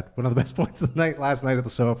 Sorry, that one of the best points of the night last night at the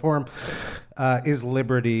SOA Forum is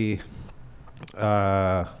liberty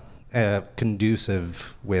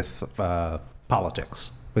conducive with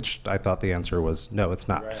politics? Which I thought the answer was no, it's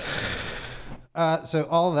not. Right. So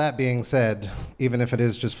all of that being said, even if it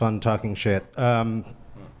is just fun talking shit,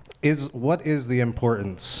 what is the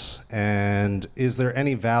importance, and is there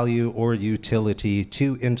any value or utility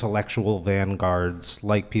to intellectual vanguards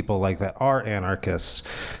like people like that are anarchists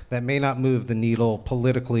that may not move the needle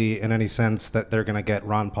politically in any sense that they're going to get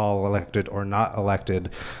Ron Paul elected or not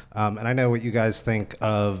elected? And I know what you guys think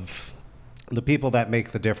of the people that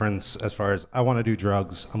make the difference as far as I want to do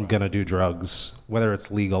drugs, I'm going to do drugs, whether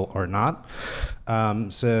it's legal or not.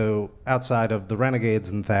 So outside of the Renegades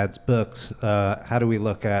and Thad's books, how do we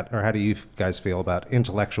look at, or how do you guys feel about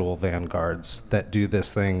intellectual vanguards that do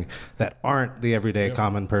this thing that aren't the everyday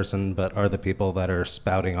common person, but are the people that are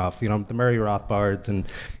spouting off, the Murray Rothbards, and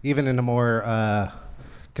even in a more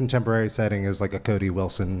contemporary setting is like a Cody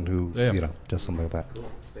Wilson who, does something like that.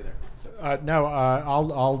 Cool. Stay there.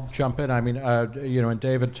 I'll jump in. I mean, and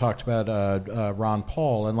David talked about Ron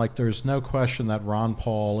Paul, and there's no question that Ron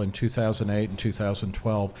Paul in 2008 and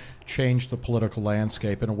 2012 changed the political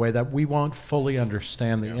landscape in a way that we won't fully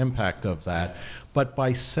understand the impact of that. But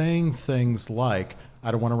by saying things like,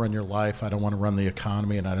 I don't want to run your life, I don't want to run the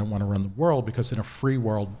economy, and I don't want to run the world, because in a free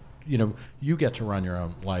world, you get to run your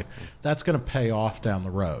own life. That's going to pay off down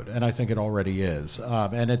the road, and I think it already is.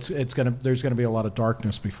 And there's going to be a lot of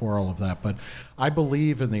darkness before all of that. But I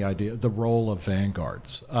believe in the role of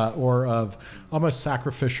vanguards, or of almost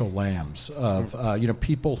sacrificial lambs, of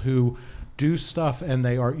people who do stuff, and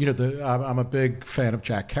they are. I'm a big fan of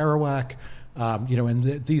Jack Kerouac. And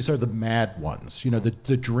these are the mad ones,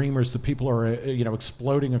 the dreamers, the people who are,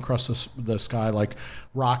 exploding across the sky like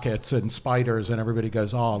rockets and spiders, and everybody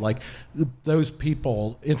goes, oh, those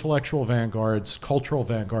people, intellectual vanguards, cultural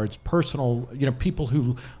vanguards, personal, people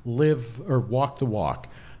who live or walk the walk,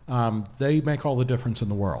 they make all the difference in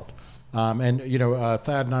the world. Thad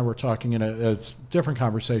and I were talking in a different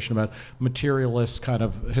conversation about materialist kind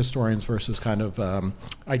of historians versus kind of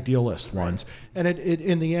idealist ones. And it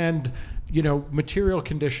in the end, material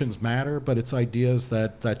conditions matter, but it's ideas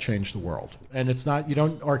that change the world. And it's not,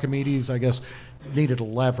 Archimedes, I guess, needed a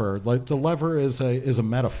lever. The lever is a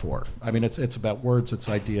metaphor. I mean, it's about words, it's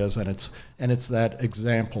ideas, and it's that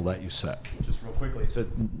example that you set. Just real quickly, so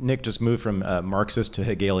Nick just moved from Marxist to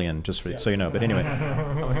Hegelian, just so you know. But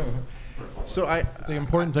anyway. So the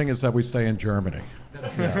important thing is that we stay in Germany.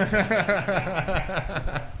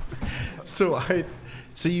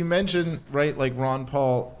 So you mentioned, right, like Ron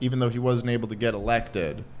Paul, even though he wasn't able to get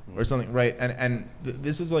elected or something, right? And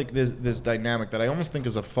this is like this dynamic that I almost think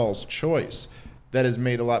is a false choice that is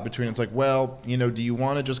made a lot between. It's like, well, do you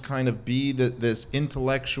want to just kind of be this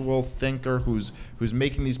intellectual thinker who's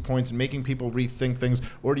making these points and making people rethink things,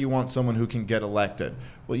 or do you want someone who can get elected?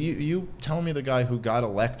 Well, you tell me the guy who got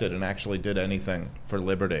elected and actually did anything for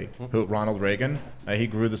liberty. Who? Ronald Reagan. He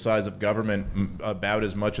grew the size of government about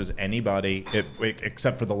as much as anybody,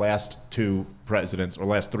 except for the last two presidents or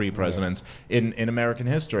last three presidents in American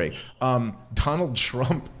history. Donald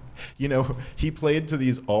Trump, he played to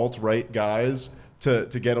these alt-right guys to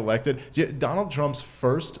get elected. Donald Trump's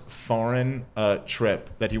first foreign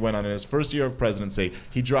trip that he went on in his first year of presidency,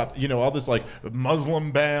 he dropped, all this like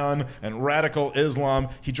Muslim ban and radical Islam.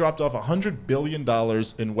 He dropped off $100 billion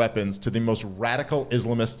in weapons to the most radical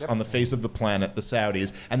Islamists on the face of the planet, the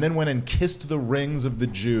Saudis, and then went and kissed the rings of the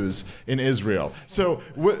Jews in Israel. So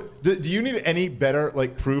do you need any better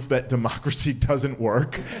proof that democracy doesn't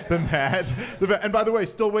work than that? And by the way,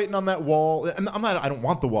 still waiting on that wall. And I don't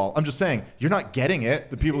want the wall. I'm just saying, you're not getting it,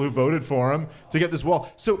 the people who voted for him, to get this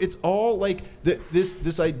wall. So it's all like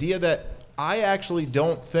this idea that I actually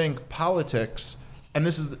don't think politics, and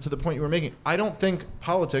this is to the point you were making, I don't think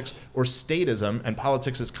politics or statism, and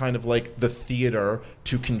politics is kind of like the theater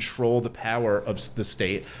to control the power of the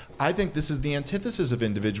state. I think this is the antithesis of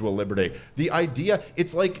individual liberty. The idea,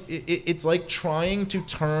 it's like trying to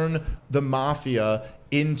turn the mafia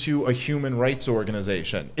into a human rights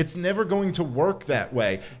organization. It's never going to work that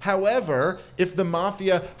way. However, if the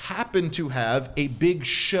mafia happened to have a big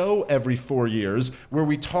show every 4 years where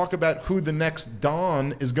we talk about who the next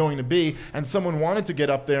Don is going to be, and someone wanted to get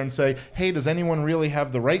up there and say, hey, does anyone really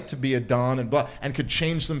have the right to be a Don, and blah, and could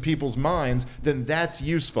change some people's minds, then that's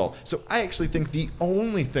useful. So I actually think the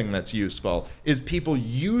only thing that's useful is people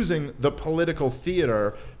using the political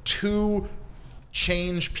theater to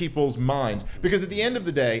change people's minds. Because at the end of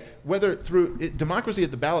the day, whether through democracy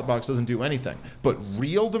at the ballot box doesn't do anything, but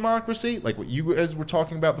real democracy, like what you guys were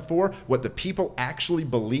talking about before, what the people actually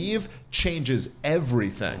believe, changes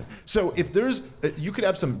everything. So if there's, you could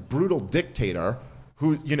have some brutal dictator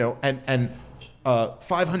who, you know, and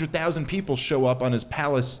 500,000 people show up on his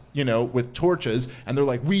palace, you know, with torches, and they're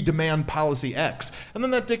like, we demand policy X. And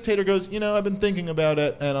then that dictator goes, you know, I've been thinking about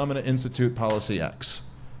it, and I'm going to institute policy X.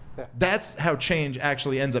 That's how change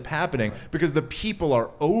actually ends up happening, because the people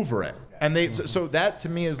are over it. And they, so that to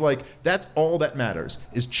me is like, that's all that matters,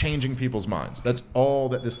 is changing people's minds. That's all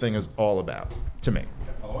that this thing is all about, to me.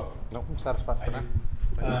 Nope, I'm satisfied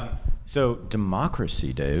for now. So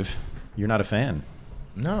democracy, Dave, you're not a fan.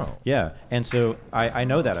 No. Yeah, and so I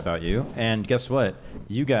know that about you, and guess what?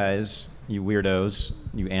 You guys, you weirdos,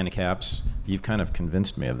 you ANCAPs, you've kind of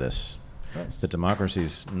convinced me of this. Nice. That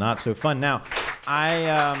democracy's not so fun. Now,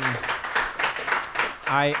 I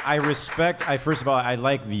respect. First of all, I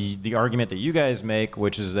like the argument that you guys make,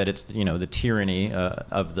 which is that it's, you know, the tyranny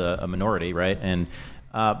of a minority, right? And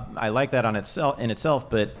I like that in itself,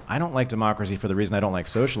 but I don't like democracy for the reason I don't like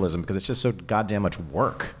socialism, because it's just so goddamn much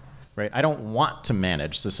work. Right? I don't want to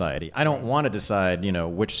manage society. I don't want to decide, you know,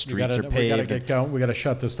 which streets are paved. We got to get going. We got to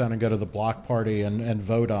shut this down and go to the block party and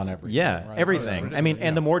vote on everything. Yeah, right? everything. I mean,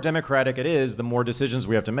 and the more democratic it is, the more decisions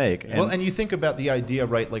we have to make. And, Well, and you think about the idea,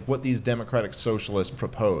 right, like what these democratic socialists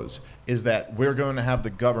propose is that we're going to have the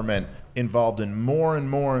government involved in more and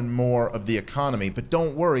more and more of the economy, but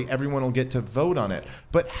don't worry, everyone will get to vote on it.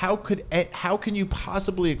 But how can you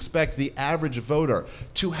possibly expect the average voter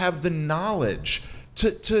to have the knowledge,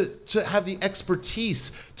 to have the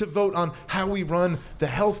expertise to vote on how we run the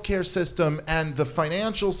healthcare system and the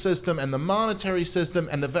financial system and the monetary system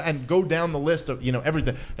and go down the list of, you know,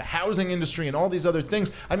 everything, the housing industry and all these other things?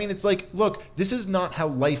 I mean, it's like, look, this is not how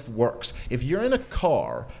life works. If you're in a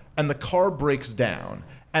car and the car breaks down,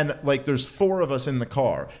 and like there's 4 of us in the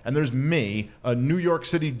car, and there's me, a New York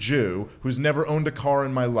City Jew who's never owned a car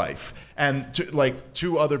in my life, and like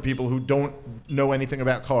 2 other people who don't know anything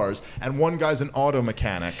about cars, and one guy's an auto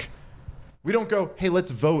mechanic. We don't go, hey,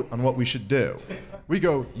 let's vote on what we should do. We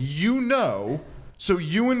go, you know, so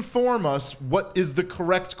you inform us what is the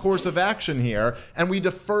correct course of action here, and we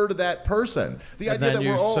defer to that person. The And idea then that you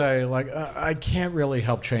we're all say, like, I can't really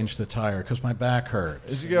help change the tire because my back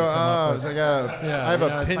hurts. You go, I have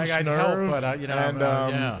a it's pinched like I'd help, nerve, but and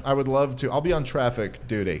yeah. I would love to. I'll be on traffic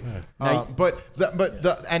duty.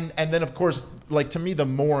 And then of course, like to me, the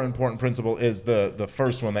more important principle is the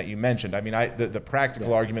first one that you mentioned. I mean, the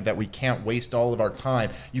practical argument that we can't waste all of our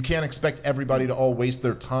time. You can't expect everybody to all waste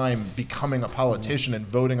their time becoming a politician and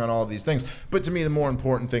voting on all of these things. But to me, the more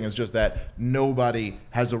important thing is just that nobody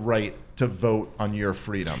has a right to vote on your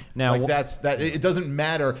freedom. Now, like that. It doesn't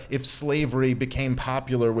matter if slavery became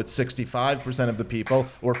popular with 65% of the people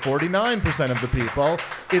or 49% of the people.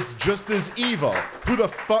 It's just as evil. Who the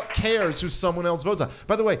fuck cares who someone else votes on?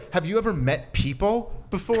 By the way, have you ever met people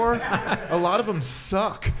before? A lot of them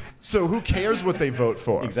suck. So who cares what they vote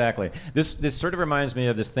for? Exactly. This sort of reminds me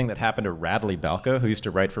of this thing that happened to Radley Balco, who used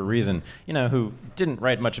to write for Reason, you know, who didn't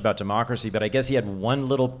write much about democracy, but I guess he had one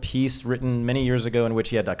little piece written many years ago in which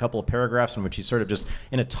he had a couple of paragraphs in which he sort of just,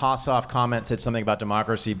 in a toss-off comment, said something about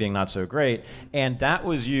democracy being not so great. And that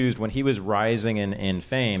was used when he was rising in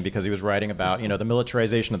fame, because he was writing about, you know, the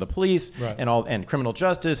militarization of the police, right, and criminal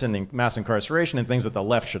justice and the mass incarceration and things that the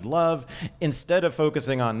left should love. Instead of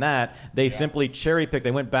focusing on that, they simply cherry-picked.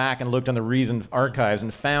 They went back and looked on the Reason archives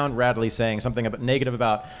and found Radley saying something negative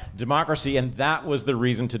about democracy, and that was the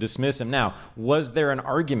reason to dismiss him. Now, was there an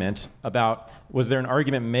argument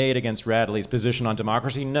made against Radley's position on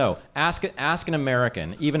democracy? No. Ask an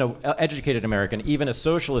American, even an educated American, even a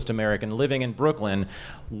socialist American living in Brooklyn,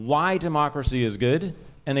 why democracy is good,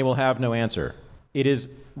 and they will have no answer. It is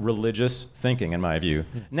religious thinking, in my view.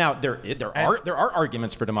 Now, there are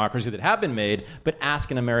arguments for democracy that have been made, but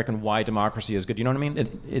ask an American why democracy is good. You know what I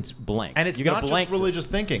mean? It's blank. And it's not just religious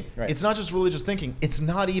thinking. Right. It's not just religious thinking. It's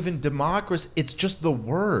not even democracy. It's just the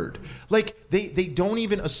word. Like, they don't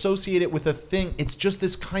even associate it with a thing. It's just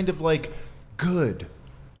this kind of like good.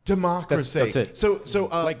 Democracy. That's it. So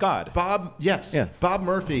Like God. Bob, yes. Yeah. Bob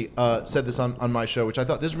Murphy said this on my show, which I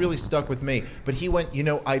thought this really stuck with me. But he went,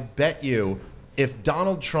 I bet you if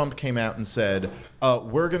Donald Trump came out and said,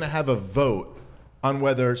 we're going to have a vote on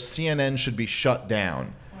whether CNN should be shut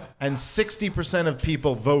down, and 60% of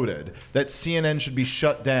people voted that CNN should be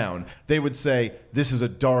shut down, they would say, this is a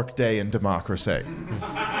dark day in democracy.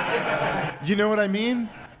 You know what I mean?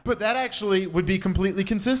 But that actually would be completely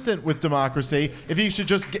consistent with democracy if you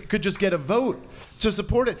could just get a vote to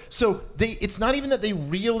support it. So it's not even that they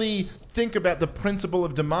really think about the principle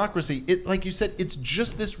of democracy. It, like you said, it's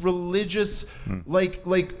just this religious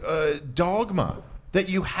dogma that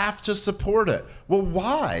you have to support it. Well,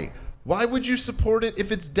 why? Why would you support it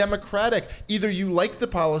if it's democratic? Either you like the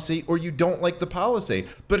policy or you don't like the policy.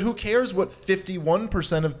 But who cares what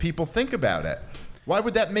 51% of people think about it? Why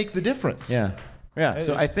would that make the difference? Yeah. Yeah.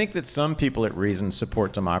 So I think that some people at Reason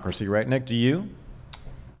support democracy, right, Nick? Do you?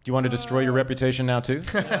 Do you want to destroy your reputation now too?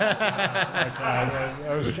 I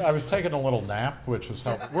was taking a little nap, which was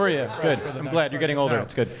helpful. Were you? Good. I'm glad you're getting older. No.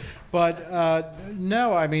 It's good. But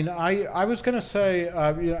no, I mean, I was going to say,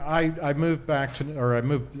 I moved back to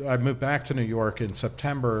New York in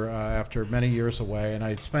September after many years away, and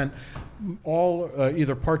I spent all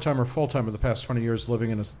either part time or full time for the past 20 years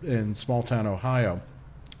living in small town Ohio.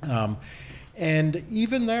 And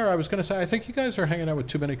even there, I was going to say, I think you guys are hanging out with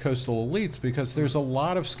too many coastal elites, because there's a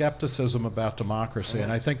lot of skepticism about democracy.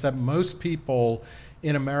 And I think that most people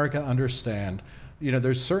in America understand,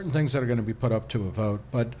 there's certain things that are going to be put up to a vote,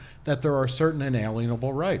 but that there are certain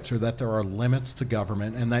inalienable rights, or that there are limits to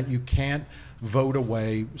government, and that you can't vote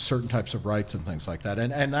away certain types of rights and things like that.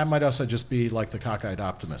 And that might also just be like the cockeyed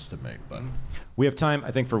optimist in me. But We have time,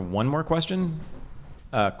 I think, for one more question.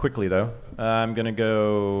 Quickly, though. I'm going to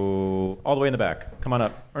go all the way in the back. Come on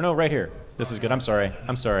up. Or no, right here. This is good. I'm sorry.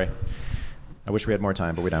 I wish we had more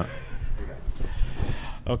time, but we don't.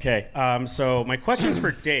 Okay. So my question's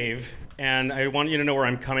for Dave, and I want you to know where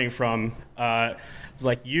I'm coming from. It's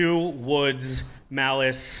like you, Woods,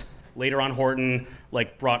 Malice, later on Horton,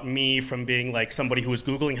 brought me from being somebody who was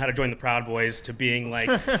Googling how to join the Proud Boys to being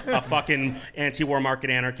a fucking anti-war market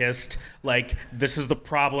anarchist. This is the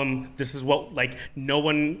problem. This is what, no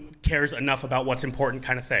one cares enough about what's important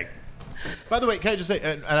kind of thing. By the way, can I just say,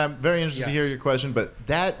 and I'm very interested to hear your question, but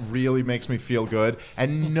that really makes me feel good.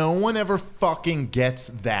 And no one ever fucking gets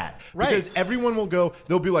that. Right. Because everyone will go,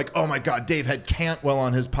 they'll be like, oh my God, Dave had Cantwell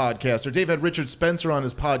on his podcast, or Dave had Richard Spencer on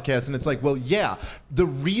his podcast. And it's like, well, yeah, the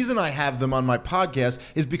reason I have them on my podcast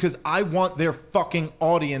is because I want their fucking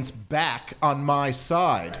audience back on my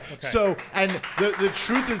side. Okay. So, and the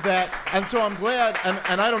truth is that, and so I'm glad,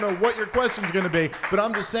 and I don't know what your question's going to be, but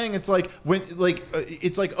I'm just saying it's like,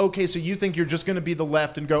 okay, so you think you're just going to be the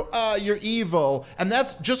left and go, you're evil, and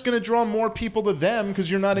that's just going to draw more people to them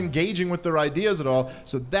because you're not engaging with their ideas at all.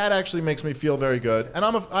 So that actually makes me feel very good. And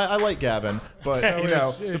I like Gavin, but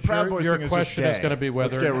the Proud Boys your thing question is is going to be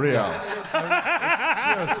whether. Let's get real.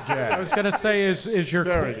 I was going to say, is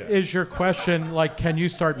your question can you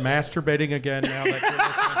start masturbating again now that you're listening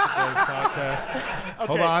to Dave's podcast? Okay.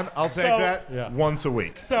 Hold on, I'll take that once a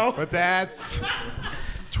week. But that's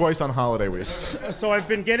twice on holiday week. So I've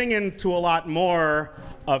been getting into a lot more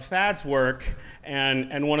of Thad's work,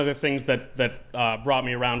 and one of the things that brought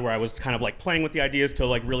me around where I was kind of playing with the ideas to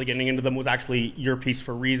really getting into them was actually your piece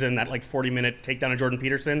for Reason, that 40-minute takedown of Jordan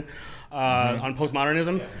Peterson on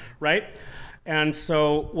postmodernism, right? And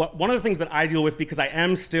so one of the things that I deal with, because I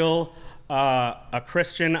am still a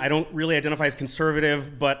Christian, I don't really identify as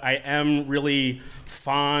conservative, but I am really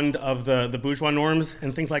fond of the bourgeois norms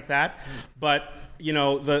and things like that. But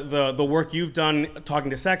the work you've done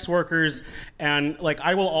talking to sex workers, and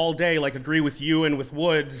I will all day agree with you and with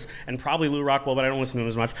Woods and probably Lou Rockwell, but I don't listen to him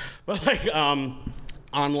as much. But I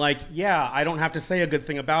don't have to say a good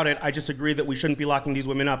thing about it. I just agree that we shouldn't be locking these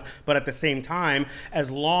women up. But at the same time,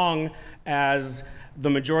 as long as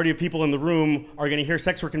the majority of people in the room are going to hear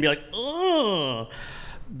sex work and be like, ugh,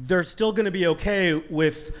 they're still going to be okay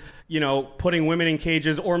with putting women in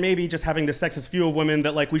cages, or maybe just having the sexist view of women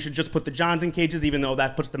that we should just put the Johns in cages, even though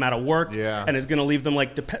that puts them out of work and is going to leave them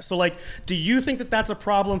so do you think that that's a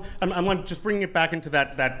problem? I'm just bringing it back into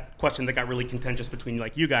that question that got really contentious between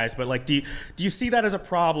you guys, but do you see that as a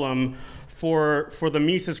problem for the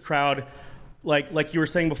Mises crowd? Like you were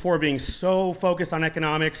saying before, being so focused on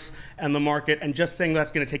economics and the market and just saying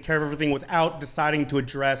that's going to take care of everything without deciding to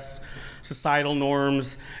address societal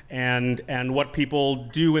norms and what people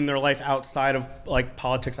do in their life outside of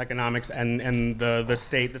politics, economics, and the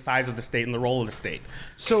state, the size of the state, and the role of the state.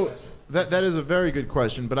 So that is a very good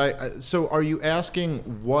question. But so are you asking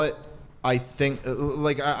what I think,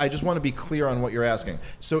 I just want to be clear on what you're asking.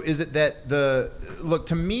 So is it that look,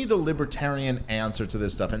 to me, the libertarian answer to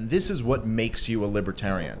this stuff, and this is what makes you a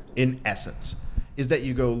libertarian, in essence, is that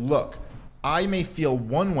you go, look, I may feel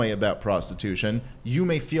one way about prostitution, you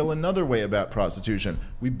may feel another way about prostitution.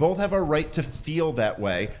 We both have a right to feel that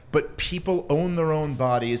way, but people own their own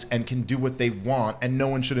bodies and can do what they want, and no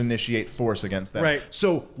one should initiate force against them. Right.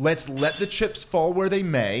 So let's let the chips fall where they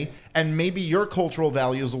may, and maybe your cultural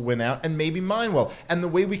values will win out, and maybe mine will. And the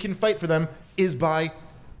way we can fight for them is by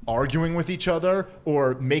arguing with each other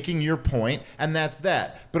or making your point, and that's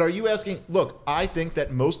that. But are you asking, look, I think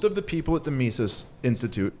that most of the people at the Mises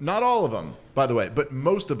Institute, not all of them, by the way, but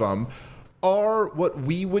most of them, are what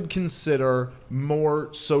we would consider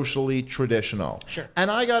more socially traditional. Sure. And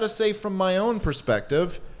I gotta say, from my own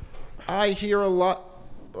perspective, I hear a lot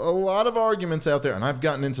of arguments out there, and I've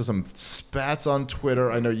gotten into some spats on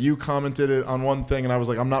Twitter. I know you commented it on one thing, and I was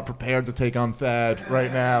like, I'm not prepared to take on Thad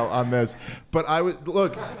right now on this. But I'm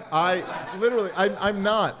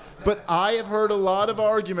not. But I have heard a lot of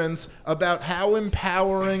arguments about how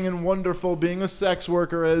empowering and wonderful being a sex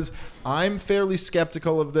worker is. I'm fairly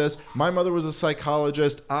skeptical of this. My mother was a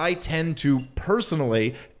psychologist. I tend to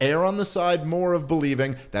personally err on the side more of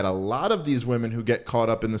believing that a lot of these women who get caught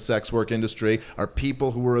up in the sex work industry are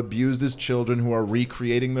people who were abused as children, who are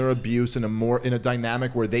recreating their abuse in a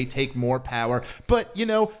dynamic where they take more power. But,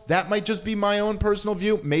 that might just be my own personal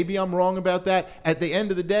view. Maybe I'm wrong about that. At the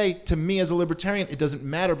end of the day, to me as a libertarian, it doesn't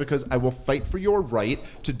matter, because I will fight for your right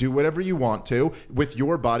to do whatever you want to with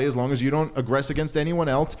your body, as long as you don't aggress against anyone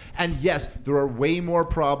else. And yes, there are way more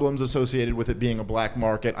problems associated with it being a black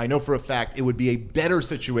market. I know for a fact it would be a better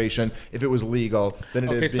situation if it was legal than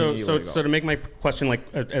it is being illegal. So to make my question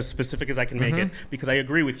as specific as I can make it, because I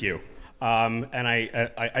agree with you, and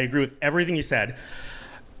I agree with everything you said,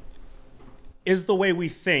 is the way we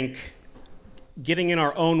think getting in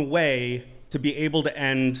our own way to be able to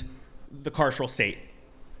end the carceral state?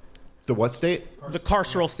 The what state? The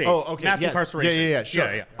carceral state. Oh, okay. Mass Yes. incarceration. Yeah,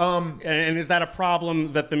 sure. Yeah. And is that a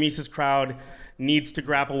problem that the Mises crowd needs to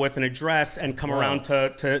grapple with and address and come around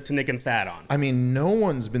to Nick and Thad on? I mean, no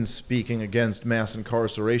one's been speaking against mass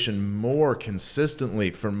incarceration more consistently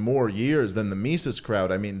for more years than the Mises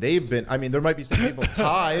crowd. I mean, there might be some people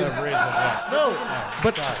tied.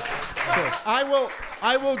 But I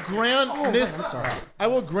will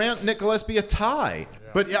grant Nick Gillespie a tie.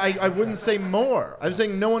 But I wouldn't say more. I'm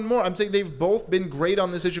saying no one more. I'm saying they've both been great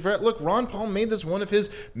on this issue. Look, Ron Paul made this one of his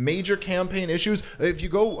major campaign issues. If you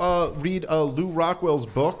go read Lou Rockwell's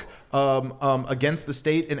book, Against the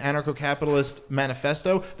State, an Anarcho-Capitalist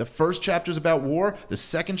Manifesto, the first chapter is about war. The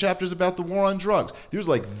second chapter is about the war on drugs. These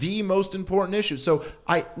are the most important issues. So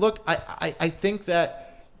I think that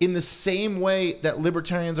in the same way that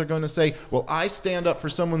libertarians are going to say, well, I stand up for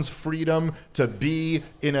someone's freedom to be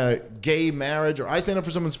in a gay marriage, or I stand up for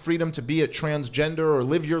someone's freedom to be a transgender or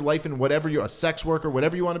live your life in whatever you're, a sex worker,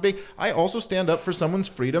 whatever you want to be. I also stand up for someone's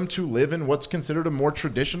freedom to live in what's considered a more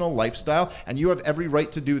traditional lifestyle, and you have every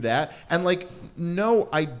right to do that. And no,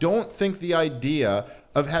 I don't think the idea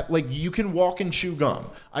of you can walk and chew gum.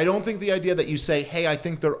 I don't think the idea that you say, hey, I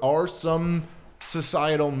think there are some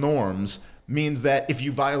societal norms means that if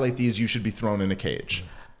you violate these, you should be thrown in a cage.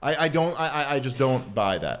 I just don't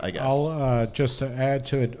buy that, I guess. I'll just to add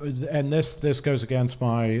to it, and this goes against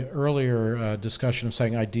my earlier discussion of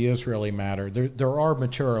saying ideas really matter. There are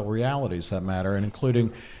material realities that matter, and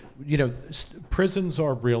including, prisons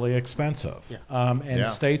are really expensive, and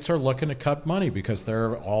states are looking to cut money because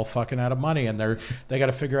they're all fucking out of money, and they got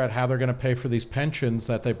to figure out how they're going to pay for these pensions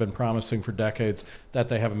that they've been promising for decades that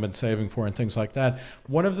they haven't been saving for, and things like that.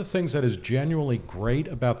 One of the things that is genuinely great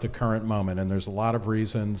about the current moment, and there's a lot of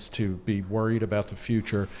reasons to be worried about the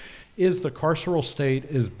future, is the carceral state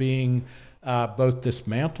is being both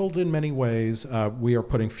dismantled in many ways. We are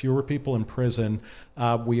putting fewer people in prison.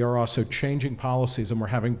 We are also changing policies, and we're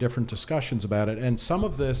having different discussions about it. And some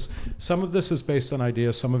of this is based on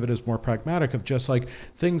ideas. Some of it is more pragmatic, of just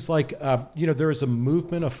things like, there is a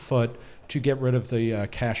movement afoot to get rid of the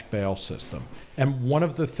cash bail system. And one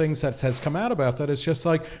of the things that has come out about that is just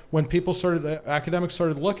when academics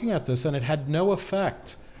started looking at this, and it had no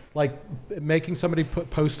effect. Making somebody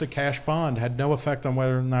post a cash bond had no effect on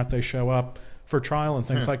whether or not they show up for trial and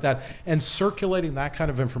things like that. And circulating that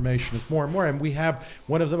kind of information is more and more. And we have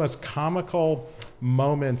one of the most comical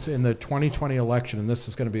moments in the 2020 election, and this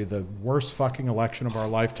is going to be the worst fucking election of our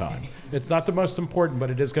lifetime. It's not the most important, but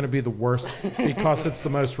it is going to be the worst because it's the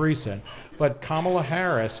most recent. But Kamala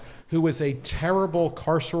Harris, who is a terrible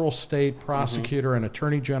carceral state prosecutor and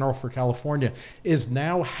attorney general for California, is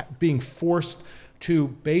now being forced to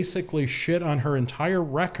basically shit on her entire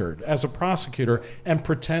record as a prosecutor and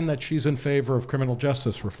pretend that she's in favor of criminal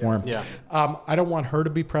justice reform. Yeah. I don't want her to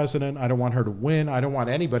be president. I don't want her to win. I don't want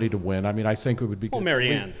anybody to win. I mean, I think it would be good. Well,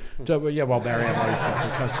 Marianne. Yeah, well, Marianne,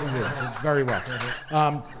 because very well.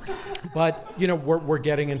 But you know, we're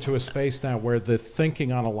getting into a space now where the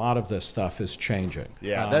thinking on a lot of this stuff is changing.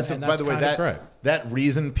 Yeah, and by the way, great. that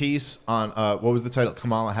Reason piece on what was the title?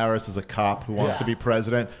 Kamala Harris is a cop who wants to be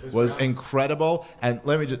president was incredible. And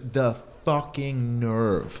let me just the fucking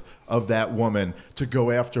nerve of that woman to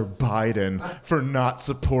go after Biden for not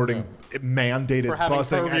supporting mandated For having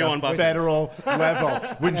busing purview on at a busing. federal level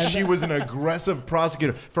when she was an aggressive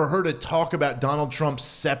prosecutor. For her to talk about Donald Trump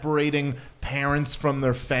separating parents from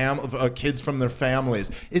their kids from their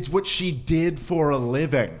families, it's what she did for a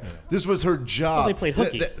living. This was her job. Well, they played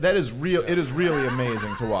hooky. That is real. It is really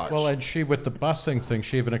amazing to watch. Well, and she, with the busing thing,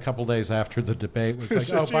 she even a couple days after the debate was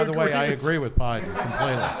like, "Oh, She by the way, I agrees. agree with Biden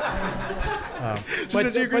completely."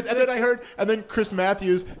 And then Chris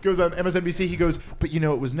Matthews goes on MSNBC. He goes, but you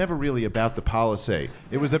know, it was never really about the policy.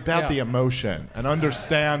 It was about the emotion and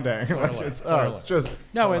understanding. Totally, It's just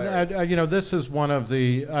no, hilarious. and you know, this is one of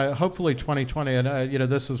the hopefully 2020, and you know,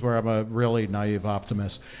 this is where I'm a really naive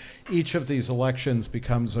optimist. Each of these elections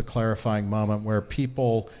becomes a clarifying moment where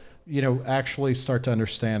people, you know, actually start to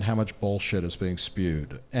understand how much bullshit is being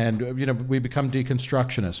spewed, and you know, we become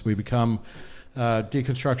deconstructionists. We become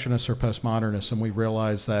deconstructionists or postmodernists, and we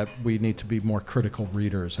realize that we need to be more critical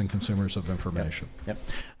readers and consumers of information. Yep.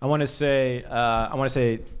 I want to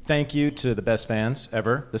say thank you to the best fans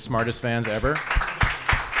ever, the smartest fans ever,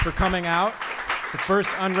 for coming out. The first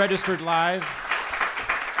Unregistered Live.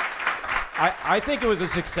 I think it was a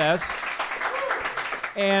success.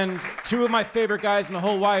 And two of my favorite guys in the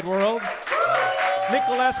whole wide world, Nick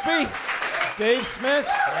Gillespie, Dave Smith,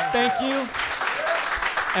 thank you.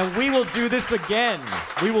 And we will do this again.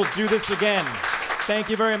 We will do this again. Thank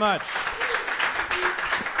you very much.